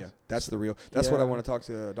trauma. Yeah, that's the real. That's what I Yeah. want to talk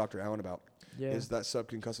to Dr. Allen about. Yeah. Is that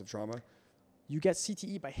subconcussive trauma? You get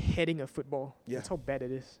CTE by heading a football. Yeah. That's how bad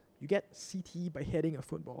it is. You get CTE by heading a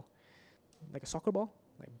football. like a soccer ball,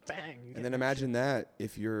 like bang. You And get then that imagine that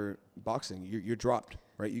if you're boxing, you're dropped,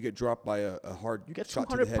 right? You get dropped by a hard shit. You get shot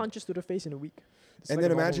to the 200 head. punches to the face in a week. It's And like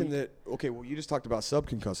then a normal imagine week. that, okay, well, you just talked about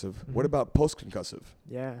subconcussive. What Mhm. about postconcussive?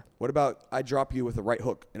 Yeah. What about I drop you with a right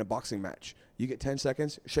hook in a boxing match? You get 10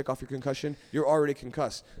 seconds, shake off your concussion, you're already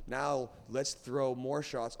concussed. Now let's throw more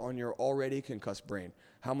shots on your already concussed brain.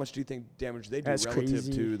 How much do you think damage they do That's relative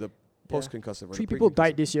crazy. to the Yeah. postconcussive? Or 3 the people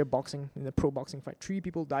died preconcussive? this year boxing in the pro boxing fight. 3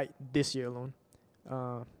 people died this year alone.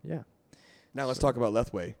 Yeah. Now let's talk about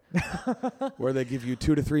Lethway, where they give you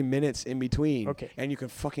 2 to 3 minutes in between, Okay. and you can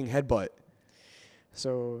fucking headbutt.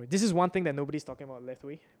 So this is one thing that nobody's talking about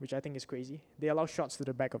Lethway, which I think is crazy. They allow shots to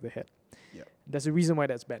the back of the head. Yep. There's a reason why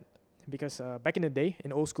that's banned. Because back in the day,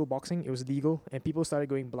 in old school boxing, it was legal, and people started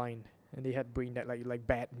going blind, and they had like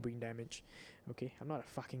bad brain damage. Okay, I'm not a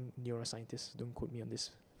fucking neuroscientist. Don't quote me on this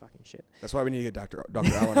fucking shit. That's why we need to get Dr.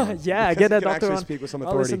 Allen on. Yeah, Because get he that can doctor actually on. speak with some I'll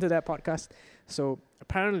authority. listen to that podcast. So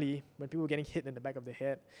apparently, when people were getting hit in the back of the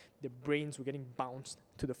head, their brains were getting bounced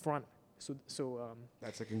to the front. So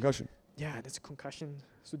That's a concussion. yeah, that's a concussion.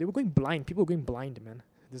 So they were going blind. People were going blind, man.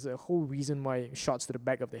 There's a whole reason why shots to the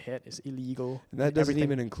back of the head is illegal. And that doesn't everything.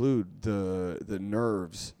 even include the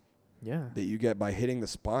nerves Yeah. that you get by hitting the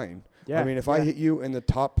spine. Yeah. I mean, if I yeah, hit you in the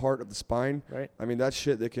top part of the spine, right. I mean, that's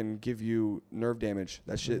shit that can give you nerve damage.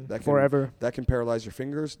 That shit that can forever. that can paralyze your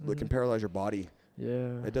fingers. That can Mhm. paralyze your body.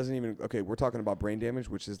 Yeah. It doesn't even. Okay, we're talking about brain damage,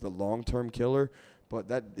 which is the long-term killer, but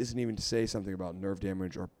that isn't even to say something about nerve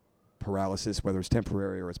damage or paralysis, whether it's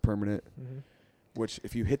temporary or it's permanent. hmm Which,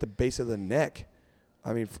 if you hit the base of the neck,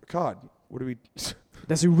 I mean, God, what do we?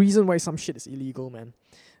 There's a reason why some shit is illegal, man.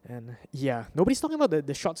 And yeah, nobody's talking about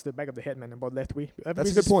the shots to the back of the head, man, about Lethway.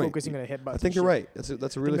 Everybody's a good just point. focusing on the headbutt. I think you're right. That's a I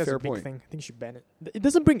think really that's fair a big point. thing. I think you should ban it. It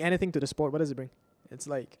doesn't bring anything to the sport. What does it bring? It's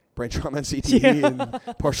like, Brain trauma and CTE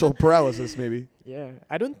and partial paralysis, maybe. yeah,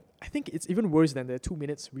 I think it's even worse than the 2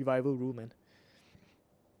 minutes revival rule, man.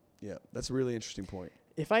 Yeah, that's a really interesting point.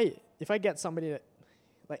 If I get somebody that,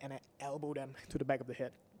 like, and I elbow them to the back of the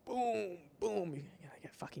head, boom, boom, I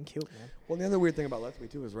get fucking killed, man. Well, the other weird thing about Lethway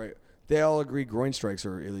too is right. They all agree groin strikes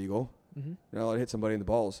are illegal. Mm-hmm. You're not allowed to hit somebody in the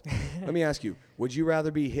balls. Let me ask you: would you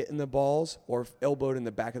rather be hit in the balls or elbowed in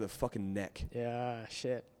the back of the fucking neck? Yeah,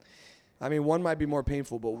 shit. I mean, one might be more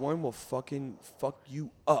painful, but one will fucking fuck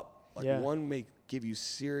you up. Like Yeah. one may give you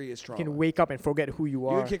serious You trauma. can wake up and forget who you You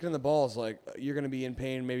are. get kicked in the balls, like you're gonna be in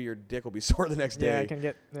pain. Maybe your dick will be sore the next Yeah, I day. can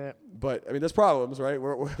get. But I mean, there's problems, right?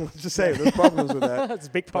 Let's just say there's problems with that. There's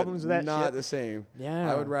big problems with that Not shit. the same.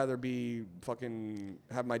 Yeah. I would rather be fucking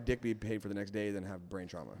have my dick be paid for the next day than have brain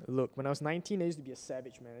trauma. Look, when I was 19, I used to be a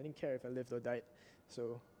savage, man. I didn't care if I lived or died.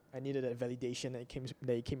 So I needed that validation that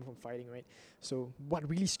came from fighting, right? So what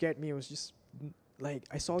really scared me was just like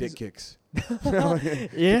I saw Dick these kicks. yeah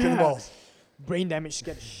Kick in the balls. brain damage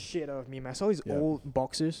scared the shit out of me, man. I saw these Yeah. old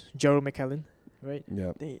boxers, Gerald McKellen, right?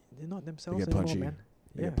 Yeah. They're not They themselves get anymore, punchy. man.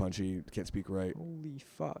 They get punchy. Can't speak right. Holy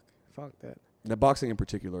fuck that. The boxing in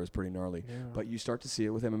particular is pretty gnarly. Yeah. But you start to see it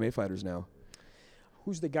with MMA fighters now.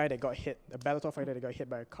 Who's the guy that got hit? A Bellator fighter that got hit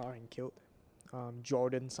by a car and killed?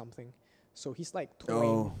 Jordan something. So he's like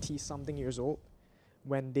 20 something years old.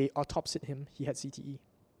 When they autopsied him, he had CTE.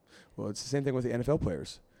 Well, it's the same thing with the NFL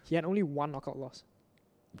players. He had only one knockout loss.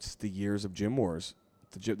 It's the years of gym wars.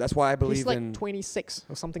 That's why I believe He's like in. 26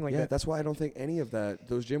 or something like Yeah, that. that's why I don't think any of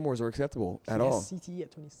those gym wars are acceptable He at has all. CTE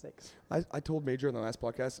at 26. I told Major in the last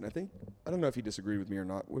podcast, and I don't know if he disagreed with me or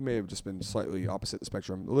not. We may have just been slightly opposite the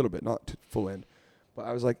spectrum, a little bit, not to full end. But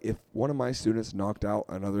I was like, if one of my students knocked out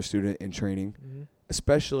another student in training, Mm-hmm.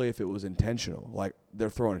 especially if it was intentional, like they're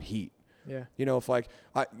throwing heat. Yeah. You know, if like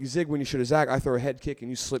you zig when you should have zag, I throw a head kick and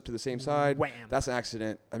you slip to the same side. Wham. That's an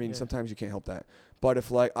accident. I mean, Yeah. sometimes you can't help that. But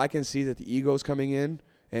if like I can see that the ego's coming in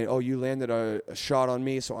and you landed a shot on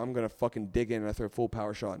me, so I'm gonna fucking dig in and I throw a full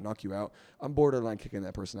power shot and knock you out, I'm borderline kicking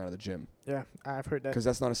that person out of the gym Yeah, I've heard that. because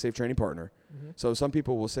that's not a safe training partner. Mhm. So some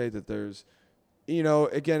people will say that there's, you know,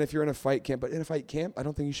 again, if you're in a fight camp, but in a fight camp, I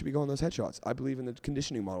don't think you should be going those headshots. I believe in the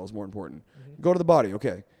conditioning model is more important. Mhm. Go to the body,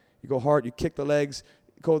 okay. You go hard, you kick the legs,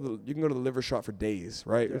 you can go to the liver shot for days,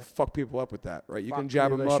 right? Yeah. Fuck people up with that, right? You can Fuck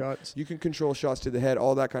jab them liver up. shots. You can control shots to the head,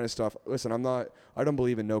 all that kind of stuff. Listen, I don't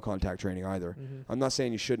believe in no contact training either. Mhm. I'm not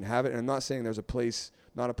saying you shouldn't have it, and I'm not saying there's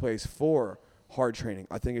not a place for hard training.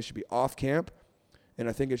 I think it should be off camp, and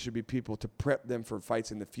I think it should be people to prep them for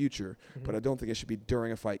fights in the future. But Mhm. I don't think it should be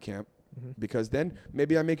during a fight camp Mhm. because then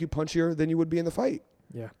maybe I make you punchier than you would be in the fight.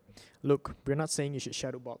 Yeah. Look, we're not saying you should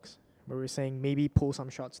shadow box, but we're saying maybe pull some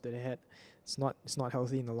shots to the head. It's not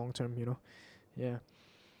healthy in the long term, you know. Yeah.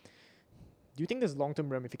 Do you think there's long-term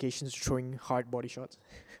ramifications to throwing hard body shots?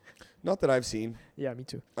 Not that I've seen. Yeah, me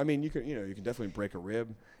too. I mean, you can definitely break a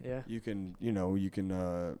rib. Yeah. You can you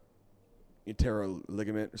tear a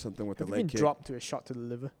ligament or something with Have the you leg been kick. dropped to a shot to the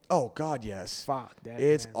liver? Oh God, yes. Fuck that.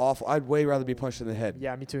 It's man. awful. I'd way rather be punched in the head.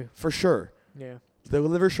 Yeah, me too. For sure. Yeah. The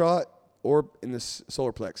liver shot or in the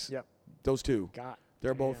solar plex. Yep. Those two. God.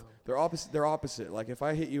 They're both. damn. They're opposite. They're opposite. Like if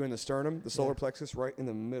I hit you in the sternum, the solar Yeah. plexus, right in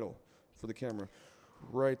the middle, for the camera,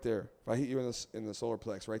 right there. If I hit you in the solar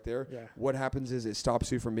plex, right there, Yeah. what happens is it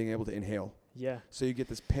stops you from being able to inhale. Yeah. So you get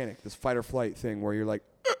this panic, this fight or flight thing where you're like,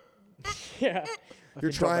 Yeah. I've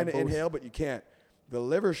you're been dropped by trying to both. inhale, but you can't. The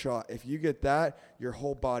liver shot, if you get that, your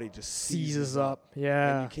whole body just Seizes up. and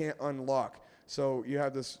Yeah. you can't unlock. So you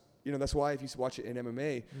have this, that's why if you watch it in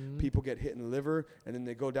MMA, Mhm. people get hit in the liver and then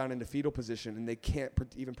they go down into fetal position and they can't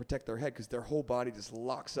even protect their head because their whole body just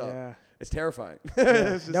locks up. Yeah. It's terrifying. Yeah.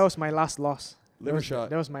 It's just That was my last loss. liver shot.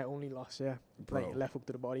 That was my only loss. Yeah. Bro, Like left hook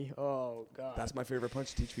to the body. Oh God. that's my favorite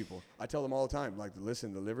punch to teach people. I tell them all the time, like,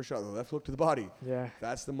 listen, the liver shot, the left hook to the body, Yeah.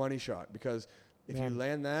 that's the money shot because if Man. you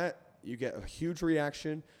land that, you get a huge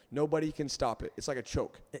reaction. Nobody can stop it. It's like a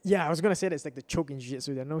choke. Yeah, I was gonna say that it's like the choke in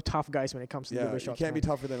jiu-jitsu. There are no tough guys when it comes to Yeah, liver you shots. can't be man.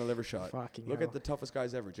 tougher than a liver shot. Fucking Look hell. at the toughest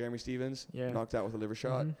guys ever. Jeremy Stevens, Yeah. knocked out with a liver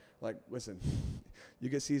shot. Mhm. Like, listen, you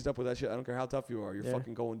get seized up with that shit. I don't care how tough you are. You're Yeah.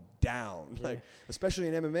 fucking going down. Yeah. Like, especially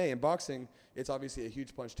in MMA and boxing, it's obviously a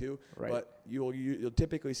huge punch too. Right. But you'll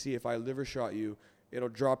typically see if I liver shot you, it'll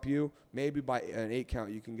drop you. Maybe by an 8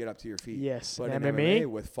 count, you can get up to your feet. Yes. But in in MMA, MMA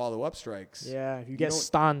with follow-up strikes, yeah, if you you get don't-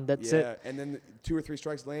 stunned, that's it. and then 2 or 3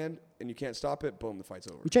 strikes land and you can't stop it. Boom, the fight's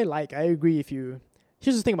over. Which I like. I agree.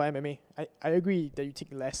 Here's the thing about MMA. I agree that you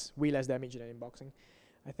take way less damage than in boxing.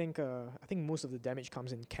 I think most of the damage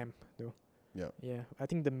comes in camp though. Yeah. Yeah. I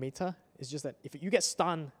think the meta is just that if you get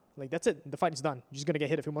stunned, like that's it. The fight is done. You're just gonna get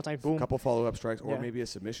hit a few more times. Boom. A couple follow-up strikes or Yeah. maybe a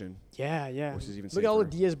submission, Yeah, yeah. which is even Look at all the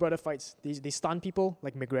safer. Diaz brother fights. They stun people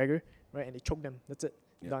like McGregor, right? And they choke them. That's it.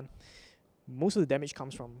 Yeah. Done. Most of the damage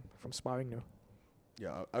comes from sparring though.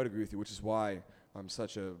 Yeah, I would agree with you, which is why I'm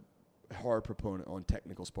such a hard proponent on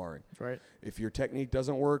technical sparring. Right. If your technique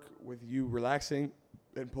doesn't work with you relaxing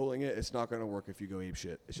and pulling it, it's not going to work if you go ape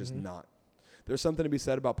shit. It's just Mhm. not. There's something to be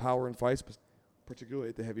said about power in fights, particularly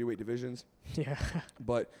at the heavyweight divisions. Yeah.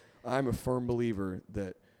 But I'm a firm believer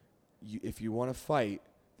that if you want to fight,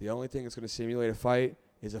 the only thing that's going to simulate a fight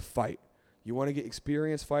is a fight. You want to get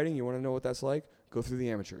experience fighting, you want to know what that's like, go through the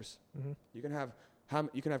amateurs. Mhm. You can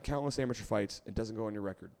have countless amateur fights. It doesn't go on your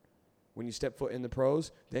record. When you step foot in the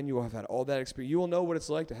pros, then you will have had all that experience. You will know what it's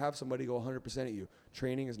like to have somebody go 100% at you.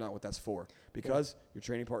 Training is not what that's for because your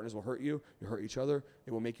training partners will hurt you. You hurt each other.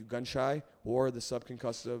 It will make you gun shy or the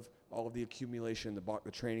subconcussive, all of the accumulation,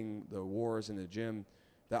 the training, the wars in the gym.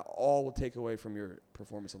 That all will take away from your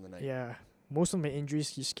performance on the night. Yeah. Most of my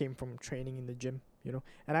injuries just came from training in the gym,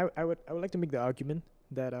 And I would like to make the argument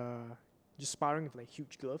that just sparring with like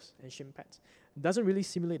huge gloves and shin pads doesn't really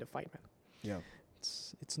simulate a fight, man. Yeah.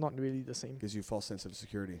 It's not really the same. Gives you a false sense of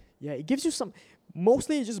security. Yeah, it gives you some.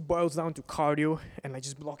 Mostly, it just boils down to cardio and like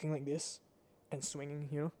just blocking like this and swinging.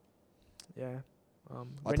 Yeah.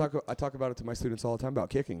 I talk about it to my students all the time about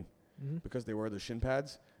kicking Mm-hmm. because they wear the shin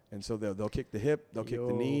pads. And so they'll kick the hip, they'll kick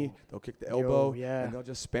the knee, Yo. they'll kick the elbow, yeah. and they'll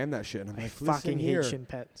just spam that shit. And I'm I like, fucking hate shin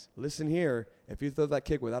pads. Listen here. If you throw that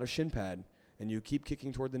kick without a shin pad and you keep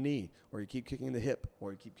kicking toward the knee or you keep kicking the hip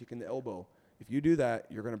or you keep kicking the elbow, if you do that,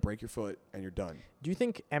 you're going to break your foot and you're done. Do you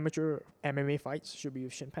think amateur MMA fights should be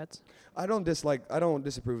with shin pads? I don't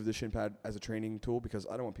disapprove of the shin pad as a training tool because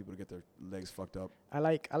I don't want people to get their legs fucked up. I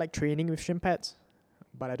like training with shin pads,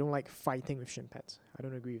 but I don't like fighting with shin pads. I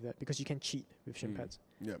don't agree with that because you can cheat with shin pads.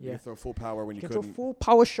 Yeah, Yeah. you throw full power when you You can couldn't. throw full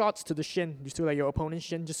power shots to the shin, just to like your opponent's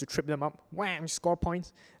shin, just to trip them up. Wham! Score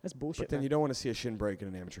points. That's bullshit. But then man. you don't want to see a shin break in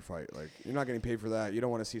an amateur fight. Like, you're not getting paid for that. You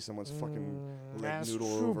don't want to see someone's fucking leg That's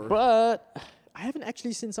noodle true, over but I haven't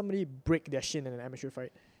actually seen somebody break their shin in an amateur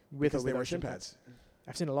fight with because or they without wear shin pads.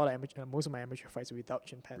 I've seen a lot of most of my amateur fights without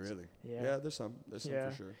shin pads. Really? Yeah. There's some Yeah.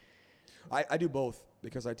 for sure. I do both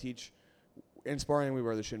because I teach in sparring. We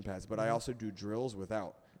wear the shin pads, but I Mhm. also do drills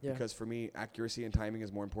without. Yeah. Because for me, accuracy and timing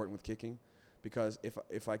is more important with kicking. Because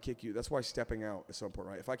if I kick you, that's why stepping out is so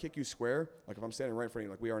important, right? If I kick you square, like if I'm standing right in front of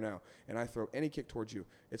you, like we are now, and I throw any kick towards you,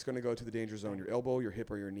 it's going to go to the danger zone, your elbow, your hip,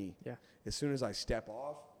 or your knee. Yeah. As soon as I step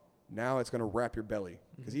off, now it's going to wrap your belly.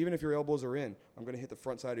 Because Mhm. even if your elbows are in, I'm going to hit the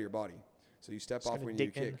front side of your body. So you step It's off gonna when you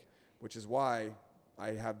dig in. kick, which is why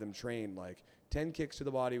I have them train like 10 kicks to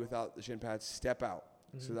the body without the shin pads, step out.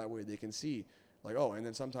 So Mhm. that way they can see, like, oh, and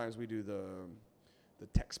then sometimes we do the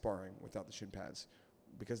tech sparring without the shin pads.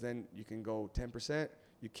 Because then you can go 10%,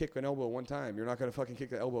 you kick an elbow one time. You're not going to fucking kick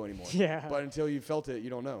the elbow anymore. Yeah. But until you felt it, you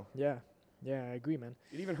don't know. Yeah. Yeah, I agree, man.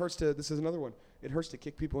 It even hurts to. This is another one. It hurts to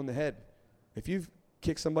kick people in the head. If you've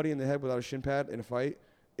kicked somebody in the head without a shin pad in a fight,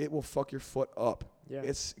 it will fuck your foot up. Yeah.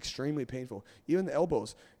 It's extremely painful. Even the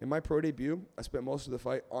elbows. In my pro debut, I spent most of the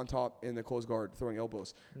fight on top in the closed guard throwing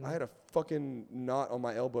elbows. Mm. I had a fucking knot on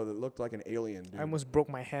my elbow that looked like an alien, dude. I almost broke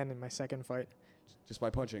my hand in my second fight. Just by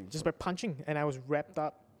punching. Just by punching. And I was wrapped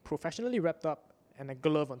up, professionally wrapped up, and a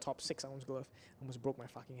glove on top, 6-ounce glove. Almost broke my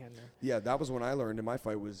fucking hand, man. Yeah, that was when I learned in my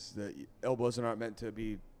fight was that elbows are not meant to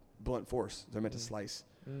be blunt force. They're meant to slice.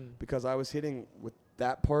 Because I was hitting with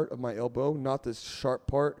that part of my elbow, not this sharp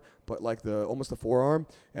part, but like almost the forearm,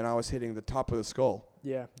 and I was hitting the top of the skull.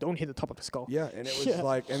 Yeah, don't hit the top of the skull. Yeah, and it was Yeah.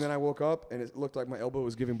 like, and then I woke up and it looked like my elbow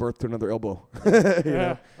was giving birth to another elbow. you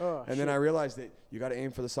know? Oh, And then I realized that you got to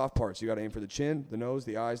aim for the soft parts. You got to aim for the chin, the nose,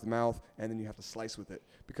 the eyes, the mouth, and then you have to slice with it.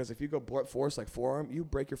 Because if you go blunt force like forearm, you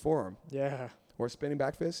break your forearm. Yeah. Or spinning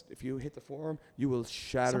back fist, if you hit the forearm, you will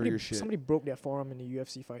shatter your shit. Somebody broke their forearm in a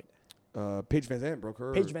UFC fight. Paige Van Zandt broke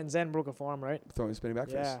her. Paige Van Zandt broke a forearm, right? Throwing spinning back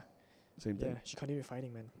fist. Yeah. Same Yeah, thing. she continued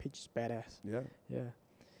fighting, man. Paige is badass. Yeah. Yeah.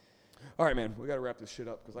 All right, man. We got to wrap this shit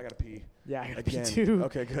up because I got to pee. Yeah, I gotta Again. pee too.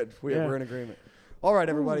 Okay, good. Yeah. We're in agreement. All right,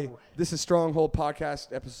 everybody. Ooh. This is Stronghold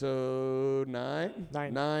Podcast, episode 9.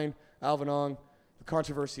 9. Alvanong. The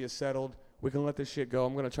controversy is settled. We can let this shit go.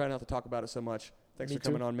 I'm going to try not to talk about it so much. Thanks Me for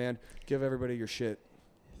coming too. on, man. Give everybody your shit.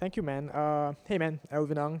 Thank you, man. Hey, man,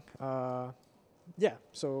 Alvinong. Yeah,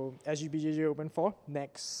 so SGBJJ Open 4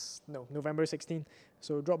 November 16th.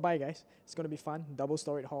 So drop by, guys. It's gonna be fun.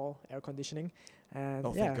 Double-storied hall, air conditioning, and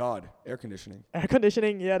Oh, yeah, thank God. Air conditioning. air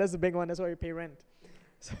conditioning. Yeah, that's the big one. That's why we pay rent.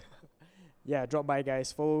 So yeah, drop by,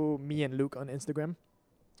 guys. Follow me and Luke on Instagram.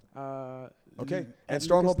 Okay. At And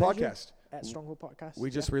Stronghold Lucas Leisure, Podcast. at Stronghold Podcast. We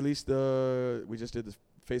just yeah. released we just did the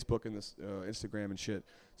Facebook and this Instagram and shit.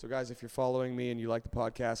 So guys, if you're following me and you like the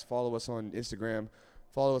podcast, follow us on Instagram,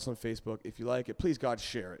 follow us on Facebook. If you like it, please God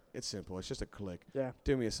share it. It's simple. It's just a click. Yeah.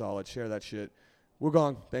 Do me a solid. Share that shit. We're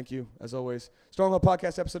gone. Thank you, as always. Stronghold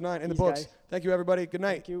Podcast, episode 9 in the Peace, books. guys. Thank you, everybody. Good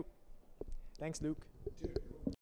night. Thank you. Thanks, Luke. Dude.